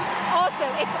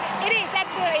 Awesome. It is,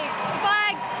 absolutely. If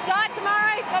I die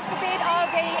tomorrow, God forbid,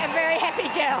 I'll be a very happy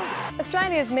girl.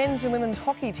 Australia's men's and women's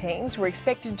hockey teams were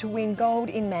expected to win gold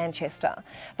in Manchester.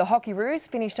 The Hockeyroos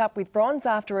finished up with bronze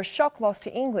after a shock loss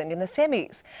to England in the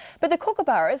semis. But the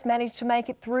Kookaburras managed to make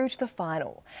it through to the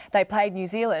final. They played New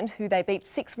Zealand, who they beat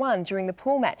 6-1 during the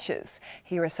pool matches.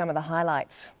 Here are some of the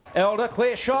highlights. Elder,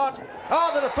 clear shot.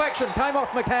 Oh, the deflection came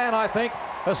off McCann, I think.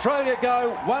 Australia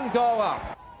go 1 goal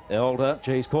up. Elder,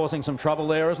 geez, causing some trouble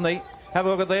there, isn't he? Have a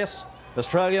look at this.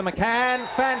 Australia, McCann,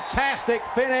 fantastic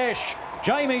finish.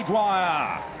 Jamie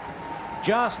Dwyer,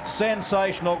 just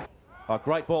sensational. A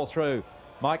great ball through.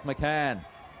 Mike McCann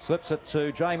slips it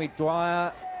to Jamie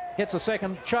Dwyer, gets a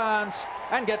second chance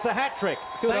and gets a hat-trick.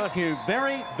 Thank you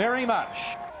very, very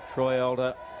much. Troy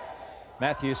Elder,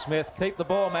 Matthew Smith. Keep the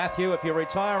ball, Matthew. If you're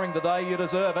retiring today, you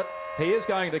deserve it. He is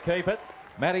going to keep it.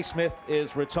 Matty Smith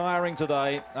is retiring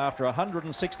today after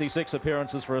 166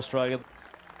 appearances for Australia.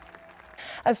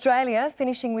 Australia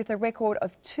finishing with a record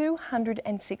of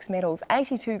 206 medals,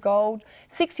 82 gold,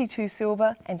 62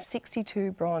 silver and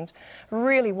 62 bronze.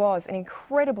 Really was an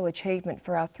incredible achievement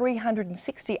for our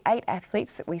 368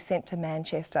 athletes that we sent to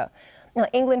Manchester. Now,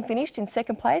 England finished in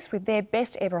second place with their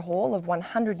best ever haul of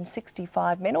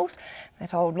 165 medals.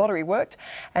 That old lottery worked.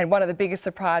 And one of the biggest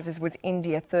surprises was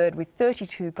India third with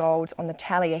 32 golds on the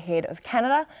tally ahead of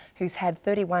Canada, who's had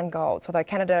 31 golds. Although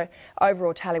Canada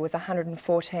overall tally was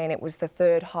 114, it was the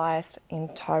third highest in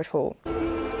total.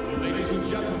 Ladies and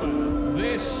gentlemen,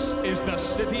 this is the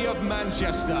city of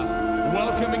Manchester,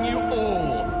 welcoming you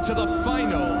all to the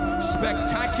final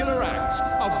spectacular act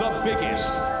of the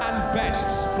biggest and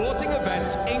best sporting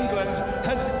event England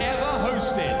has ever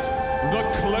hosted, the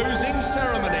closing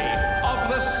ceremony of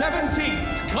the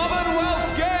 17th Commonwealth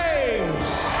Games.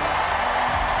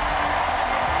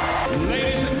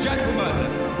 Ladies and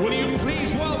gentlemen, will you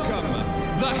please welcome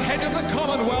the head of the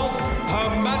Commonwealth,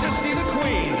 Her Majesty the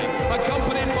Queen,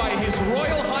 accompanied by His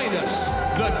Royal Highness,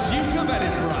 the Duke of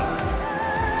Edinburgh.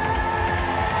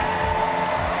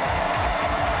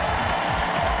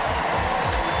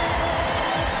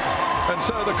 And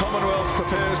so the Commonwealth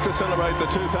prepares to celebrate the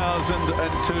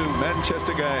 2002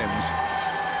 Manchester Games.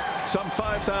 Some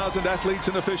 5,000 athletes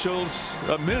and officials,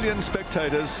 1 million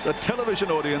spectators, a television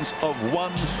audience of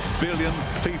 1 billion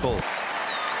people.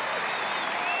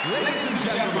 Ladies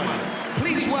and gentlemen,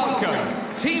 please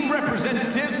welcome team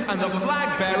representatives and the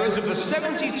flag bearers of the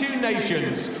 72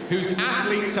 nations whose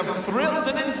athletes have thrilled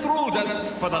and enthralled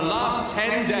us for the last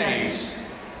 10 days.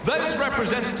 Those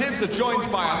representatives are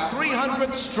joined by a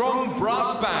 300-strong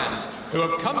brass band who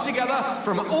have come together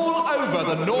from all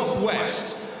over the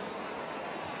Northwest.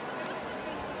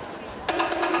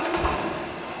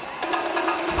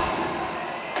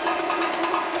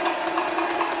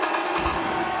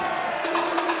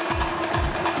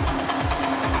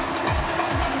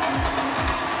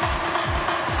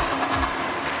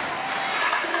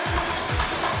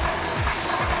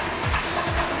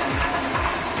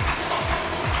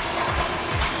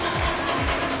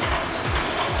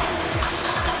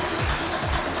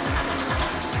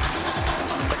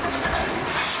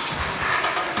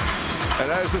 And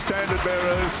as the standard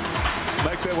bearers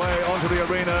make their way onto the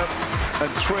arena, and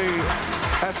 3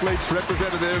 athletes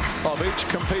representative of each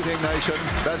competing nation,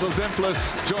 Basil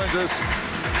Zemplis joins us,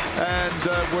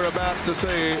 and we're about to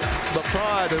see the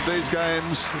pride of these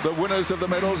games, the winners of the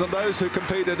medals and those who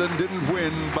competed and didn't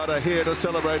win but are here to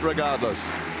celebrate regardless.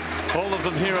 All of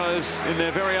them heroes in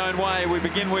their very own way. We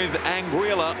begin with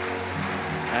Anguilla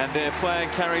and their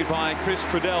flag carried by Chris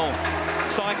Pradell,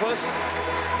 cyclist.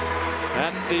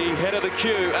 At the head of the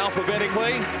queue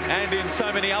alphabetically, and in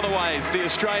so many other ways, the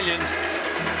Australians.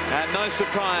 And no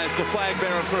surprise, the flag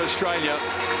bearer for Australia,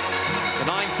 the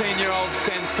 19-year-old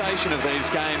sensation of these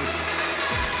games,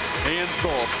 Ian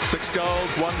Thorpe. 6 gold,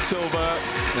 1 silver.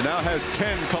 He now has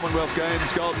 10 Commonwealth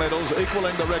Games gold medals,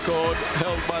 equaling the record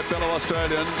held by fellow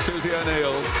Australian Susie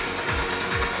O'Neill.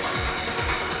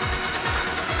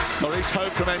 Maurice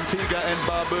Hope from Antigua and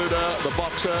Barbuda, the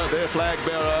boxer, their flag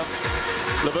bearer.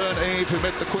 Laverne Eve, who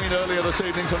met the Queen earlier this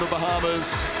evening from the Bahamas.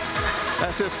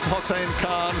 Asif Hossain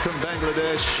Khan from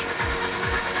Bangladesh.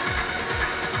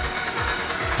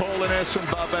 Paul Innes from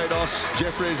Barbados.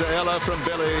 Jeffrey Zaella from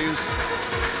Belize.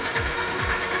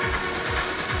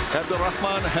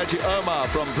 Abdurrahman Haji Omar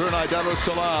from Brunei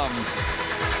Darussalam.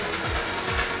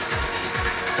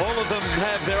 All of them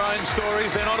have their own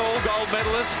stories. They're not all gold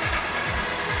medalists.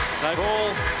 They've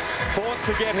all fought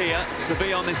to get here, to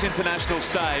be on this international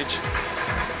stage.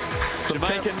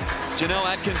 Jamaican Janelle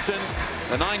Atkinson,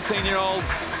 the 19-year-old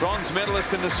bronze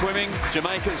medalist in the swimming,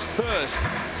 Jamaica's first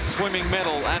swimming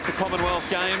medal at the Commonwealth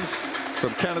Games.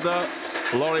 From Canada,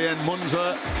 Lauriane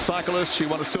Munzer, cyclist. She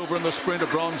won a silver in the sprint, a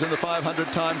bronze in the 500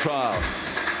 time trial.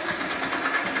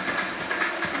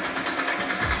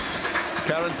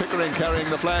 Karen Pickering carrying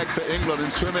the flag for England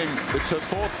in swimming. It's her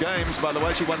 4th Games, by the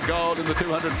way. She won gold in the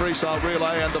 200 freestyle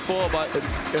relay and the 200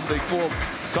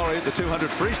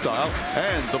 freestyle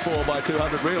and the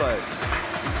 4x200 relay.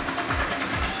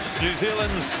 New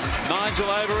Zealand's Nigel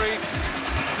Overy,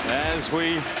 as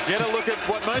we get a look at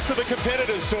what most of the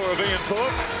competitors saw of Ian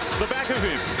Thorpe, the back of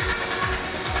him.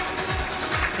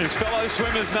 His fellow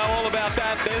swimmers know all about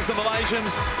that. There's the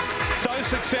Malaysians, so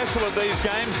successful at these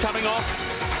games, coming off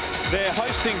their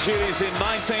hosting duties in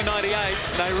 1998.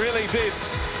 They really did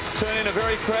turn in a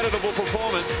very creditable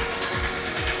performance.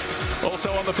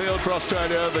 Also on the field for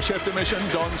Australia, the chef de mission,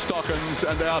 Don Stockens,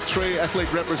 and our 3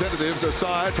 athlete representatives,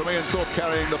 aside from Ian Thorpe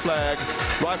carrying the flag,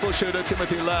 rifle shooter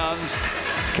Timothy Lowndes,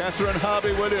 Catherine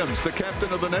Harvey-Williams, the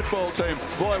captain of the netball team.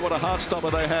 Boy, what a heart-stopper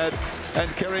they had. And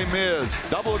Kerry Mears,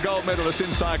 double gold medalist in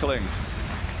cycling.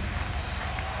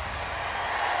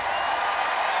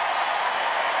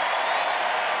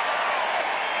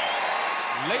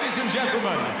 Ladies and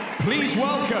gentlemen, please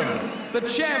welcome the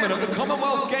chairman of the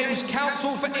Commonwealth Games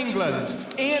Council for England,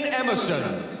 Ian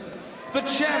Emerson. The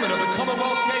chairman of the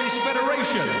Commonwealth Games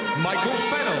Federation, Michael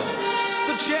Fennell.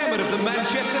 The chairman of the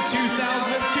Manchester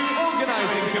 2002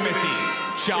 Organising Committee,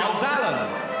 Charles Allen.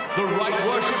 The Right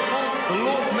Worshipful, the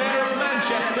Lord Mayor of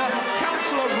Manchester,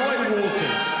 Councillor Roy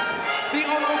Walters. The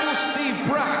Honourable Steve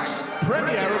Bracks,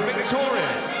 Premier of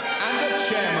Victoria. And the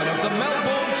chairman of the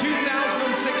Melbourne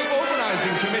 2006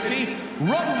 Organising Committee,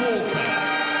 Ron Walker.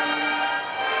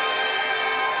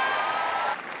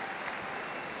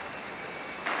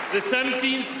 The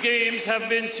 17th Games have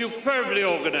been superbly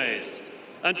organised,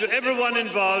 and to everyone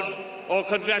involved, our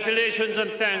congratulations and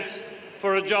thanks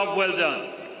for a job well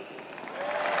done.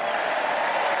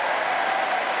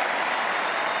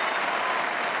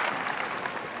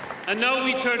 And now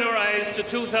we turn our eyes to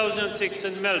 2006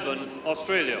 in Melbourne,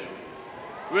 Australia,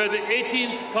 where the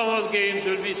 18th Commonwealth Games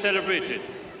will be celebrated.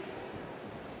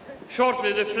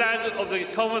 Shortly, the flag of the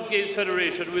Commonwealth Games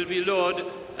Federation will be lowered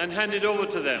and handed over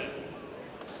to them.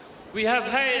 We have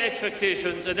high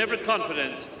expectations and every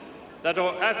confidence that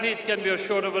our athletes can be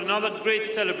assured of another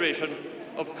great celebration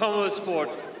of Commonwealth sport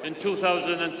in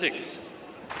 2006.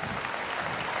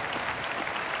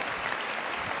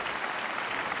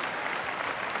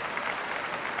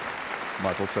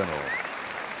 Michael Fennell.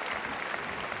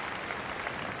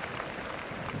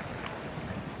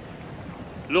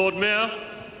 Lord Mayor,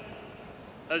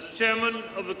 as Chairman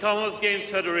of the Commonwealth Games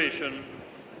Federation,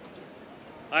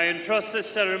 I entrust this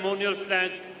ceremonial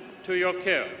flag to your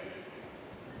care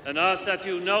and ask that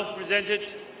you now present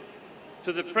it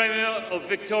to the Premier of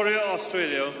Victoria,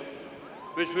 Australia,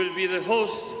 which will be the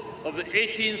host of the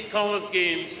 18th Commonwealth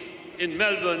Games in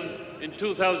Melbourne in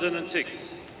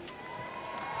 2006.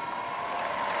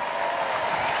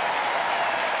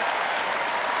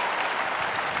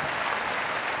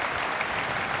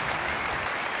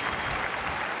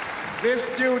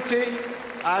 This duty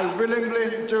I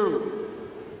willingly do.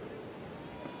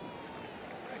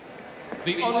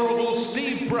 The Honourable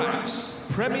Steve Bracks,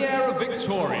 Premier of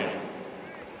Victoria.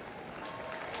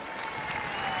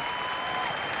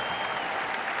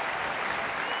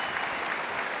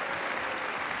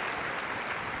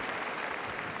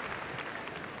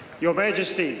 Your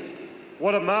Majesty,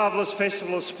 what a marvellous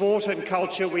festival of sport and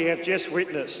culture we have just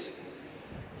witnessed.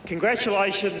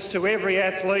 Congratulations to every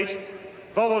athlete,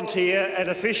 volunteer and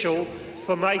official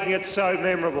for making it so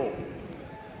memorable.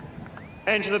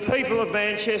 And to the people of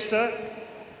Manchester,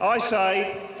 I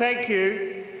say thank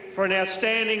you for an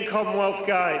outstanding Commonwealth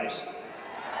Games.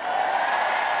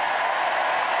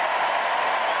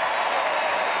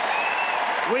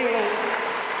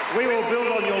 We will build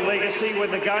on your legacy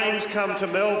when the Games come to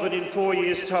Melbourne in 4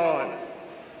 years' time.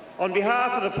 On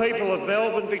behalf of the people of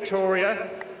Melbourne,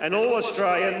 Victoria and all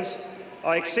Australians,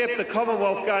 I accept the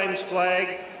Commonwealth Games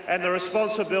flag and the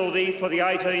responsibility for the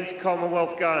 18th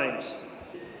Commonwealth Games.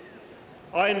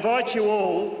 I invite you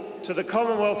all to the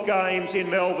Commonwealth Games in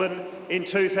Melbourne in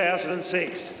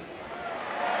 2006.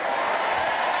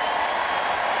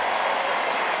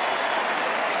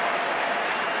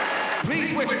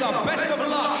 Please wish the best of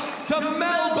luck to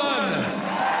Melbourne!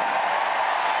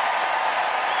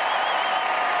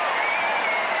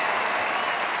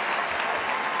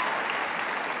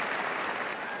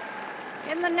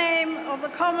 In the name of the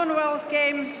Commonwealth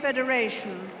Games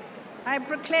Federation, I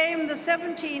proclaim the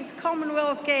 17th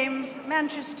Commonwealth Games,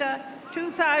 Manchester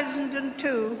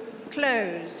 2002,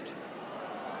 closed.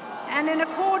 And in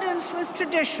accordance with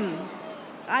tradition,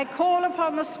 I call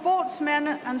upon the sportsmen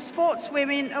and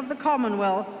sportswomen of the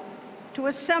Commonwealth to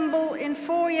assemble in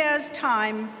 4 years'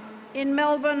 time in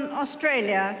Melbourne,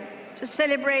 Australia, to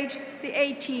celebrate the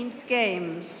 18th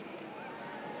Games.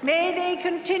 May they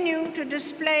continue to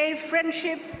display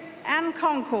friendship and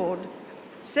concord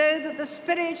so that the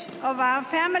spirit of our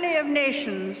family of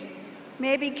nations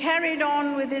may be carried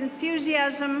on with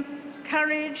enthusiasm,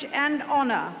 courage and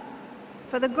honour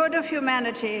for the good of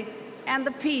humanity and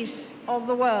the peace of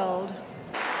the world.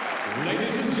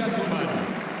 Ladies and gentlemen,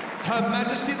 Her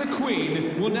Majesty the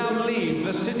Queen will now leave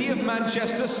the City of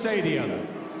Manchester Stadium.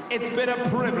 It's been a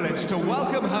privilege to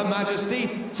welcome Her Majesty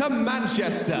to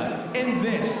Manchester in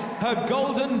this, her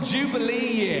Golden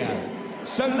Jubilee year.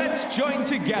 So let's join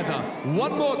together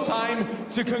one more time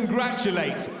to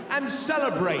congratulate and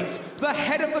celebrate the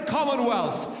head of the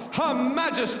Commonwealth, Her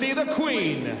Majesty the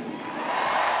Queen.